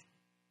like,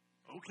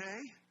 okay,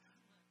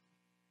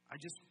 I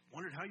just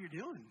wondered how you're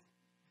doing.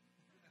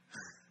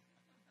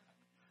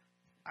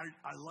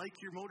 I like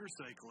your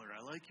motorcycle, or I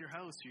like your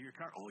house, or your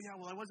car. Oh, yeah,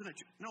 well, I wasn't at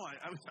church. No,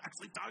 I was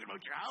actually talking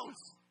about your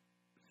house.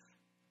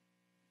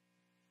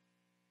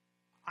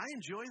 I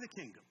enjoy the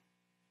kingdom.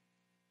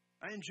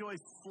 I enjoy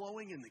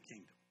flowing in the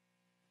kingdom.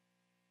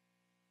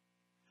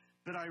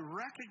 But I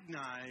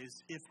recognize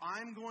if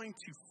I'm going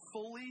to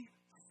fully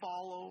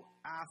follow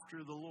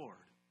after the Lord,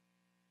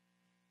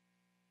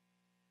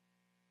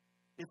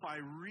 if I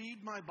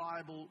read my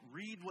Bible,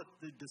 read what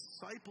the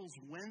disciples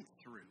went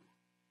through,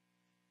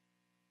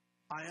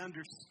 I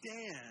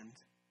understand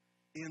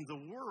in the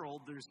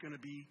world there's going to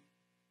be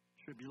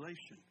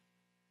tribulation.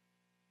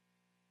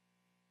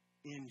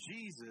 In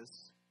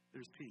Jesus,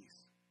 there's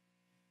peace.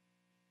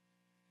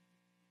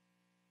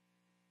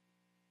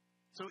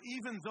 So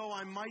even though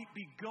I might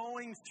be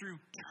going through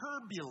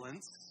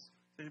turbulence,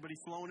 anybody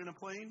flown in a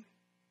plane?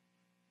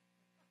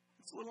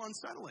 It's a little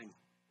unsettling.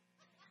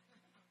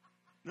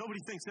 Nobody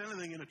thinks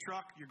anything in a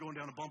truck. You're going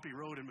down a bumpy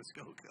road in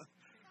Muskoka.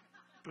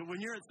 But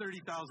when you're at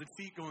 30,000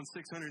 feet going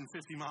 650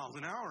 miles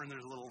an hour and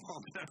there's a little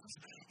bump,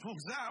 what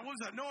was that? What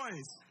was that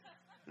noise?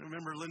 I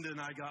remember Linda and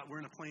I were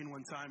in a plane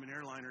one time, an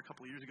airliner a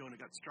couple of years ago, and it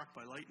got struck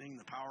by lightning.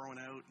 The power went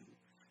out, and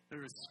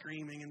there was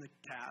screaming in the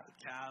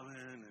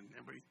cabin, and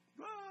everybody,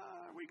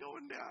 are we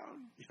going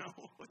down? You know,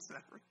 what's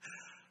that?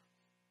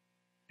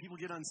 People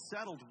get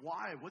unsettled.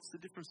 Why? What's the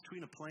difference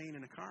between a plane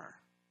and a car?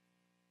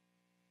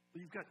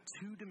 Well, you've got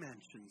two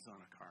dimensions on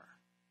a car.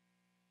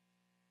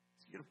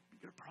 So you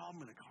get a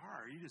problem in a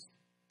car, you just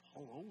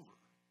pull over.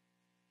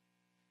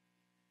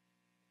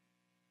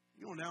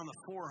 You're going down the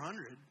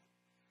 400,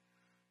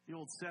 the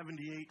old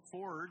 78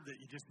 Ford that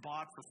you just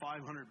bought for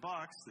 $500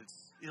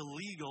 that's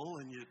illegal,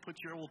 and you put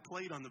your old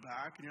plate on the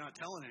back and you're not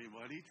telling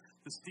anybody.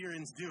 The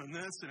steering's doing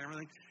this and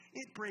everything.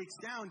 It breaks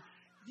down.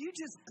 You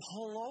just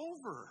pull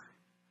over.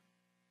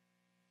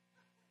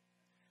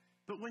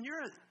 But when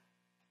you're at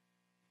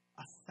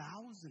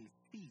 1,000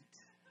 feet,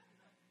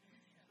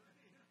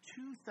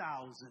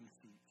 2,000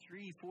 feet,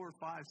 3, 4,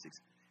 5, 6,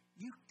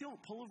 you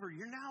don't pull over.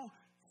 You're now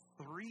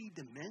 3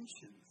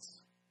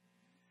 dimensions.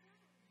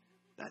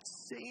 That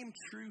same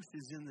truth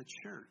is in the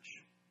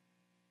church.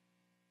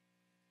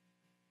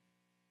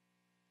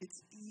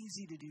 It's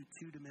easy to do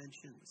 2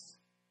 dimensions.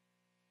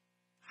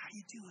 How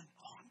you doing?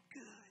 Oh, I'm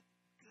good.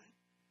 Good.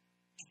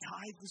 Did you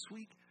tithe this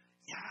week?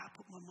 Yeah, I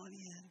put my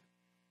money in.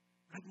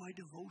 Read my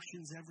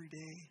devotions every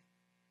day.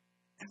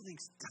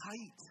 Everything's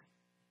tight.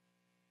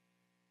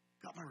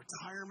 Got my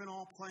retirement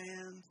all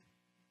planned.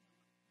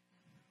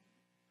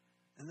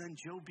 And then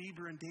Joe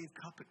Bieber and Dave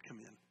Cuppett come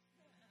in.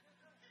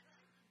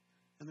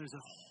 And there's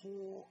a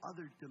whole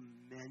other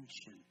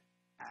dimension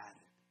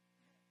added.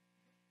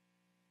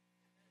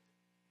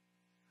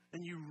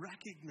 And you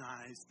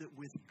recognize that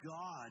with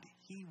God,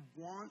 He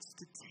wants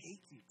to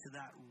take you to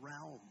that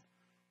realm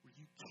where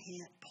you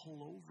can't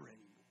pull over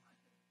anymore.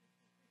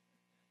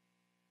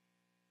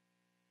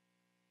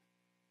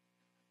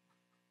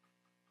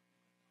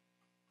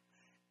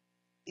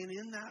 And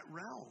in that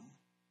realm,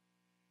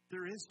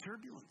 there is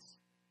turbulence.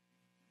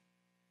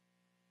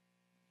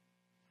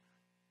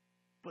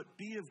 But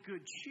be of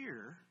good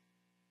cheer,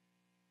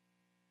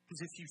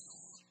 because if you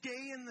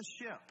stay in the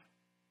ship,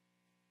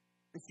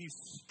 if you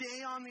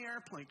stay on the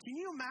airplane, can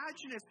you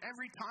imagine if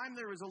every time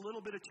there was a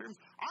little bit of turbulence,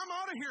 I'm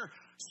out of here,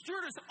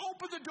 stewardess,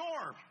 open the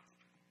door.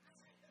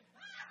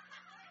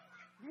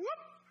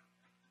 Whoop.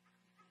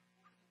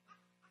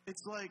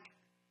 It's like,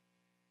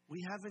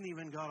 we haven't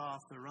even got off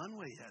the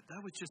runway yet.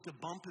 That was just a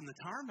bump in the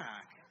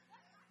tarmac.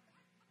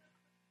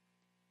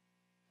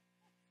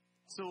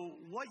 So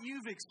what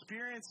you've been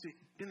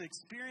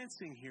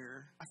experiencing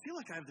here, I feel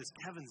like I have this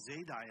Kevin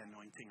Zadai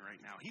anointing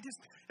right now.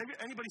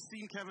 Anybody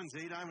seen Kevin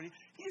Zadai?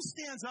 He just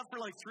stands up for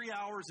like 3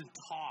 hours and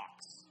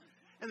talks.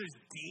 And there's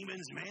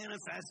demons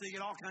manifesting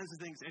and all kinds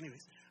of things.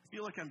 Anyways, I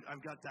feel like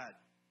I've got that.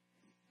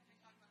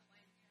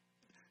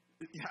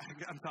 Yeah,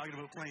 I'm talking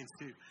about planes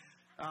too.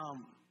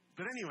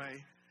 But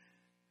anyway,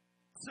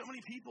 so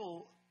many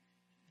people,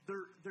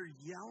 they're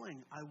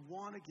yelling, I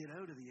want to get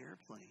out of the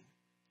airplane.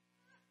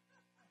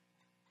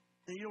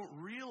 And you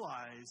don't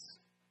realize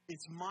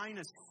it's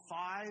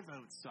 -5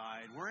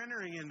 outside. We're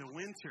entering into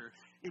winter.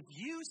 If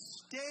you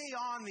stay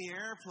on the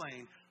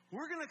airplane,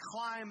 we're going to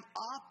climb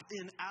up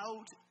and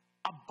out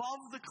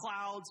above the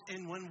clouds.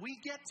 And when we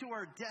get to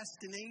our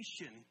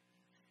destination,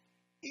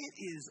 it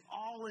is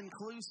all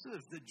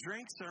inclusive. The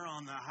drinks are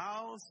on the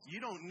house.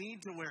 You don't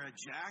need to wear a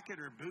jacket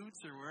or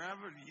boots or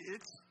wherever.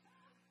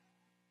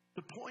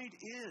 The point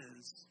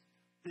is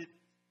that,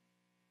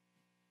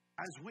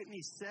 as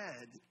Whitney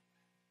said,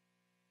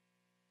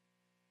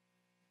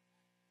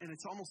 and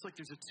it's almost like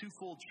there's a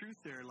twofold truth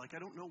there. Like, I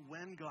don't know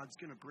when God's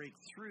going to break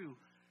through,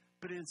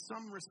 but in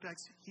some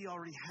respects, He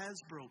already has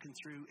broken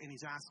through, and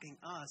He's asking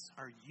us,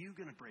 are you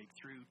going to break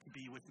through to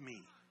be with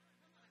me?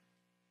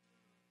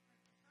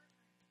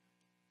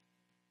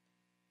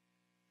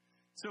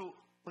 So,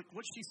 like,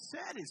 what she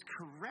said is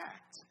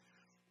correct,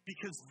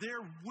 because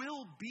there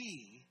will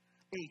be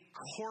a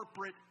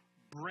corporate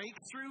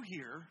breakthrough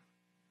here.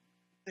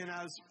 And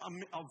as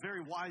a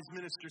very wise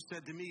minister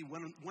said to me,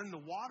 when the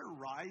water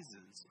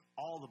rises,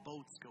 all the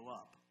boats go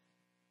up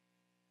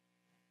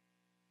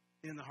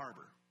in the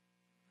harbor.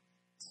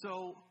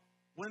 So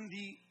when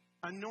the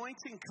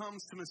anointing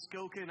comes to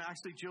Muskoka, and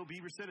actually Joe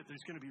Bieber said it,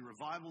 there's going to be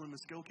revival in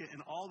Muskoka,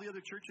 and all the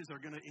other churches are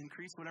going to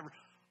increase, whatever.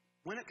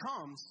 When it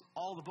comes,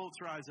 all the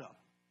boats rise up.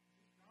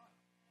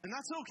 And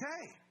that's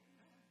okay.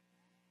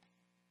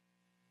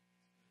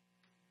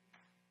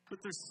 But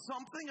there's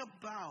something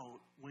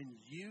about when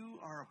you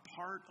are a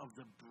part of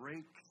the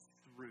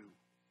breakthrough.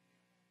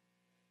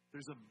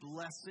 There's a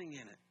blessing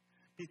in it.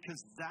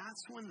 Because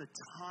that's when the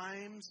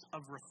times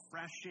of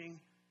refreshing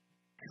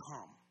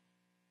come.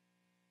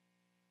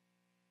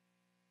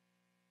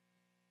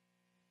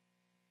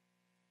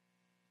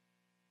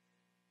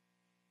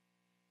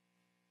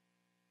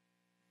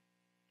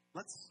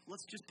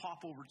 Let's just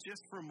pop over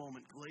just for a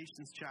moment,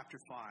 Galatians chapter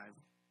 5.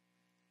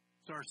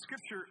 So our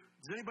scripture,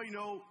 does anybody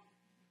know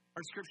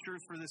our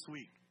scriptures for this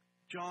week?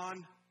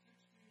 John.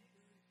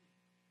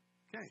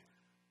 Okay.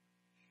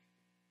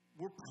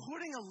 We're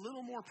putting a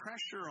little more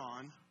pressure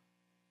on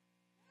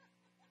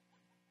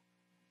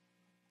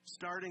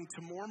starting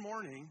tomorrow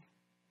morning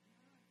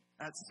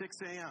at 6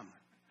 a.m.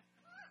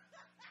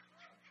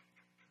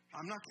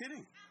 I'm not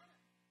kidding.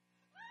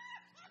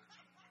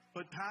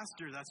 But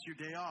Pastor, that's your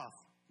day off.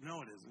 No,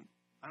 it isn't.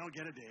 I don't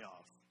get a day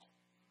off.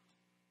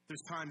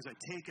 There's times I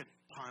take a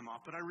time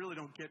off, but I really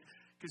don't get,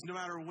 because no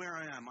matter where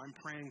I am, I'm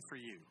praying for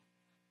you.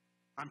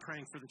 I'm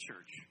praying for the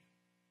church.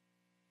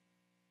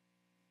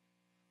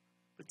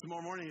 But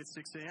tomorrow morning at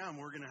 6 a.m.,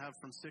 we're going to have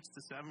from 6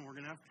 to 7, we're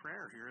going to have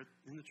prayer here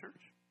in the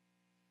church.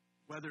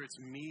 Whether it's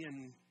me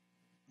and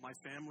my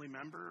family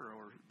member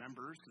or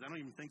members, because I don't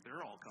even think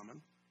they're all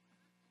coming.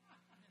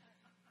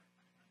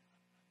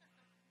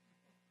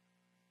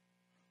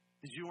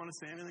 Did you want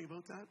to say anything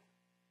about that?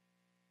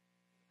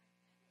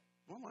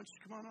 Well, why don't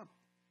you come on up?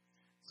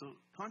 So,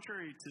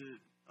 contrary to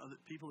other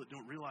people that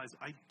don't realize,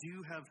 I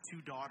do have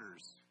 2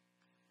 daughters.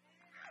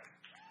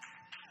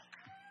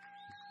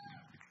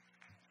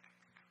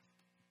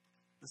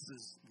 This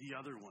is the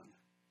other one.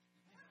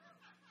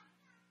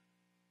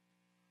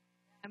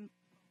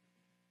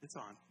 It's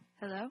on.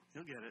 Hello?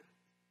 You'll get it.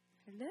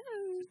 Hello.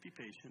 Just be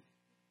patient.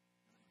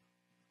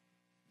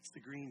 It's the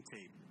green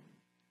tape.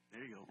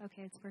 There you go.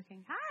 Okay, it's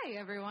working. Hi,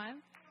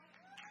 everyone.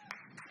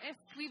 If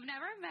we've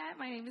never met,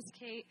 my name is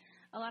Kate.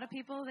 A lot of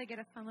people, they get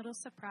a fun little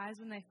surprise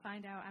when they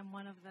find out I'm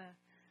one of the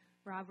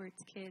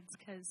Roberts kids,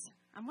 because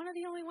I'm one of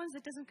the only ones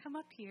that doesn't come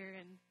up here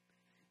and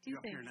do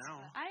You're things. up here now.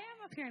 I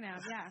am up here now,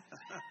 yeah.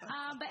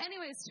 But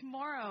anyways,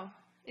 tomorrow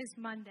is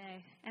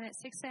Monday, and at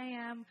 6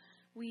 a.m.,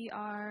 we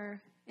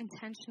are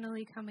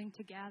intentionally coming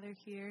to gather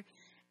here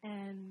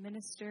and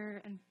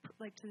minister and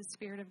to the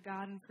Spirit of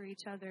God and for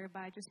each other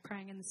by just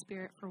praying in the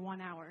Spirit for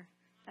 1 hour.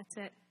 That's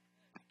it.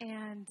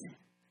 And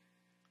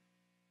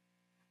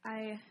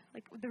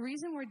the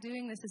reason we're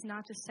doing this is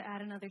not just to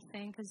add another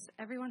thing, because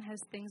everyone has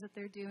things that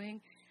they're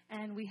doing,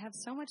 and we have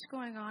so much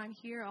going on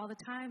here all the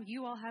time.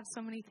 You all have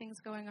so many things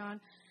going on,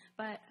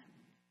 but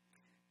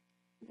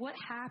what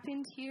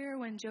happened here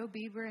when Joe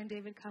Bieber and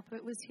David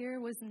Cuppet was here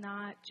was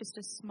not just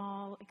a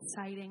small,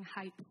 exciting,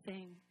 hype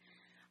thing.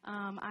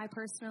 I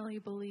personally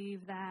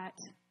believe that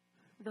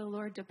the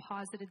Lord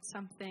deposited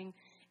something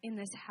in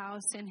this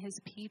house and his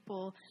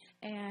people,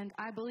 and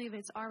I believe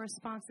it's our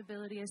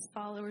responsibility as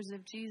followers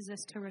of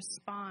Jesus to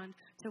respond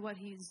to what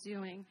he's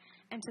doing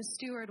and to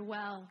steward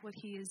well what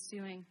he is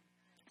doing.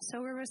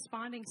 So we're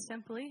responding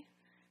simply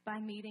by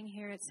meeting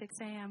here at 6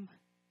 a.m.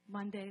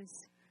 Mondays,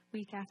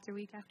 week after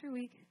week after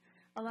week.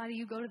 A lot of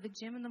you go to the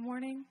gym in the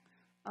morning.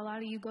 A lot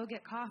of you go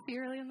get coffee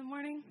early in the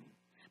morning.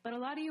 But a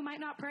lot of you might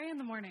not pray in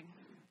the morning.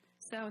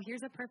 So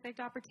here's a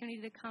perfect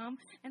opportunity to come.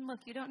 And look,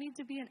 you don't need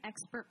to be an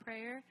expert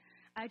prayer.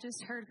 I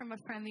just heard from a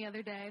friend the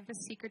other day, the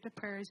secret to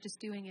prayer is just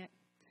doing it.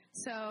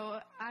 So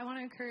I want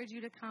to encourage you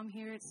to come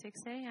here at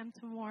 6 a.m.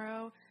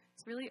 tomorrow.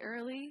 It's really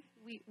early.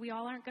 We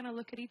all aren't going to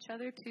look at each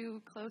other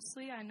too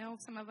closely. I know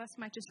some of us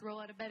might just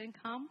roll out of bed and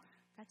come.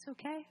 That's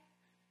okay.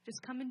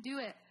 Just come and do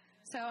it.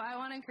 So I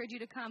want to encourage you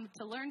to come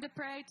to learn to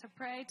pray,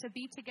 to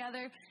be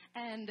together.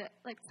 And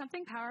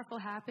something powerful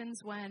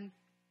happens when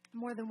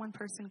more than one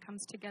person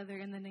comes together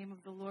in the name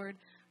of the Lord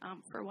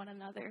for one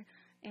another.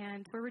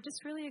 And we're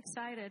just really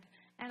excited.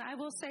 And I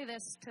will say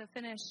this to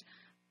finish.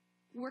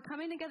 We're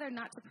coming together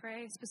not to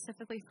pray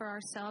specifically for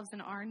ourselves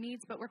and our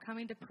needs, but we're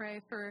coming to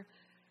pray for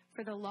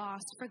the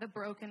lost, for the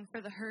broken, for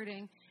the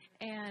hurting.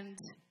 And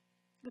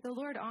the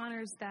Lord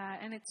honors that.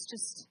 And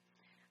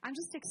I'm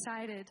just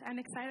excited. I'm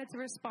excited to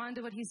respond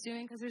to what he's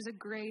doing, because there's a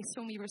grace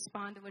when we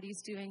respond to what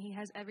he's doing. He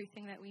has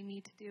everything that we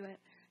need to do it.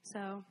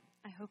 So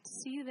I hope to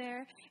see you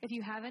there. If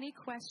you have any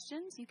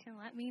questions, you can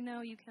let me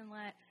know. You can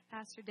let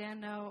Pastor Dan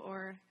know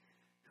or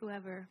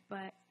whoever.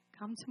 But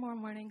come tomorrow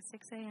morning,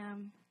 6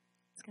 a.m.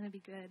 It's going to be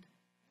good.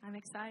 I'm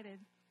excited.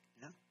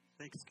 Yeah.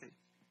 Thanks, Kate.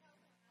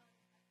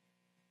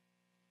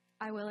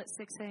 I will at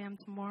 6 a.m.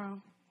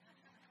 tomorrow.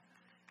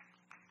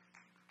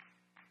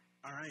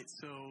 All right,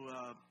 so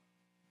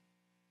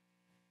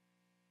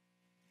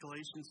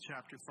Galatians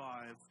chapter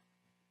 5.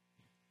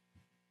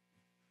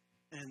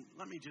 And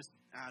let me just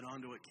add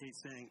on to what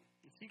Kate's saying.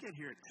 If you get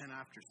here at 10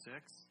 after 6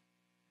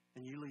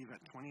 and you leave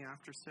at 20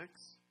 after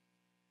 6,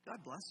 God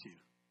bless you.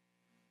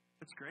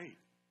 That's great.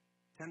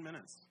 10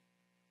 minutes.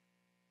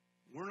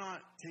 We're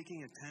not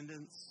taking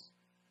attendance.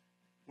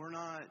 We're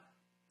not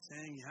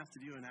saying you have to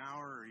do an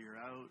hour or you're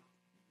out.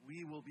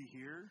 We will be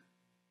here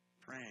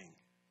praying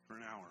for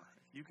an hour.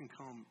 If you can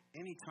come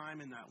any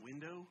time in that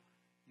window,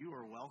 you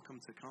are welcome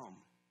to come.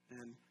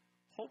 And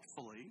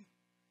hopefully,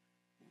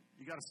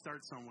 you got to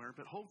start somewhere,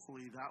 but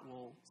hopefully that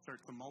will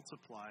start to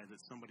multiply,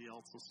 that somebody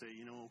else will say,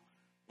 you know,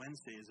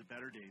 Wednesday is a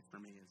better day for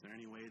me. Is there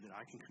any way that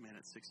I can come in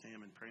at 6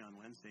 a.m. and pray on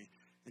Wednesday?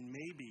 And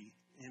maybe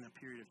in a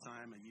period of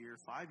time, a year,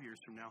 5 years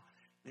from now,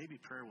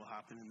 maybe prayer will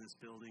happen in this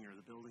building or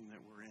the building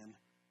that we're in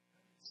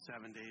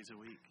 7 days a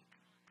week.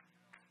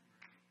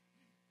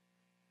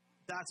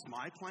 That's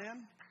my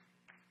plan.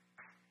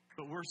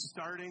 But we're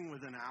starting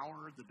with an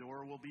hour. The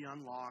door will be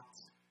unlocked.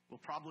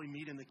 We'll probably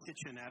meet in the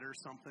kitchenette or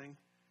something.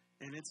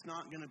 And it's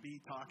not going to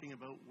be talking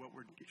about what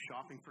we're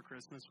shopping for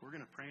Christmas. We're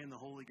going to pray in the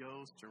Holy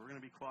Ghost, or we're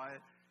going to be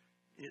quiet.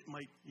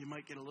 You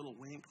might get a little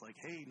wink like,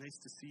 hey, nice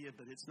to see you,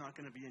 but it's not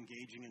going to be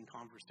engaging in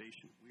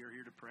conversation. We are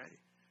here to pray.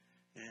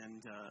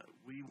 And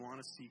we want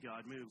to see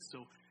God move.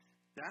 So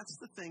that's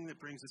the thing that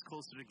brings us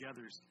closer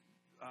together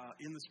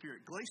in the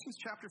Spirit. Galatians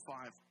chapter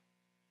 5.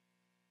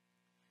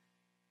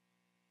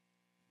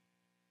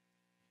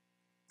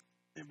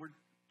 And we're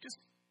just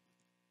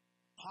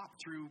hop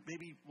through.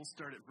 Maybe we'll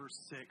start at verse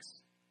 6.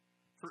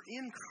 For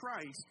in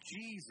Christ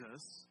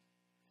Jesus,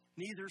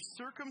 neither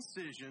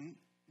circumcision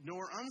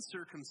nor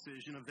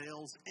uncircumcision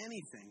avails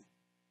anything.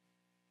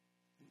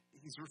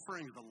 He's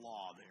referring to the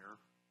law there.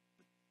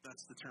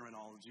 That's the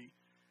terminology.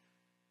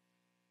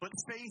 But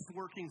faith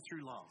working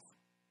through love.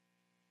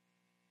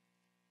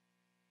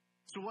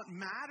 So what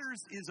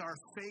matters is our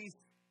faith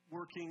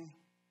working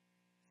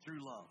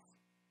through love.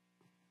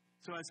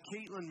 So as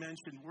Caitlin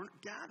mentioned, we're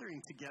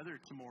gathering together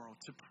tomorrow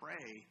to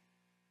pray.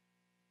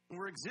 And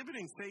we're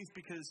exhibiting faith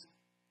because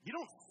you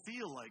don't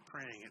feel like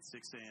praying at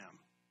 6 a.m.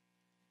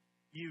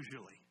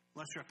 usually,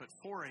 unless you're up at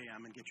 4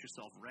 a.m. and get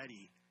yourself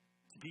ready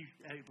to be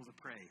able to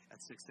pray at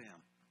 6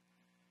 a.m.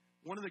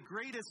 One of the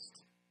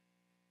greatest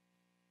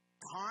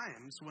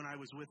times when I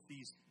was with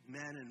these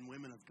men and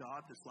women of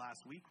God this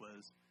last week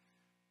was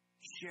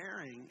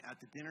sharing at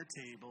the dinner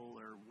table,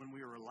 or when we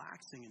were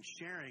relaxing and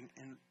sharing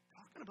and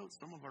talking about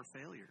some of our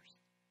failures.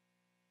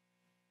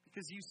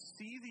 Because you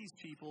see these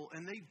people,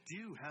 and they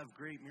do have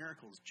great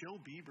miracles. Joe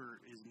Bieber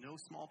is no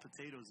small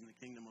potatoes in the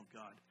kingdom of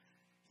God.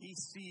 He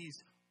sees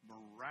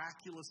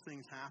miraculous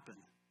things happen.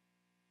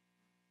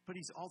 But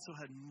he's also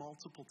had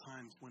multiple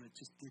times when it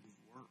just didn't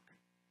work.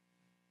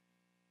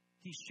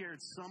 He shared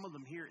some of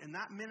them here, and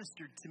that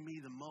ministered to me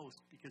the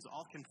most, because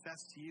I'll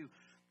confess to you,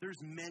 there's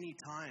many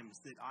times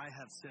that I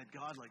have said,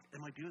 God, like,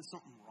 am I doing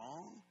something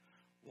wrong?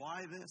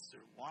 Why this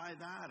or why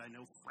that? I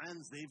know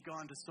friends, they've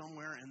gone to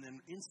somewhere, and then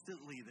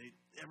instantly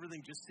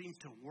everything just seems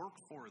to work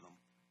for them.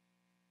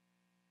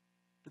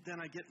 But then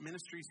I get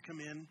ministries come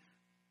in,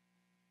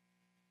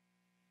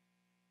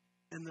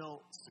 and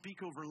they'll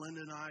speak over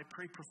Linda and I,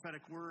 pray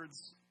prophetic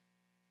words,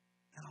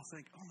 and I'll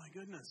think, oh my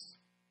goodness,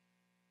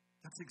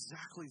 that's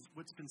exactly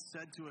what's been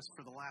said to us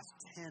for the last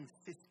 10,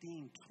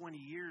 15, 20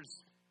 years.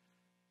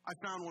 I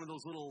found one of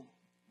those little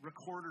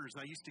recorders.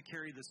 I used to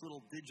carry this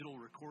little digital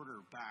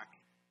recorder back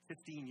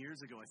 15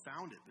 years ago. I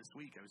found it this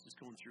week. I was just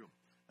going through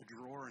a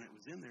drawer, and it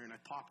was in there, and I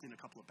popped in a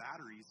couple of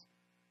batteries,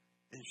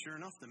 and sure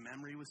enough, the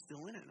memory was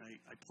still in it, and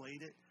I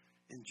played it,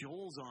 and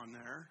Joel's on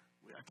there.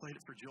 I played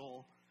it for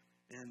Joel,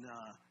 and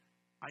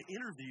I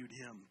interviewed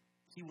him.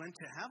 He went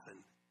to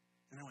heaven,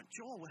 and I went,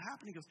 Joel, what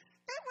happened? He goes,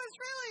 it was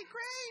really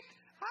great.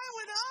 I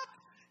went up,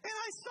 and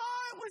I saw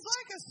it was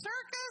like a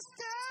circus,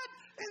 Dad,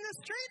 and the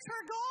streets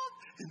were gold.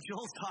 And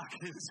Joel's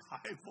talking in his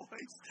high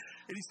voice,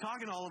 and he's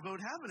talking all about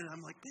heaven. And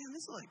I'm like, man,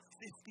 this is like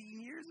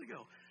 15 years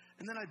ago.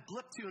 And then I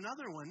blipped to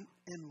another one,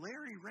 and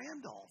Larry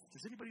Randolph.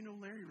 Does anybody know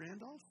Larry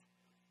Randolph?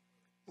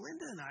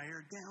 Linda and I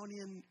are down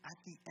at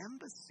the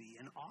embassy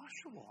in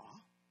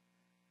Oshawa.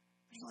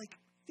 There's like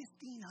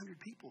 1,500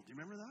 people. Do you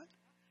remember that?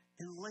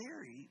 And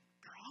Larry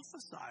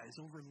prophesies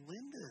over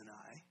Linda and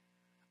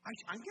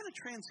I'm going to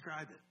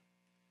transcribe it,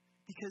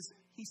 because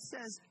he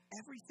says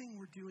everything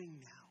we're doing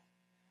now,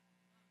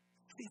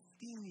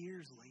 15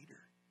 years later.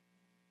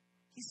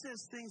 He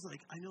says things like,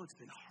 I know it's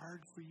been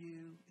hard for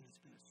you, and it's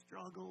been a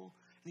struggle.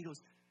 And he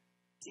goes,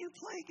 do you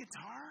play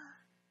guitar?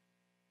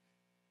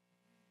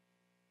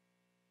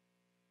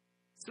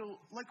 So,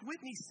 like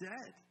Whitney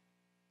said,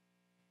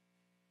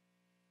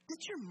 get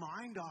your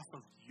mind off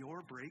of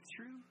your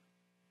breakthrough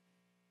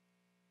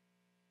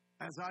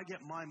as I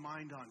get my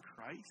mind on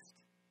Christ.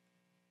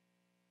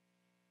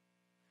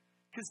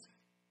 Because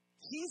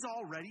He's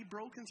already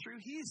broken through.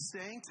 He is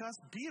saying to us,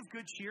 be of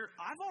good cheer.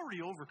 I've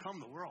already overcome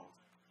the world.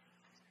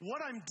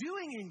 What I'm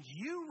doing in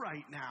you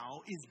right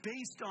now is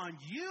based on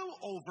you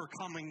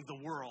overcoming the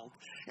world.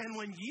 And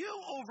when you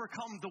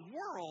overcome the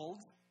world,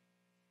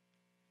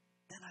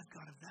 then I've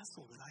got a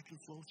vessel that I can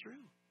flow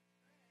through.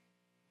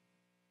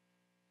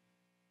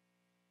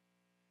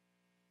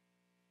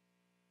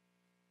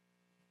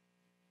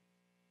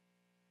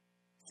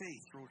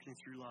 Faith working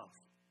through love.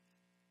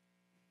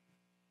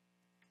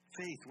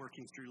 Faith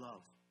working through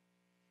love.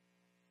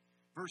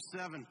 Verse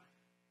 7.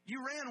 You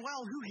ran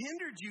well. Who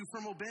hindered you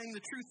from obeying the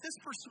truth? This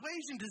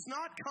persuasion does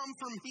not come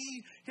from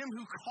him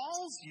who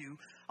calls you.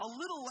 A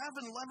little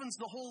leaven leavens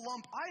the whole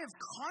lump. I have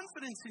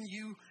confidence in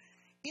you,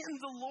 in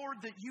the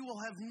Lord, that you will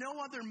have no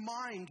other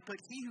mind, but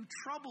he who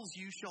troubles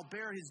you shall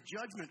bear his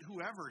judgment,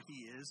 whoever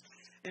he is.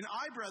 And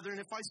I, brethren,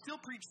 if I still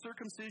preach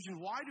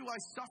circumcision, why do I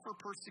suffer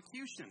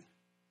persecution?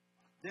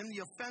 Then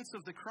the offense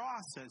of the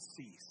cross has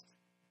ceased.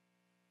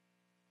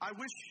 I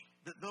wish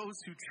that those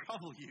who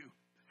trouble you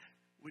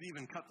would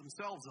even cut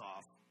themselves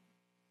off.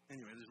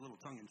 Anyway, there's a little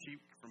tongue-in-cheek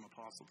from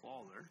Apostle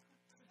Paul there.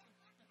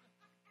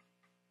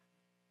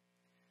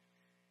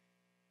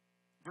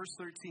 Verse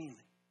 13.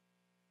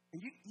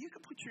 And you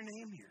can put your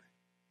name here.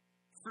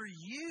 For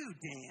you,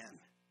 Dan,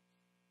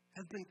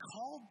 have been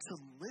called to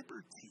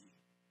liberty.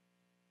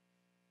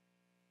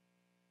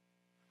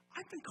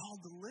 I've been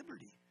called to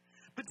liberty.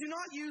 But do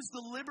not use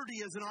the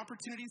liberty as an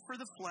opportunity for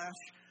the flesh,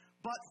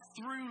 but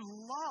through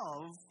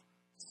love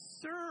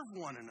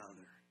serve one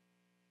another.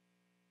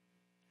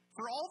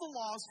 For all the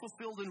laws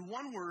fulfilled in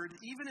one word,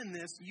 even in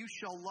this, you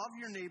shall love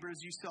your neighbor as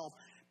yourself.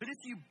 But if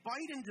you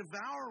bite and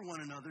devour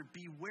one another,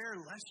 beware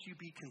lest you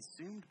be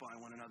consumed by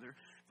one another.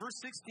 Verse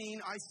 16,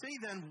 I say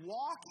then,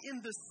 walk in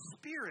the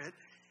Spirit,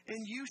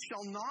 and you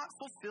shall not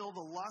fulfill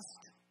the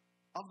lust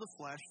of the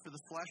flesh, for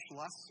the flesh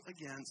lusts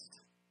against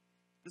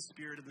the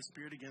Spirit, and the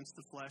Spirit against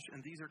the flesh,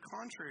 and these are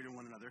contrary to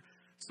one another,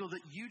 so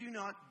that you do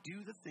not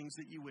do the things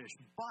that you wish.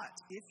 But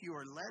if you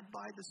are led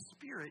by the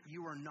Spirit,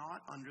 you are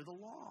not under the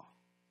law.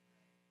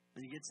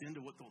 And he gets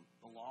into what the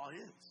law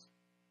is.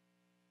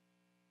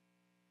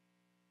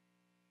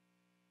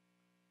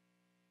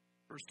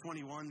 Verse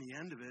 21, the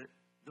end of it,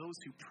 those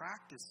who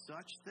practice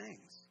such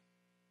things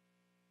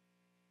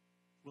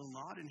will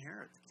not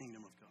inherit the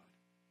kingdom of God.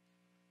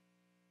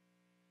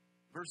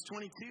 Verse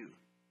 22,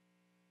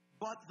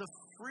 but the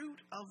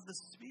fruit of the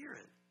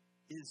Spirit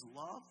is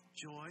love,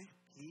 joy,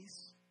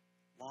 peace,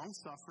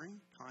 long-suffering,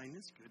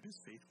 kindness, goodness,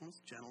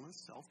 faithfulness, gentleness,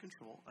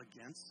 self-control.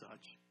 Against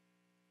such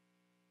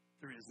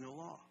there is no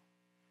law.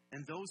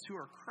 And those who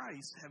are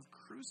Christ have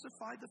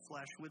crucified the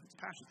flesh with its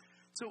passions.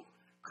 So,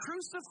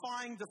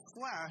 crucifying the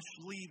flesh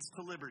leads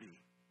to liberty.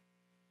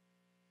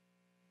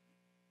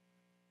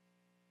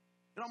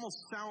 It almost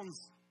sounds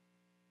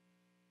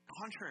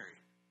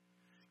contrary.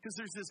 Because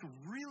there's this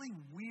really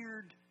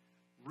weird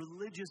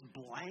religious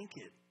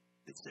blanket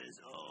that says,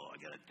 oh,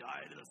 I got to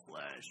die to the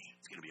flesh.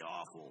 It's going to be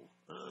awful.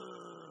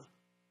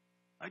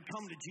 I'd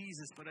come to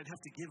Jesus, but I'd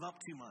have to give up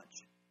too much.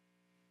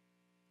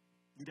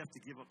 You'd have to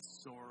give up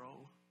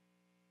sorrow,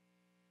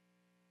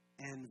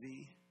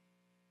 envy,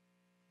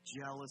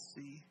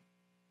 jealousy,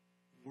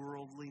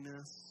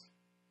 worldliness,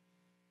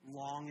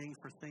 longing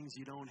for things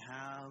you don't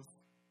have.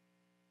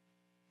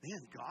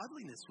 Man,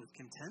 godliness with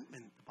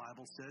contentment, the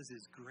Bible says,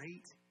 is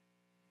great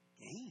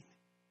gain.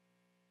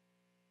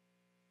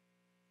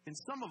 And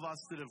some of us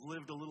that have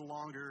lived a little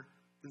longer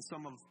than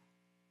some of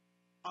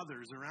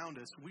others around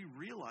us, we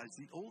realize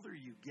the older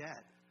you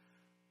get,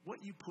 what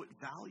you put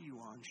value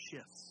on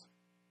shifts.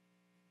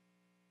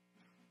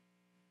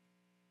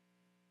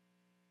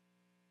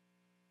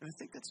 And I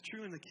think that's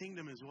true in the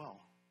kingdom as well.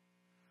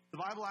 The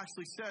Bible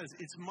actually says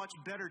it's much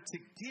better to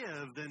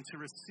give than to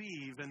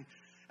receive. And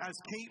as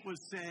Kate was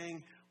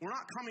saying, we're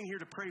not coming here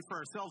to pray for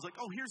ourselves like,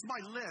 oh, here's my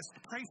list.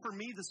 Pray for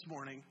me this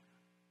morning.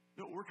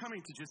 No, we're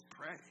coming to just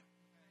pray.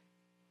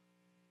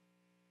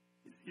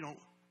 You know,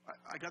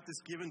 I got this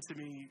given to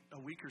me a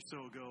week or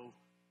so ago,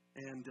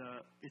 and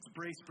it's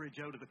Bracebridge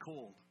Out of the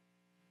Cold.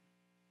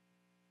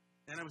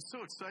 And I was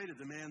so excited,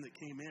 the man that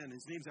came in,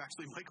 his name's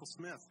actually Michael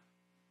Smith.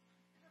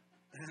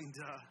 And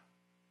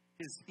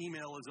his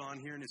email is on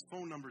here, and his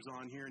phone number's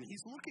on here, and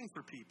he's looking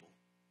for people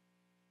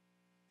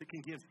that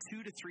can give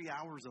 2 to 3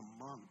 hours a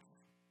month.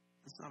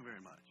 That's not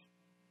very much.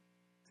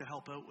 To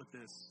help out with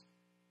this.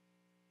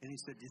 And he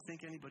said, do you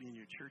think anybody in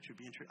your church would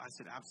be interested? I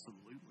said,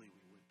 absolutely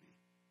we would be.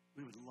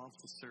 We would love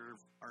to serve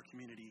our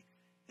community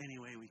any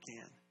way we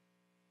can.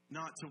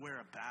 Not to wear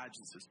a badge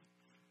that says,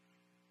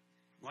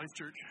 Life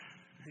Church,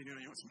 how you doing?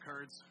 You want some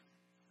cards?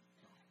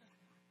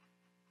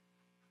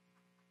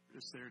 We're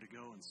just there to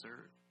go and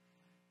serve.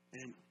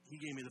 And he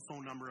gave me the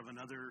phone number of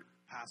another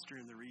pastor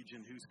in the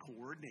region who's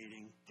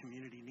coordinating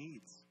community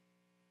needs.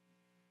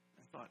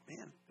 I thought,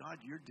 man, God,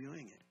 you're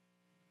doing it.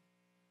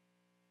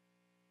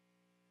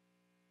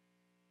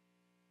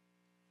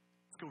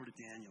 Let's go over to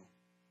Daniel.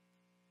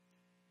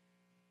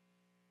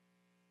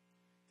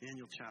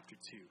 Daniel chapter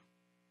 2.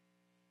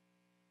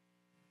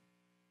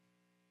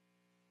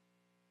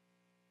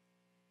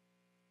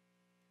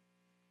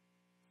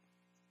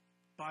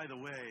 By the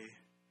way,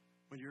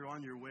 when you're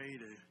on your way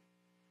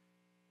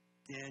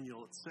to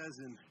Daniel, it says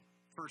in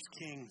 1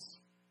 Kings,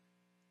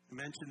 I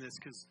mentioned this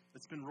because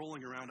it's been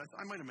rolling around.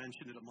 I might have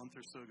mentioned it a month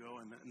or so ago,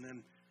 and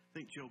then I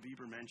think Joe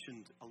Bieber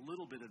mentioned a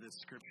little bit of this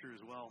scripture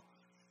as well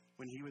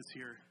when he was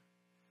here.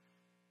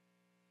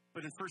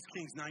 But in 1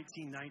 Kings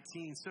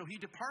 19:19, so he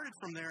departed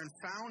from there and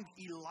found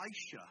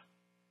Elisha,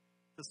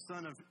 the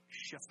son of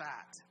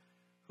Shaphat,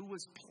 who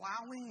was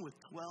plowing with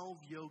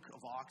 12 yoke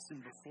of oxen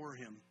before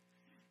him,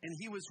 and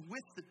he was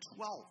with the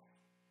 12th.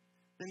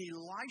 Then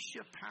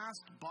Elisha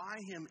passed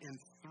by him and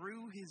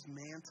threw his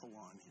mantle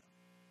on him.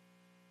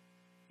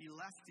 He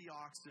left the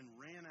oxen,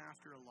 ran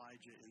after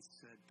Elijah, and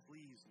said,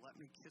 "Please let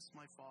me kiss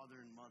my father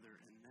and mother,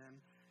 and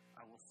then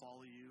I will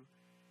follow you."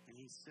 And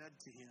he said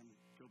to him,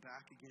 "Go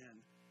back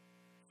again,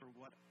 for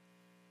what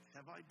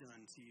have I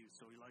done to you?"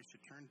 So Elisha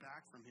turned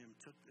back from him,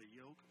 took the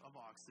yoke of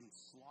oxen,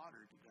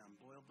 slaughtered them,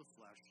 boiled the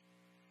flesh,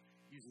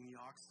 using the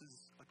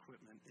ox's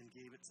equipment, and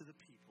gave it to the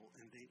people,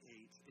 and they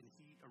ate. And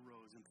he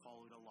arose and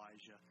followed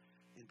Elijah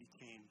and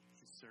became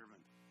his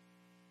servant.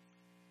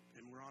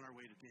 And we're on our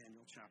way to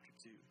Daniel chapter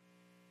 2.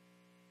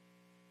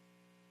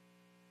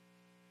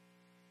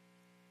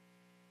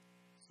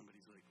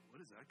 Somebody's like, what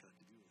has that got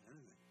to do with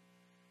anything?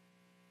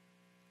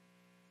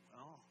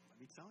 Well, let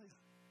me tell you.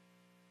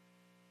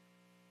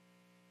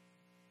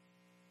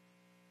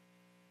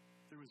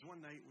 There was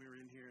one night we were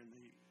in here, and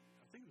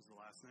I think it was the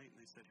last night, and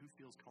they said, "Who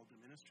feels called to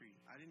ministry?"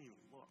 I didn't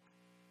even look,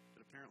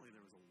 but apparently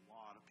there was a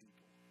lot of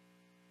people.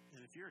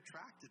 And if you're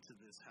attracted to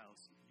this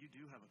house, you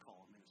do have a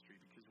call of ministry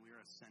because we are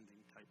a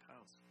sending type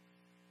house.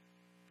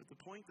 But the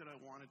point that I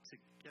wanted to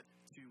get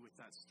to with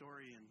that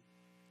story in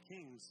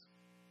Kings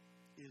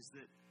is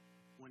that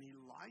when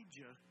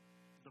Elijah,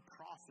 the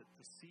prophet,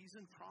 the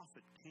seasoned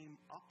prophet, came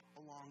up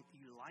along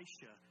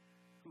Elisha,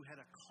 who had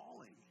a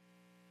calling,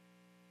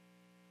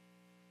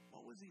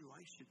 what was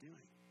Elisha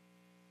doing?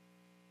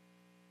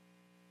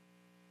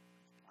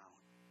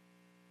 Plowing.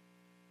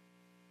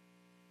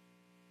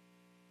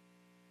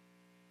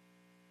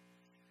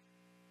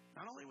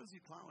 Not only was he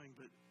plowing,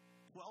 but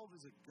 12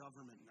 is a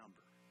government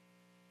number.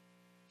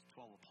 It's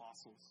 12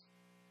 apostles,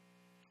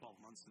 12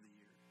 months of the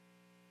year.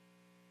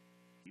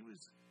 He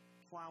was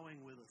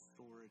plowing with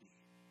authority.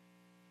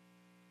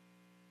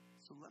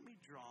 So let me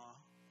draw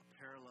a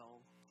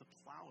parallel to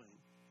plowing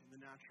in the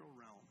natural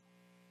realm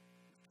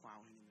with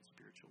plowing in the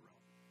spiritual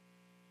realm.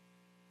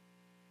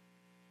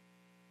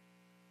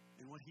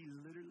 And what he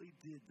literally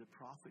did, the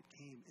prophet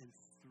came and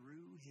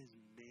threw his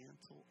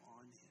mantle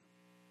on him.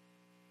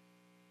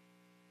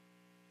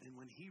 And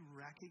when he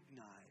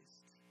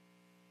recognized,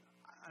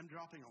 I'm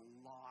dropping a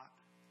lot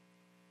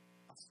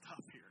of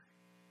stuff here.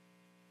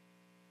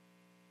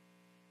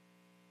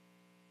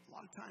 A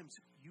lot of times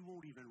you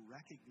won't even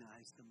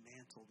recognize the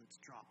mantle that's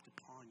dropped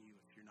upon you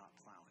if you're not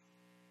plowing.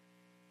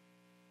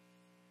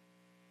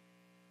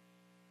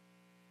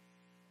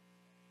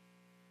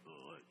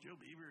 Oh, Joe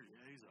Bieber,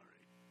 yeah, he's all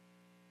right.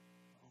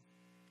 Well,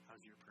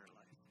 how's your prayer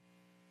life?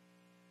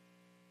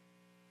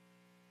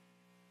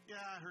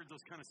 Yeah, I heard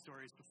those kind of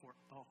stories before.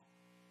 Oh,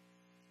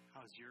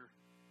 how's your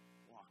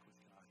walk with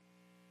God?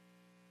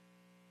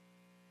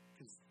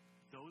 Because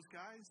those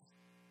guys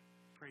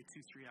pray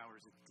 2-3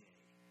 hours a day.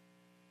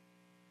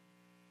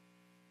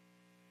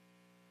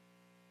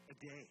 A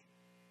day.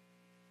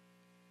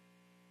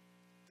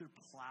 They're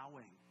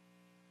plowing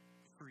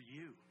for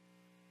you.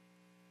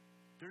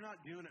 They're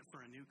not doing it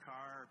for a new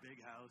car or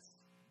big house.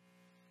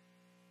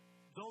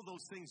 Though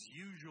those things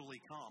usually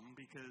come,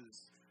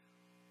 because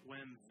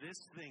when this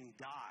thing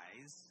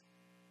dies,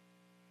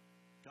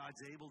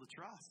 God's able to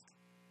trust.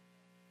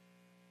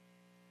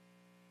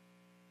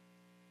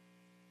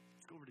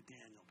 Let's go over to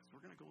Daniel, because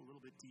we're going to go a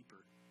little bit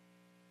deeper.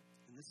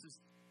 And this is,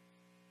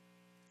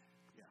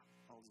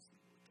 I'll just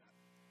leave it with that.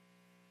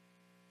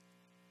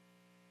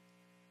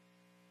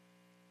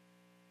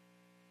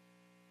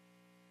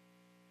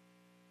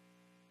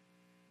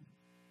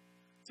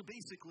 So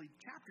basically,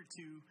 chapter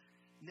 2,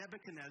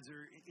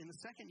 Nebuchadnezzar, in the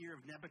second year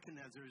of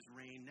Nebuchadnezzar's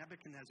reign,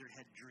 Nebuchadnezzar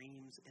had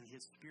dreams, and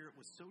his spirit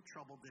was so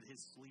troubled that his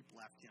sleep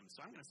left him.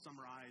 So I'm going to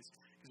summarize,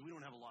 because we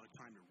don't have a lot of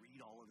time to read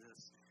all of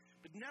this.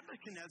 But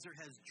Nebuchadnezzar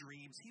has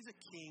dreams. He's a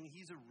king.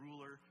 He's a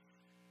ruler.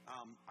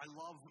 I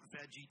love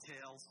Veggie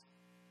Tales,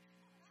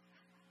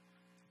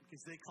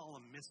 because they call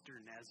him Mr.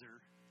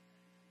 Nezer.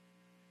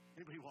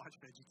 Anybody watch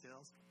Veggie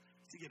Tales?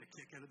 To get a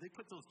kick out of it. They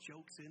put those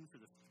jokes in for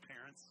the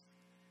parents,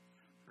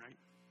 right?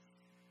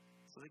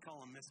 So they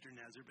call him Mr.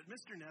 Nezer. But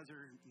Mr.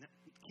 Nezer,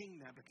 King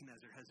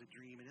Nebuchadnezzar, has a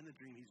dream, and in the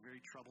dream he's very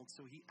troubled.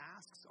 So he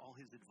asks all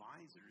his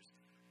advisors,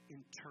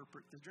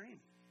 interpret the dream.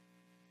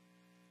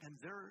 And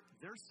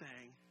they're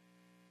saying,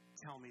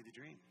 tell me the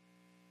dream.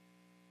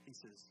 He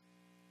says,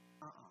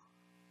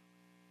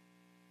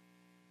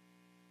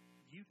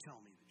 you tell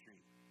me the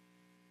dream.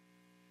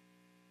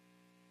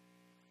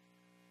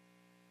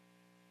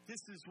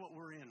 This is what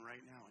we're in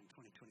right now in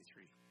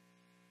 2023.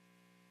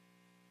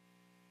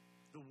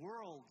 The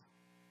world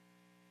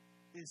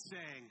is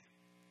saying,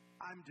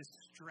 I'm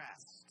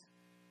distressed.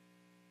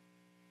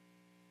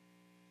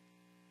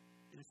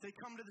 And if they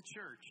come to the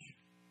church,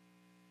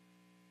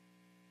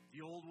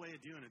 the old way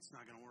of doing it's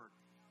not going to work.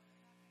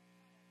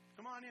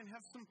 Come on in,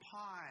 have some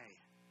pie.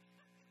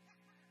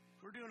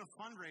 We're doing a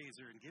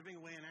fundraiser and giving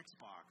away an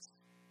Xbox.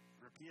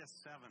 or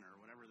PS7 or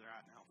whatever they're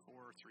at now,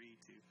 4, 3,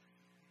 2.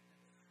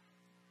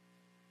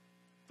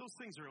 Those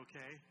things are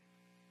okay.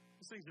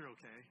 Those things are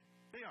okay.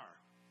 They are.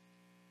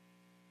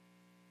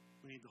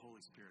 We need the Holy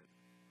Spirit.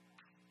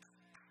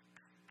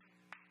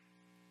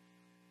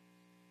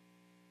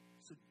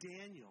 So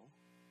Daniel,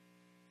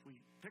 if we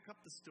pick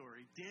up the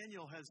story,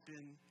 Daniel has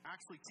been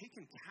actually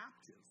taken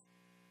captive.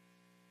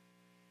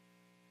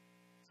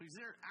 So he's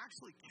there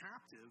actually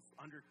captive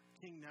under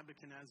King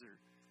Nebuchadnezzar.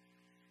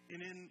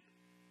 And in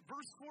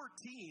verse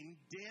 14,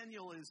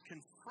 Daniel is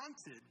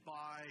confronted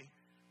by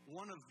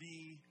one of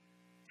the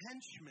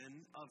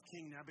henchmen of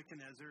King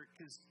Nebuchadnezzar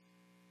because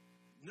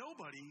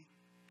nobody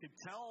could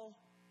tell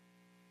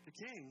the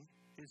king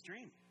his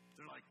dream.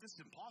 They're like, this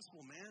is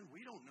impossible, man.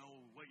 We don't know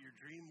what your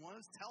dream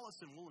was. Tell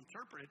us and we'll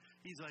interpret it.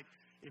 He's like,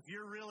 if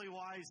you're really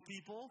wise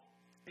people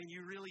and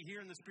you really hear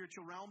in the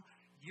spiritual realm,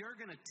 you're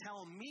going to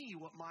tell me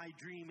what my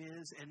dream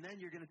is, and then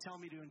you're going to tell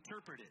me to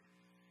interpret it.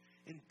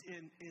 And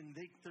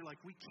they're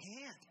like, we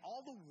can't. All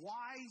the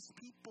wise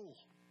people.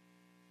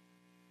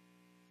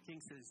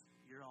 King says,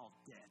 you're all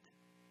dead.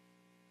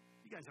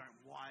 You guys aren't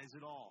wise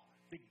at all.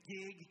 The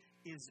gig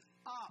is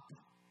up.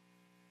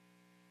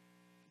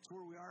 That's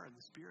where we are in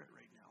the spirit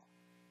right now.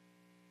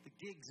 The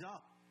gig's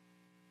up.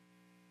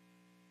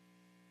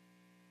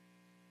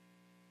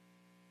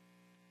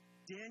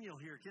 Daniel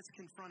here gets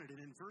confronted, and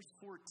in verse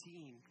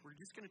 14, we're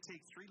just going to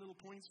take 3 little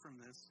points from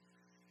this.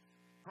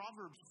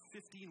 Proverbs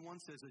 15:1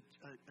 says,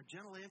 a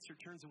gentle answer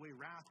turns away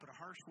wrath, but a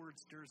harsh word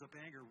stirs up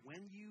anger. When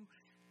you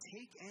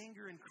take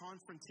anger and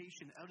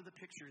confrontation out of the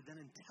picture,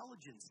 then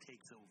intelligence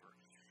takes over.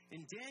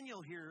 In Daniel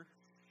here,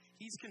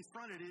 he's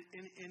confronted,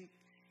 and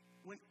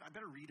when I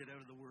better read it out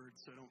of the word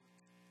so I don't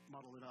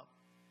muddle it up.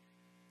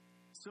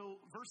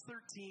 So, verse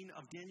 13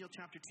 of Daniel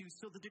chapter 2,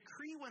 so the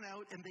decree went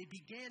out, and they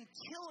began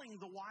killing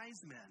the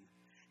wise men.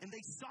 And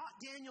they sought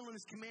Daniel and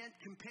his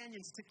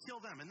companions to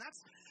kill them. And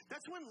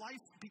that's when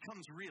life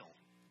becomes real.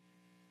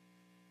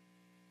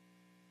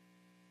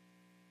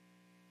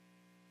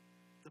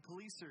 The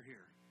police are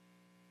here.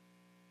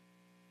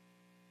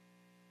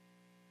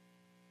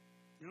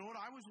 You know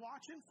what I was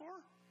watching for?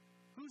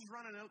 Who's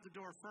running out the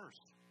door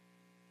first?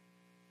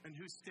 And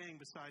who's staying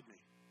beside me?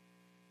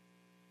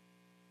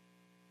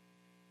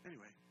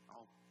 Anyway,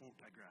 won't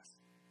digress.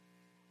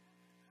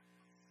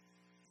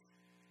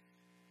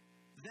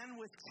 Then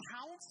with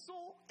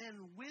counsel and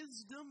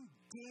wisdom,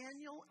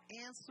 Daniel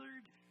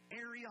answered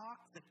Arioch,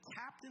 the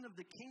captain of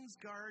the king's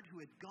guard, who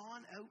had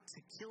gone out to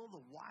kill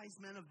the wise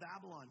men of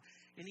Babylon.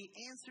 And he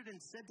answered and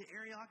said to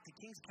Arioch, the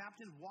king's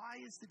captain, why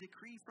is the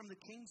decree from the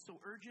king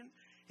so urgent?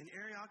 And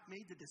Arioch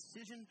made the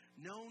decision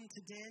known to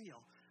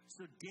Daniel.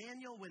 So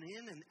Daniel went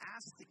in and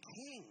asked the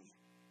king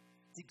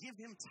to give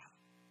him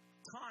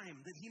time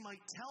that he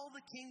might tell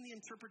the king the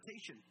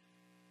interpretation.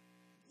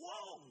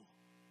 Whoa!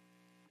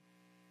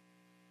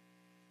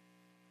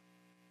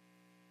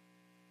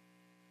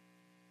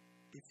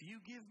 If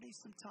you give me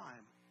some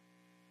time,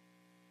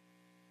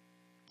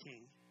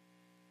 King,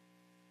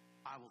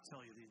 I will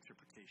tell you the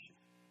interpretation.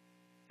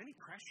 Any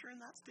pressure in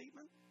that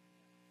statement?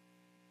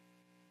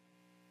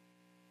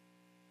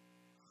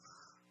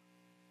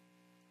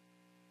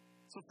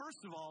 So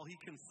first of all, he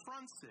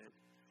confronts it,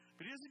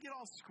 but he doesn't get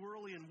all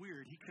squirrely and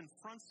weird. He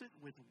confronts it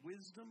with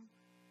wisdom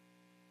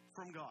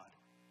from God,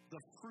 the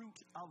fruit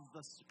of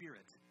the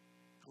Spirit.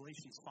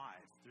 Galatians 5,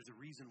 there's a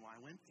reason why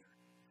I went there.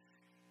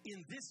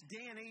 In this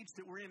day and age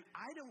that we're in,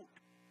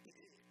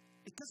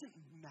 it doesn't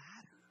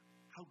matter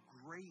how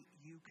great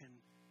you can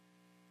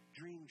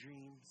dream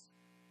dreams,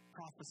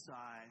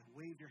 prophesy,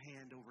 wave your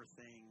hand over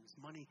things,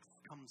 money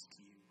comes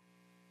to you.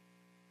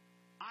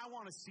 I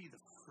want to see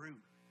the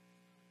fruit.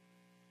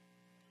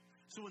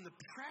 So when the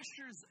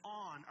pressure's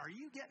on, are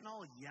you getting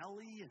all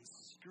yelly and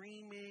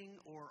screaming,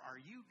 or are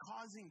you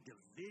causing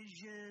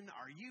division?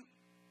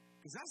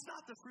 Because that's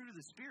not the fruit of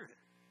the Spirit.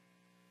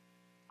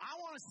 I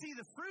want to see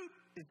the fruit.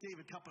 If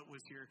David Cuppett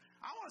was here,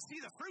 I want to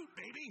see the fruit,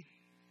 baby.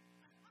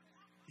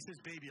 He says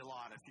baby a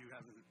lot if you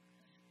haven't.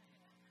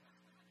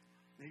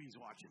 Maybe he's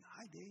watching.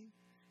 Hi, Dave.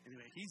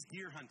 Anyway, he's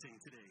deer hunting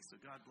today, so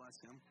God bless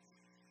him.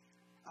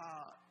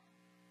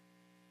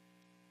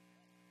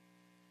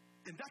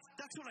 And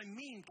that's what I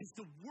mean, because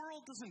the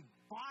world doesn't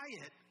buy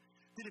it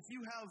that if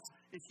you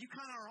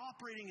kind of are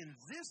operating in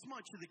this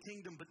much of the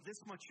kingdom, but this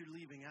much you're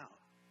leaving out.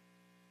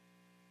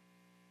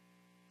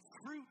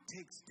 Fruit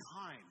takes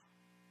time.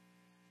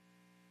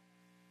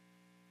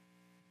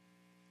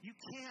 You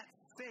can't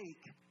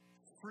fake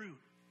fruit.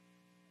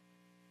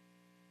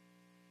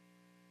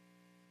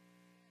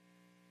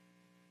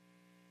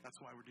 That's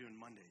why we're doing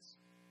Mondays.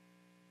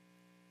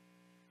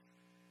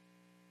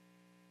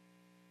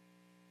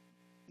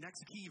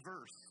 Next key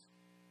verse,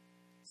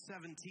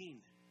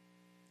 17.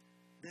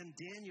 Then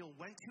Daniel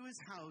went to his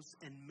house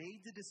and made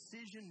the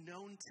decision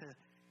known to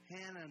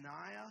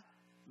Hananiah,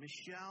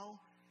 Mishael,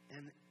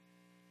 and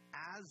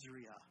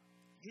Azariah,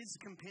 his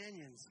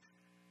companions.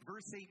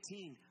 Verse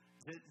 18.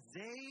 That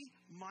they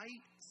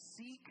might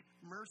seek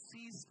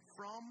mercies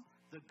from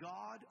the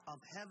God of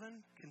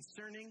heaven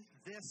concerning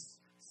this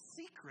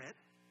secret,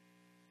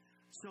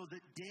 so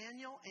that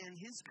Daniel and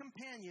his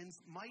companions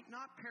might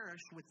not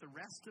perish with the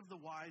rest of the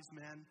wise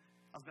men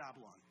of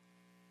Babylon.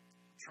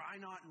 Try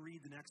not and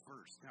read the next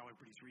verse. Now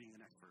everybody's reading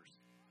the next verse.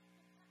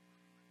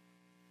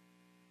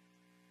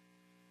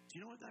 Do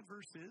you know what that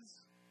verse is?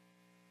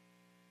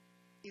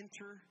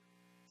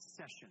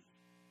 Intercession.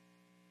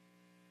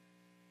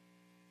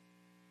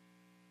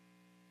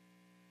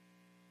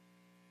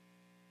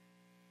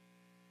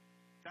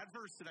 That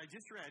verse that I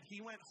just read,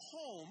 he went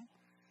home,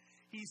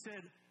 he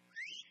said,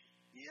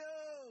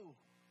 yo,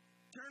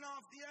 turn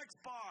off the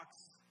Xbox,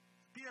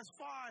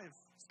 PS5,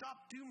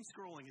 stop doom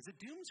scrolling. Is it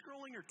doom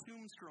scrolling or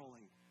tomb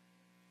scrolling?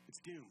 It's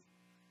doom.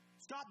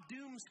 Stop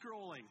doom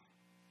scrolling.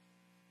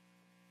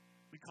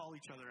 We call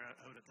each other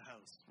out at the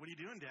house. What are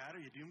you doing, Dad?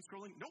 Are you doom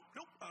scrolling? Nope.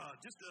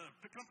 Just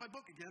picking up my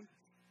book again.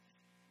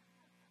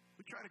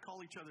 We try to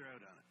call each other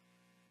out on it.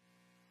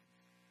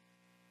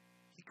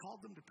 He called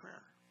them to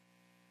prayer.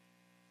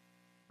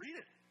 Read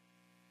it.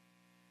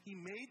 He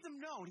made them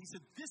known. He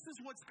said, this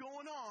is what's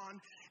going on,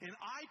 and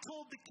I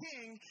told the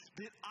king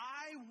that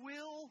I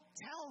will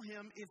tell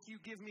him if you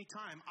give me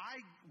time. I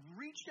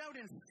reached out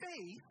in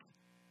faith.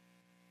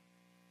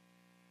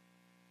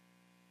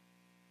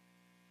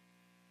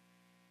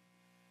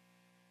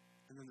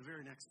 And then the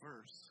very next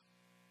verse,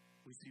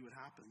 we see what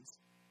happens.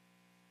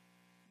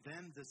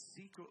 Then the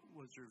secret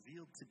was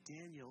revealed to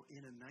Daniel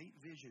in a night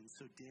vision,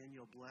 so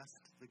Daniel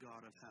blessed the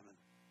God of heaven.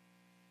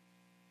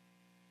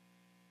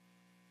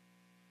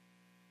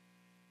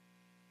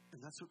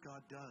 And that's what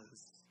God does.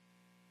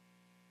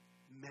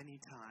 Many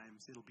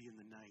times it'll be in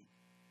the night.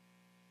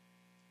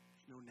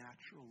 There's no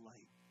natural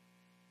light.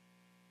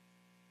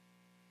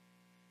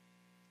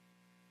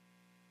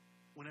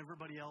 When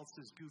everybody else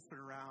is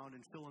goofing around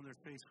and filling their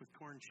face with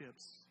corn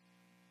chips,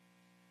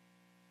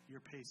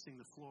 you're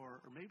pacing the floor.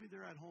 Or maybe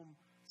they're at home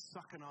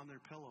sucking on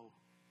their pillow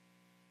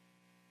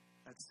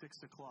at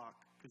 6 o'clock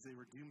because they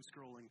were doom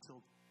scrolling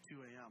till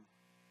 2 a.m.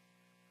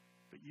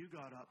 But you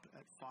got up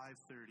at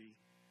 5:30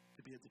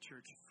 to be at the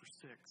church for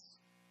 6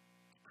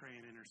 to pray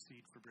and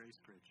intercede for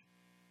Bracebridge.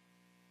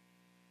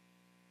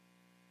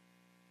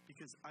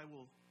 Because I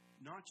will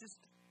not just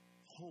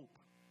hope,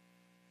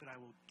 but I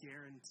will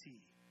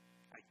guarantee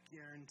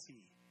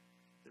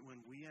that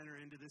when we enter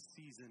into this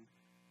season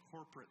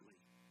corporately,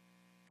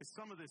 because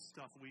some of this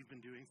stuff we've been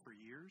doing for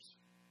years,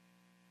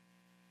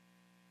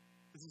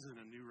 this isn't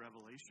a new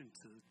revelation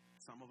to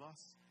some of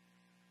us.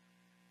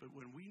 But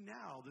when we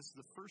now, this is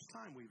the first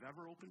time we've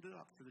ever opened it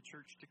up for the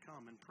church to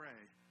come and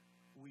pray,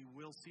 we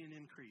will see an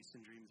increase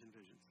in dreams and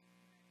visions.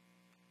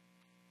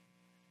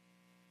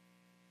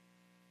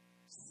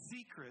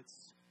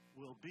 Secrets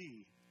will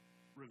be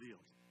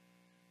revealed.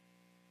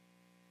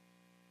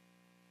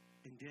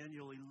 And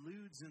Daniel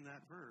alludes in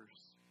that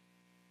verse,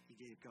 he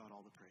gave God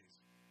all the praise.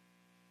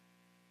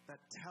 That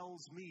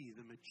tells me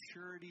the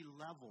maturity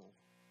level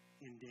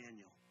in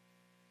Daniel.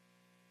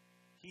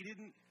 He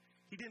didn't,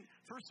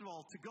 first of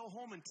all, to go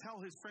home and tell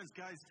his friends,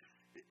 guys,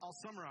 I'll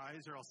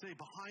summarize, or I'll say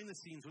behind the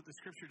scenes what the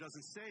scripture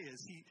doesn't say is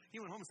he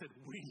went home and said,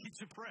 we need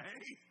to pray.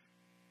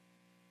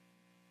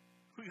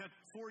 We got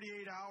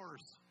 48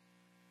 hours.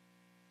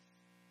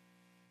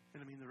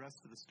 And I mean, the rest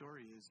of the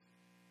story is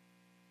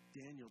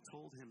Daniel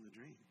told him the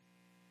dream.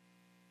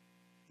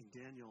 And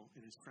Daniel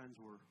and his friends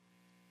were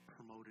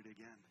promoted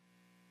again.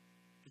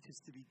 Because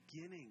the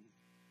beginning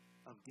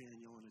of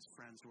Daniel and his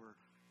friends were,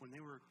 when they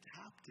were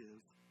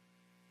captive,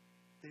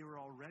 they were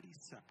already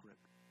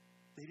separate.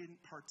 They didn't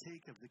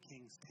partake of the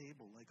king's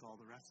table like all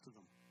the rest of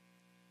them.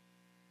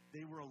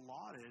 They were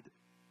allotted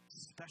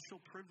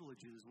special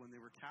privileges when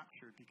they were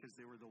captured because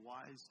they were the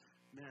wise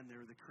men. They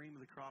were the cream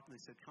of the crop, and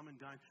they said, come and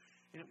dine.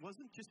 And it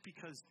wasn't just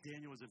because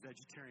Daniel was a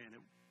vegetarian.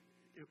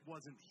 It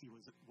wasn't he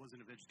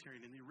wasn't a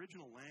vegetarian. In the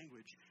original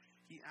language,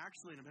 he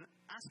actually, and I'm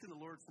asking the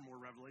Lord for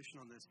more revelation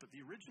on this, but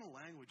the original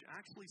language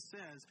actually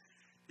says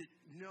that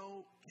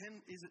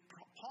is it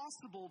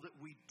possible that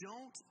we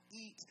don't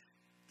eat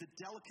the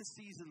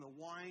delicacies and the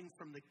wine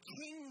from the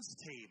king's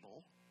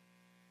table?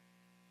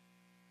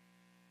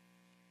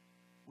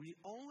 We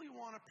only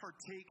want to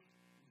partake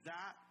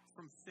that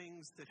from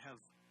things that have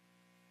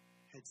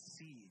had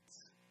seeds,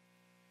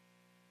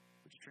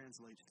 which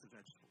translates to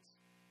vegetables.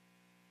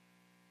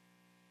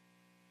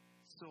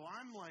 So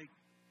I'm like,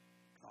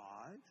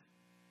 God?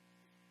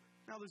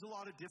 Now there's a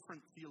lot of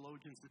different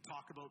theologians that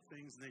talk about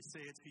things, and they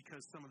say it's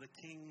because some of the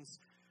king's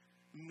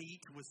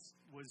meat was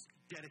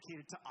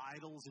dedicated to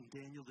idols and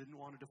Daniel didn't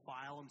want to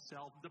defile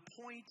himself. The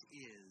point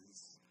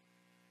is,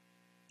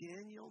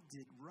 Daniel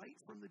right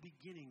from the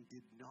beginning,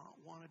 did not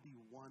want to be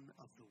one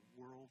of the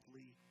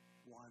worldly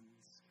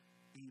ones,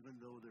 even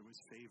though there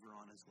was favor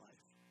on his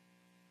life.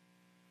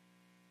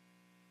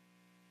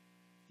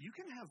 You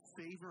can have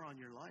favor on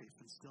your life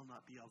and still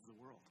not be of the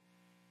world.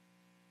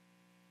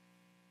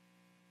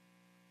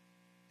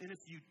 And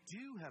if you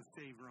do have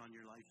favor on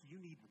your life, you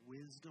need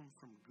wisdom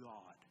from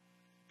God.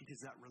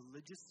 Because that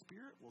religious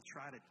spirit will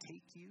try to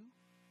take you,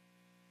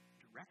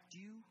 direct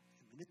you,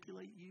 and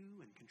manipulate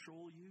you, and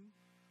control you.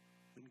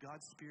 When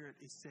God's Spirit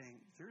is saying,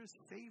 there is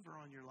favor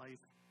on your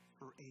life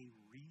for a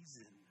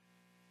reason.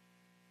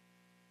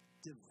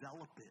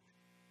 Develop it.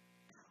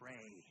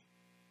 Pray.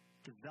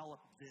 Develop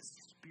this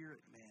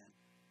spirit, man.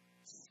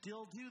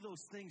 Still do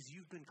those things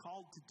you've been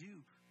called to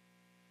do.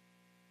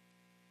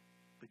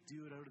 But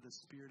do it out of the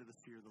spirit of the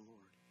fear of the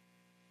Lord.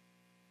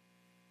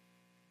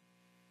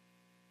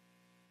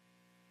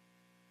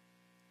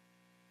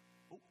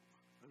 Oh,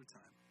 out of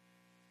time.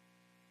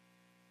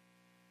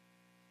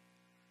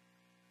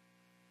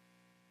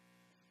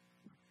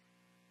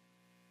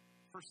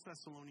 1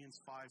 Thessalonians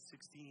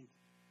 5:16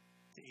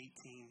 to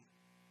 18.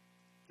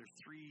 They're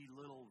three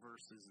little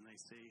verses, and they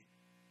say,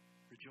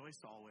 rejoice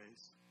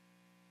always,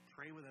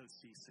 pray without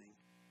ceasing,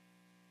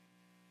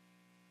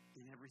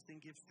 in everything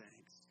give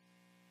thanks,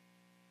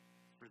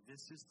 for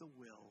this is the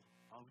will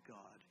of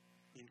God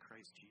in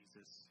Christ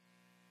Jesus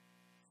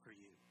for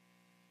you.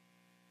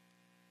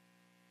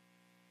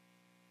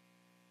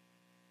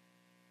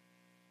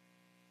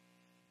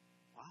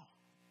 Wow.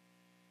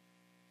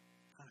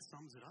 Kind of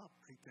sums it up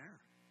right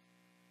there.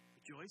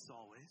 Rejoice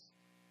always.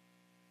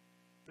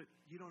 But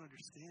you don't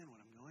understand what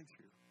I'm going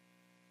through.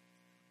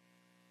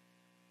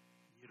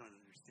 You don't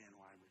understand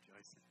why I'm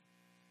rejoicing.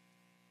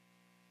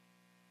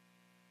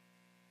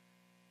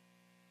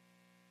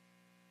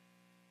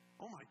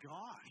 Oh my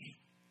gosh.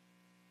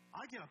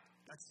 I get up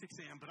at 6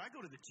 a.m., but I go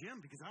to the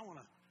gym because I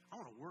want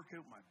to work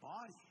out my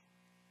body.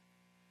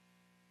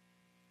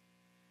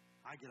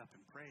 I get up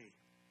and pray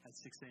at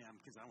 6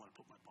 a.m. because I want to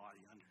put my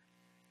body under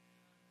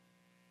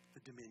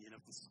the dominion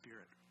of the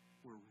Spirit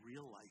where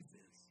real life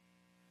is.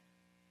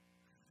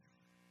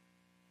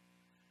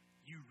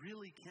 You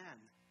really can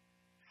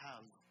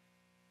have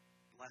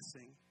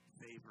blessing,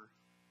 favor,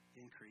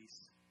 increase,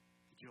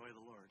 the joy of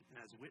the Lord. And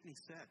as Whitney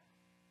said,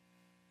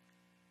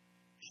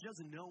 she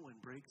doesn't know when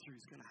breakthrough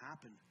is going to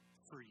happen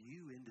for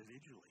you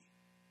individually.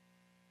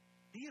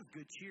 Be of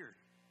good cheer.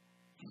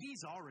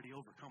 He's already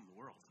overcome the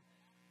world.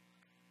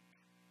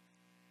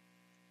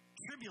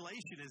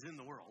 Tribulation is in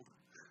the world.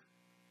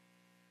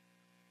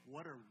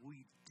 What are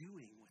we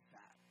doing with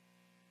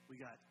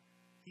that?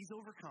 He's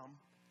overcome.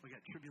 We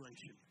got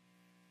tribulation.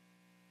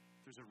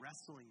 There's a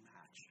wrestling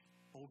match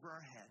over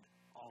our head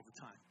all the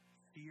time.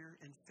 Fear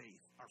and faith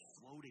are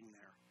floating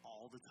there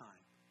all the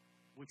time.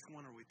 Which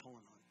one are we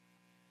pulling on?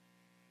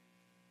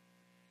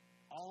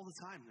 All the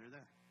time they're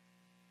there.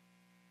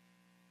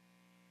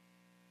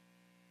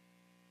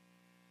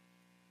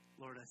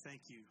 Lord, I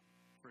thank you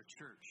for a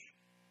church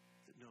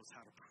that knows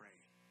how to pray.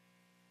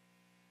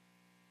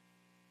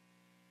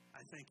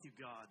 I thank you,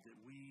 God, that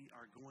we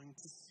are going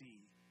to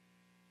see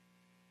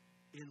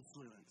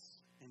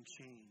influence and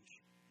change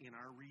in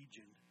our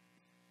region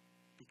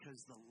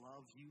because the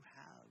love you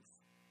have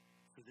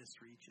for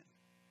this region.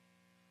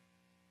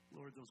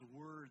 Lord, those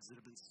words that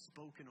have been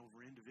spoken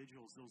over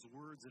individuals, those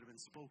words that have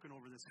been spoken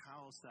over this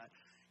house, that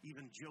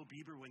even Joe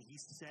Bieber, when he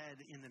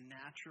said in the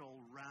natural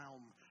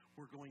realm,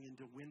 we're going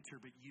into winter,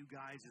 but you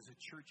guys as a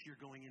church,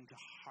 you're going into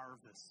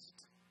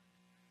harvest.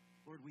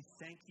 Lord, we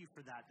thank you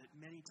for that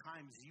many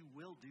times you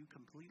will do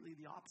completely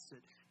the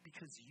opposite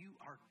because you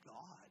are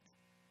God.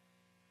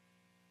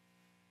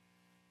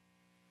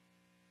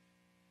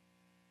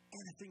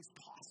 Anything's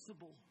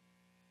possible.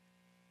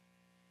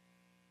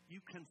 You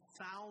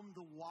confound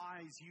the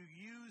wise. You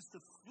use the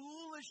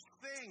foolish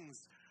things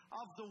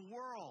of the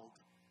world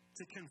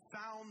to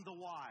confound the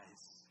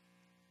wise.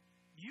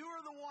 You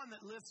are the one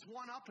that lifts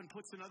one up and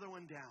puts another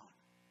one down.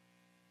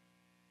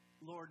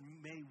 Lord,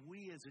 may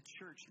we as a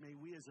church, may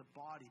we as a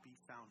body be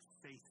found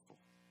faithful.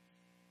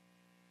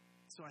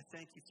 So I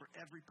thank you for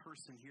every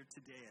person here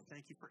today. I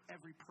thank you for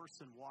every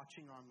person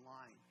watching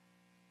online.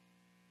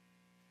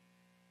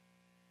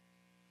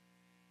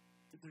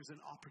 There's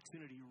an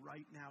opportunity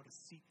right now to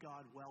seek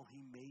God while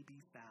he may be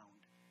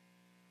found.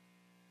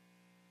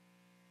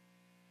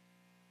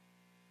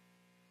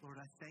 Lord,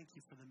 I thank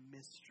you for the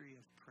mystery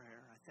of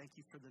prayer. I thank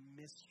you for the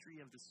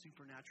mystery of the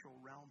supernatural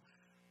realm.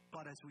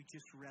 But as we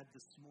just read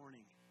this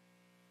morning,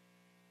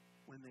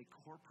 when they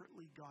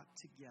corporately got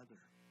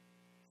together,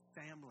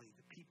 family,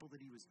 the people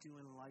that he was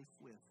doing life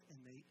with, and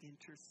they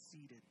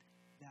interceded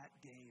that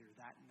day or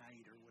that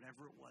night or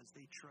whatever it was,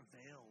 they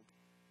travailed.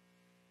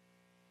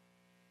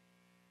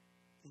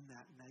 In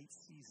that night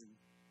season,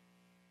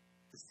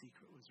 the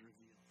secret was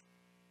revealed.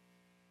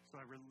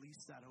 So I release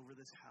that over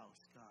this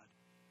house, God.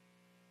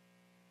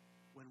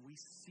 When we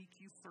seek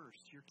you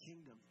first, your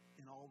kingdom,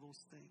 in all those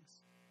things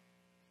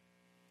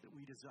that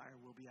we desire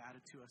will be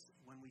added to us.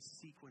 When we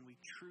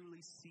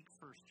truly seek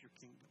first your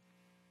kingdom.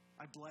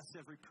 I bless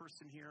every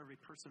person here, every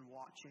person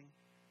watching,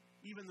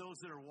 even those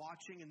that are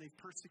watching and they've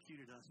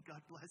persecuted us.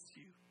 God bless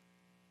you.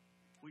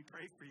 We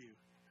pray for you.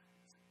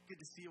 It's good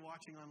to see you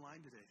watching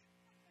online today.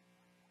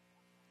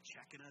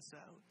 Checking us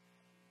out.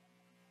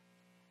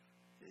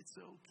 It's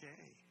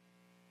okay.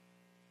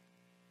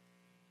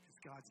 Because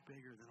God's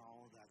bigger than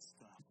all of that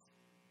stuff.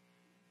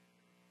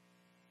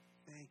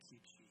 Thank you,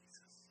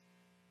 Jesus.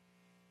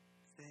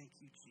 Thank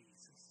you,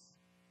 Jesus.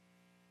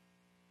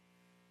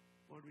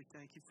 Lord, we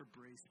thank you for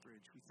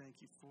Bracebridge. We thank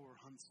you for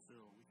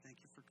Huntsville. We thank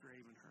you for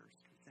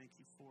Gravenhurst. We thank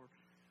you for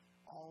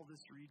all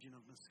this region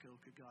of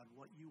Muskoka, God,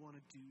 what you want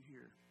to do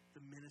here,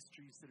 the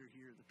ministries that are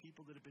here, the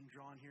people that have been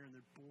drawn here and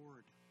they're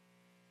bored.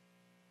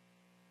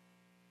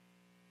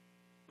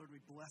 Lord,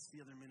 we bless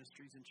the other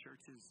ministries and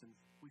churches, and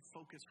we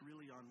focus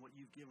really on what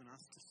you've given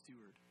us to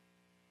steward.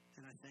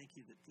 And I thank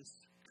you that this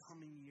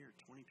coming year,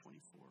 2024,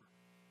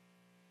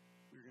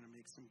 we're going to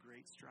make some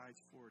great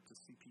strides forward to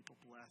see people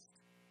blessed,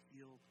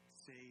 healed,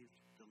 saved,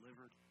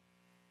 delivered,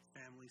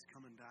 families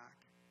coming back,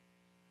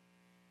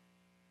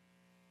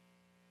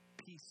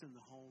 peace in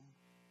the home,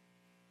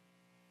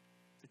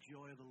 the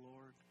joy of the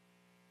Lord,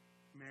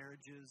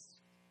 marriages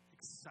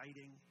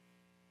exciting,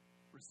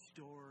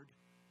 restored,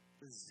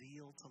 the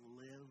zeal to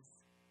live,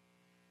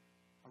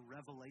 a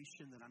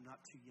revelation that I'm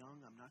not too young,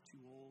 I'm not too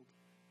old.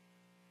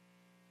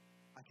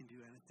 I can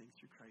do anything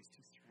through Christ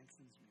who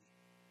strengthens me.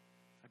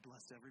 I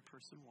bless every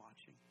person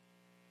watching.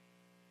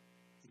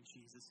 In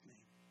Jesus'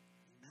 name,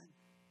 amen.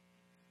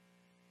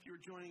 If you're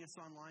joining us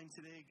online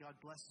today, God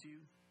bless you.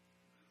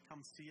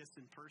 Come see us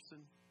in person.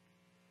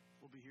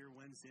 We'll be here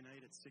Wednesday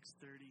night at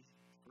 6:30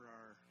 for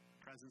our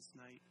Presence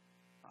Night.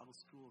 Bible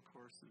school, of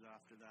course, is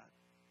after that.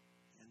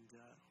 And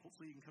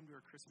hopefully you can come to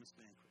our Christmas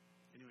banquet.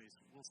 Anyways,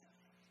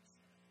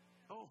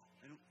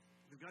 and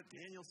we've got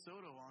Daniel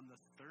Soto on the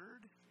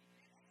 3rd.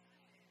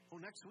 Oh,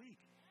 next week.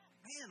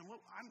 Man,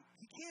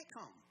 he can't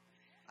come.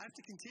 I have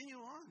to continue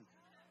on.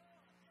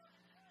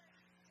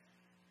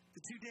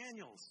 The two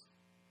Daniels.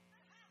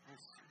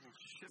 We'll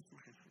shift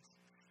my notes.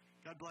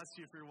 God bless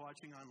you if you're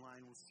watching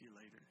online. We'll see you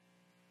later.